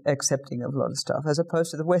and accepting of a lot of stuff, as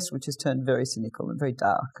opposed to the West, which has turned very cynical and very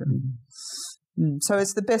dark. And so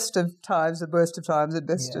it's the best of times, the worst of times, the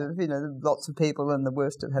best of, lots of people, and the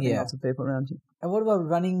worst of having lots of people around you. And what about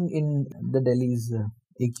running in the Delhi's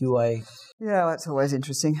AQI? Yeah, that's always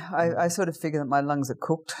interesting. I sort of figure that my lungs are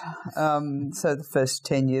cooked. So the first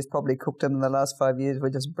 10 years probably cooked them, and the last 5 years were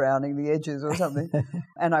just browning the edges or something.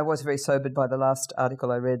 And I was very sobered by the last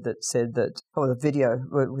article I read that said that, the video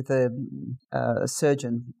with a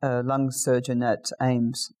surgeon, a lung surgeon at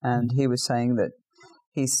AIMS, and he was saying that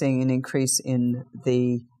he's seeing an increase in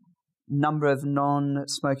the number of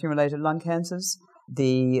non-smoking related lung cancers,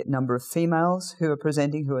 the number of females who are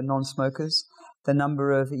presenting who are non-smokers, the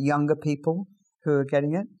number of younger people who are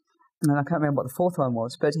getting it. And I can't remember what the fourth one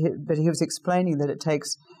was, but he was explaining that it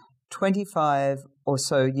takes 25 or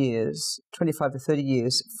so years, 25 to 30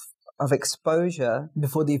 years of exposure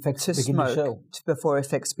before the effects begin to show. Before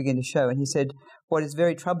effects begin to show. And he said what is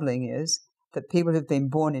very troubling is that people who've been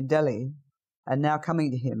born in Delhi are now coming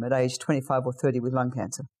to him at age 25 or 30 with lung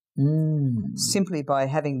cancer. Simply by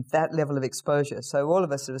having that level of exposure. So all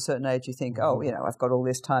of us at a certain age, you think, I've got all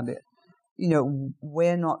this time. But,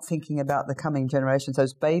 we're not thinking about the coming generations.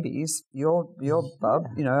 Those babies, your bub,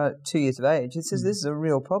 2 years of age, it says this is a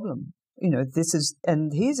real problem. This is,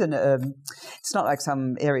 and he's it's not like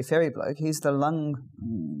some airy-fairy bloke. He's the lung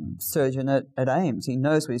surgeon at AIMS. He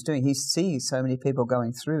knows what he's doing. He sees so many people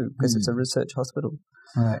going through because it's a research hospital.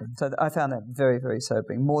 Right. So I found that very, very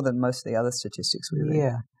sobering, more than most of the other statistics we read.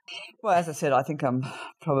 Yeah. Well, as I said, I think I'm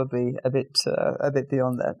probably a bit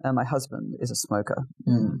beyond that. And my husband is a smoker.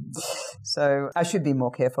 So I should be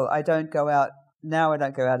more careful. I don't go out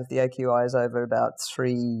if the AQI is over about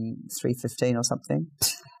 315 or something.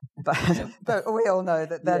 But we all know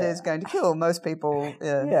that is going to kill most people.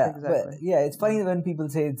 Exactly. But it's funny when people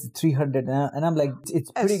say it's 300, and I'm like,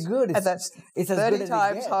 it's pretty good. It's 30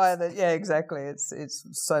 times higher than, exactly. It's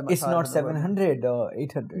so much. It's higher not 700 or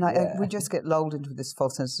 800. No, we just get lulled into this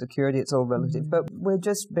false sense of security. It's all relative, but we're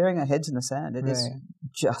just burying our heads in the sand. It is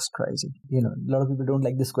just crazy. A lot of people don't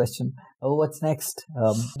like this question. Oh, what's next?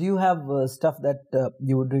 Do you have stuff that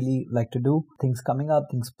you would really like to do? Things coming up,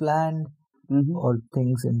 things planned? Or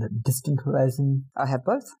things in the distant horizon? I have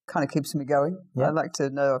both. Kind of keeps me going. I like to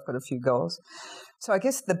know I've got a few goals. So I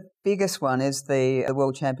guess the biggest one is the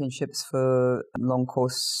World Championships for long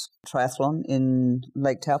course triathlon in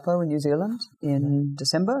Lake Taupo in New Zealand in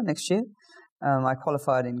December next year. I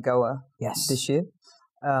qualified in Goa this year.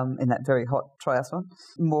 In that very hot triathlon.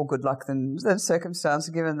 More good luck than circumstance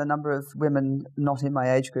given the number of women not in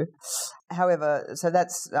my age group. However, so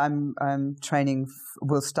I'm training,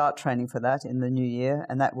 we'll start training for that in the new year,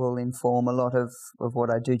 and that will inform a lot of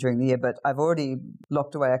what I do during the year. But I've already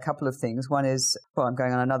locked away a couple of things. One is, I'm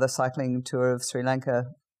going on another cycling tour of Sri Lanka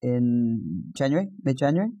in January,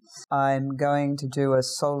 mid-January. I'm going to do a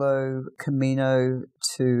solo Camino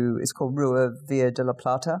it's called Rua Via de la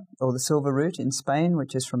Plata, or the Silver Route in Spain,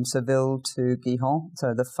 which is from Seville to Gijón,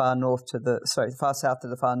 so the far south to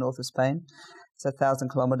the far north of Spain. It's 1,000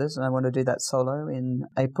 kilometers, and I want to do that solo in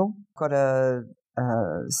April. Got a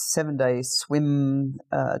 7-day swim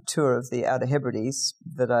tour of the Outer Hebrides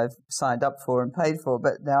that I've signed up for and paid for,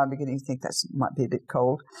 but now I'm beginning to think that might be a bit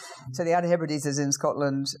cold. So the Outer Hebrides is in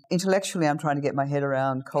Scotland. Intellectually, I'm trying to get my head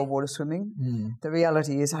around cold water swimming. The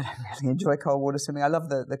reality is I don't really enjoy cold water swimming. I love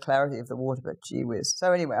the clarity of the water, but gee whiz.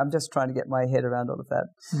 So anyway, I'm just trying to get my head around all of that.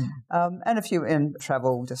 And a few in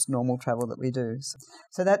travel, just normal travel that we do.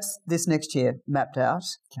 So that's this next year mapped out.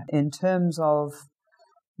 Okay. In terms of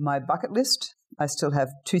my bucket list, I still have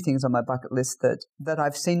 2 things on my bucket list that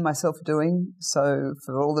I've seen myself doing. So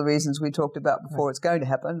for all the reasons we talked about before, It's going to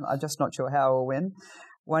happen. I'm just not sure how or when.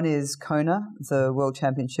 One is Kona, the World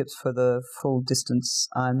Championships for the full distance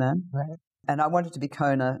Ironman. Right. And I want it to be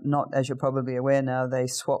Kona, not, as you're probably aware now, they've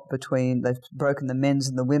broken the men's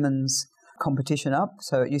and the women's competition up.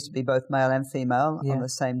 So it used to be both male and female on the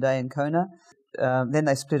same day in Kona. Then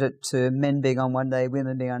they split it to men being on one day,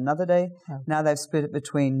 women being on another day. Oh. Now they've split it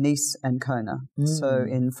between Nice and Kona, so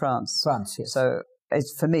in France. France, yes. So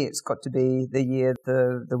for me, it's got to be the year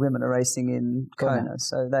the women are racing in Kona.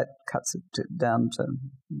 So that cuts it down to,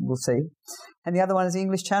 we'll see. And the other one is the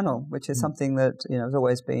English Channel, which is something that has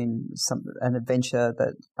always been an adventure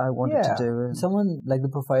that I wanted to do. Someone like the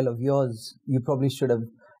profile of yours, you probably should have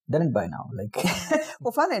done it by now.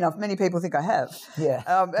 Well, funnily enough, many people think I have. Yeah.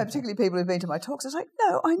 Particularly people who've been to my talks. It's like,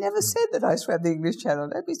 no, I never said that I swam the English Channel.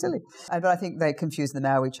 Don't be silly. But I think they confuse the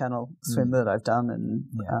Maui Channel swim that I've done.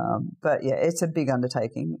 But yeah, it's a big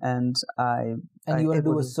undertaking. And you want to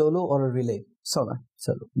do a solo or a relay? Solo.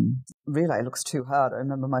 Relay looks too hard. I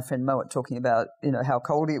remember my friend Moet talking about, how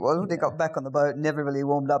cold it was when he got back on the boat, never really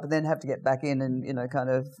warmed up, and then have to get back in and,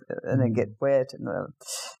 and then get wet. And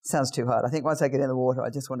sounds too hard. I think once I get in the water, I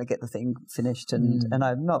just want to get the thing finished. And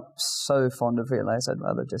I'm not so fond of relays. I'd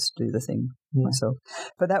rather just do the thing myself.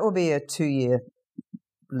 But that will be a 2-year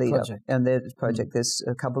lead up. And there's there's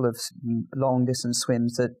a couple of long distance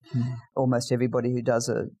swims that almost everybody who does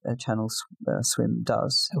a channel swim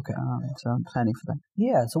does. Okay. So I'm planning for that.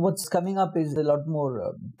 Yeah. So what's coming up is a lot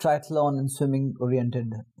more triathlon and swimming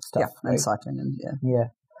oriented stuff. Yeah, and cycling and Yeah.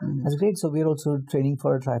 That's great. So we're also training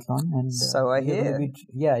for a triathlon, and so I hear.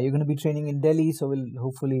 You're going to be training in Delhi. So we'll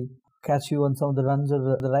hopefully catch you on some of the runs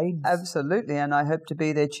or the rides. Absolutely, and I hope to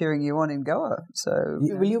be there cheering you on in Goa. So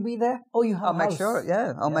will you be there? Oh, you have. I'll make sure.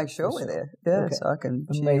 Yeah, I'll make sure we're there. Yeah, so I can.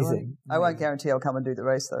 Amazing. I won't guarantee I'll come and do the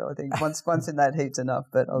race though. I think once in that heat's enough,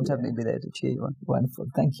 but I'll definitely be there to cheer you on. Wonderful,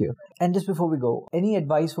 thank you. And just before we go, any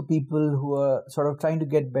advice for people who are sort of trying to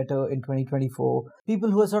get better in 2024? People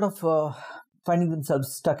who are sort of finding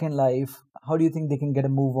themselves stuck in life. How do you think they can get a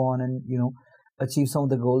move on and achieve some of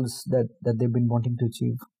the goals that they've been wanting to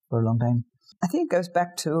achieve for a long time? I think it goes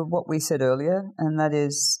back to what we said earlier, and that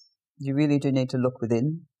is you really do need to look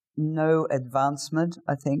within. No advancement,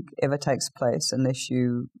 I think, ever takes place unless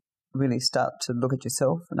you really start to look at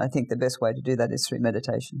yourself. And I think the best way to do that is through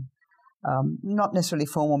meditation. Not necessarily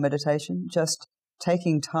formal meditation, just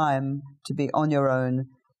taking time to be on your own,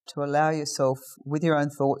 to allow yourself with your own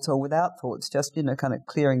thoughts or without thoughts, just, kind of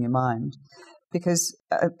clearing your mind. Because,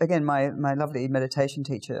 again, my lovely meditation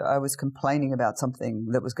teacher, I was complaining about something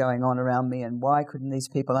that was going on around me and why couldn't these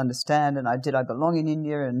people understand? And I belong in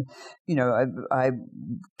India? And, I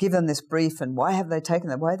give them this brief and why have they taken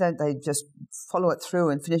that? Why don't they just follow it through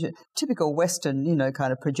and finish it? Typical Western,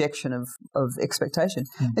 kind of projection of expectation.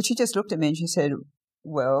 And she just looked at me and she said,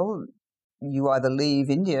 well, you either leave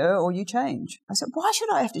India or you change. I said, why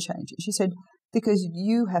should I have to change? She said, because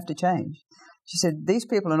you have to change. She said, these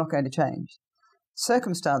people are not going to change.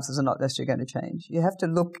 Circumstances are not necessarily going to change. You have to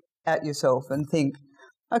look at yourself and think,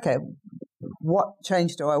 okay, what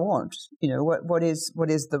change do I want? What is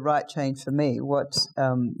the right change for me?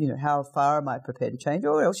 How far am I prepared to change?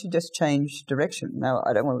 Or else you just change direction. Now,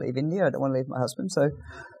 I don't want to leave India. I don't want to leave my husband. So,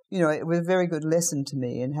 it was a very good lesson to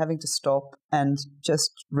me in having to stop and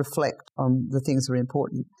just reflect on the things that are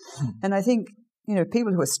important. And I think,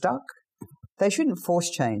 people who are stuck, they shouldn't force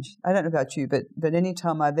change. I don't know about you, but any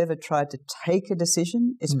time I've ever tried to take a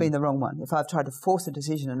decision, it's been the wrong one. If I've tried to force a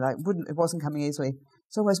decision and it wasn't coming easily,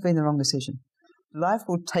 it's always been the wrong decision. Life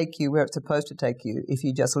will take you where it's supposed to take you if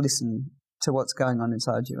you just listen to what's going on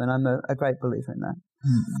inside you. And I'm a great believer in that.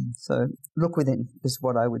 So look within is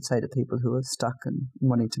what I would say to people who are stuck and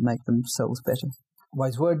wanting to make themselves better.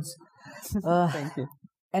 Wise words. Thank you.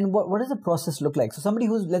 And what does the process look like? So somebody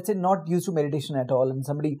who's, let's say, not used to meditation at all,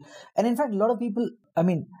 and in fact, a lot of people I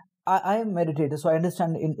mean, I am a meditator, so I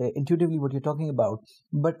understand intuitively what you're talking about.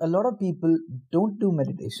 But a lot of people don't do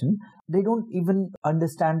meditation. They don't even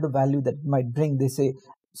understand the value that it might bring. They say,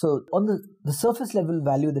 so on the surface level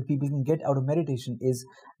value that people can get out of meditation is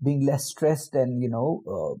being less stressed and,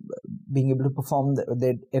 being able to perform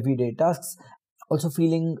their everyday tasks. Also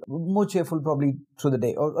feeling more cheerful probably through the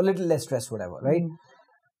day, or a little less stressed, whatever, right?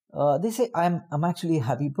 They say, I'm actually a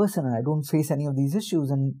happy person and I don't face any of these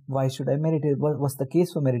issues, and why should I meditate? What's the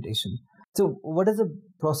case for meditation? So what does the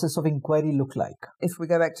process of inquiry look like? If we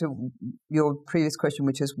go back to your previous question,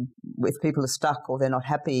 which is if people are stuck or they're not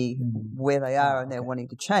happy where they are and they're wanting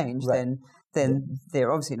to change, then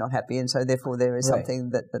they're obviously not happy, and so therefore there is something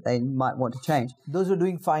that they might want to change. Those who are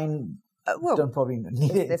doing fine don't probably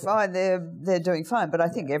need it. They're fine. They're doing fine. But I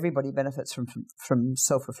think everybody benefits from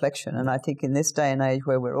self-reflection. And I think in this day and age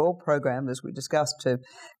where we're all programmed, as we discussed, to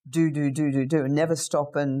do, and never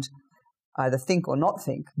stop and either think or not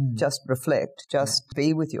think, just reflect, just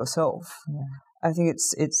be with yourself. I think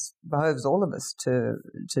it's behoves all of us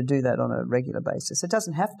to do that on a regular basis. It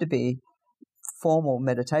doesn't have to be formal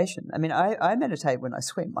meditation. I mean, I meditate when I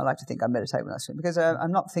swim. I like to think I meditate when I swim because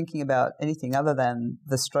I'm not thinking about anything other than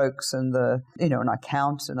the strokes and and I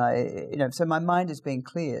count and so my mind is being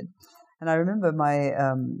cleared. And I remember my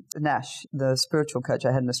Nash, the spiritual coach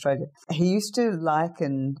I had in Australia, he used to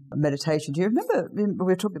liken meditation. Do you remember we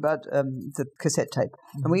were talking about the cassette tape?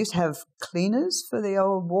 And we used to have cleaners for the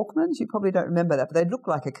old Walkmans. You probably don't remember that, but they looked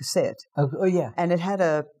like a cassette. Oh yeah. And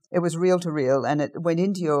it was reel to reel, and it went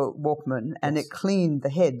into your Walkman, and it cleaned the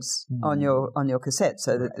heads on your cassette,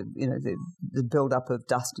 so that the build up of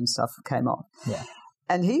dust and stuff came off. Yeah.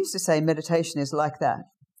 And he used to say meditation is like that.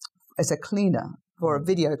 It's a cleaner or a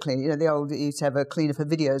video cleaner. You used to have a cleaner for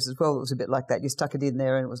videos as well. It was a bit like that. You stuck it in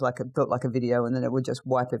there, and it was built like a video, and then it would just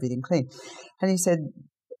wipe everything clean. And he said,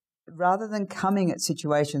 rather than coming at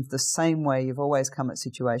situations the same way you've always come at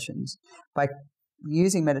situations, by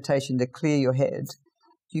using meditation to clear your head,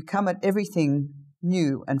 you come at everything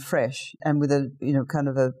new and fresh, and with a kind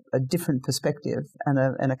of a different perspective and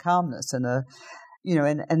a calmness and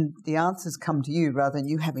and the answers come to you rather than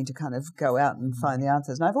you having to kind of go out and find the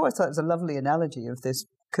answers. And I've always thought it was a lovely analogy of this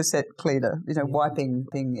cassette cleaner, wiping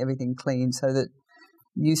everything clean so that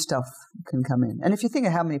new stuff can come in. And if you think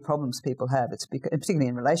of how many problems people have, it's because, particularly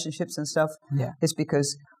in relationships and stuff, it's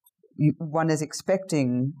because one is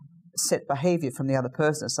expecting set behavior from the other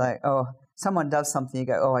person. It's like, oh, someone does something, you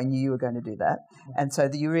go, oh, I knew you were going to do that. And so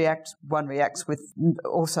one reacts with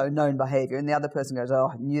also known behavior, and the other person goes, oh,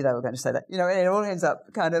 I knew they were going to say that. And it all ends up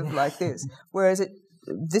kind of like this. Whereas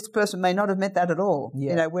this person may not have meant that at all.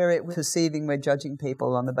 We're perceiving, we're judging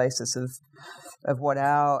people on the basis of what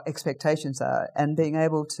our expectations are, and being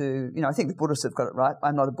able to, I think the Buddhists have got it right.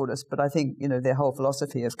 I'm not a Buddhist, but I think, their whole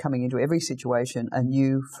philosophy is coming into every situation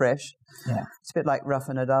anew, fresh. Yeah. It's a bit like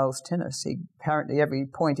Rafa Nadal's tennis. Apparently every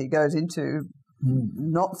point he goes into,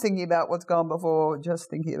 not thinking about what's gone before, just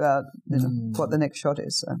thinking about what the next shot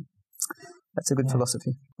is. So that's a good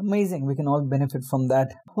philosophy. Amazing. We can all benefit from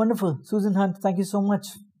that. Wonderful. Susan Hunt, thank you so much.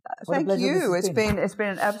 Thank you. It's been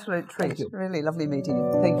an absolute treat. Thank you. Really lovely meeting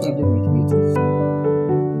you. Thank you. Lovely meeting you too.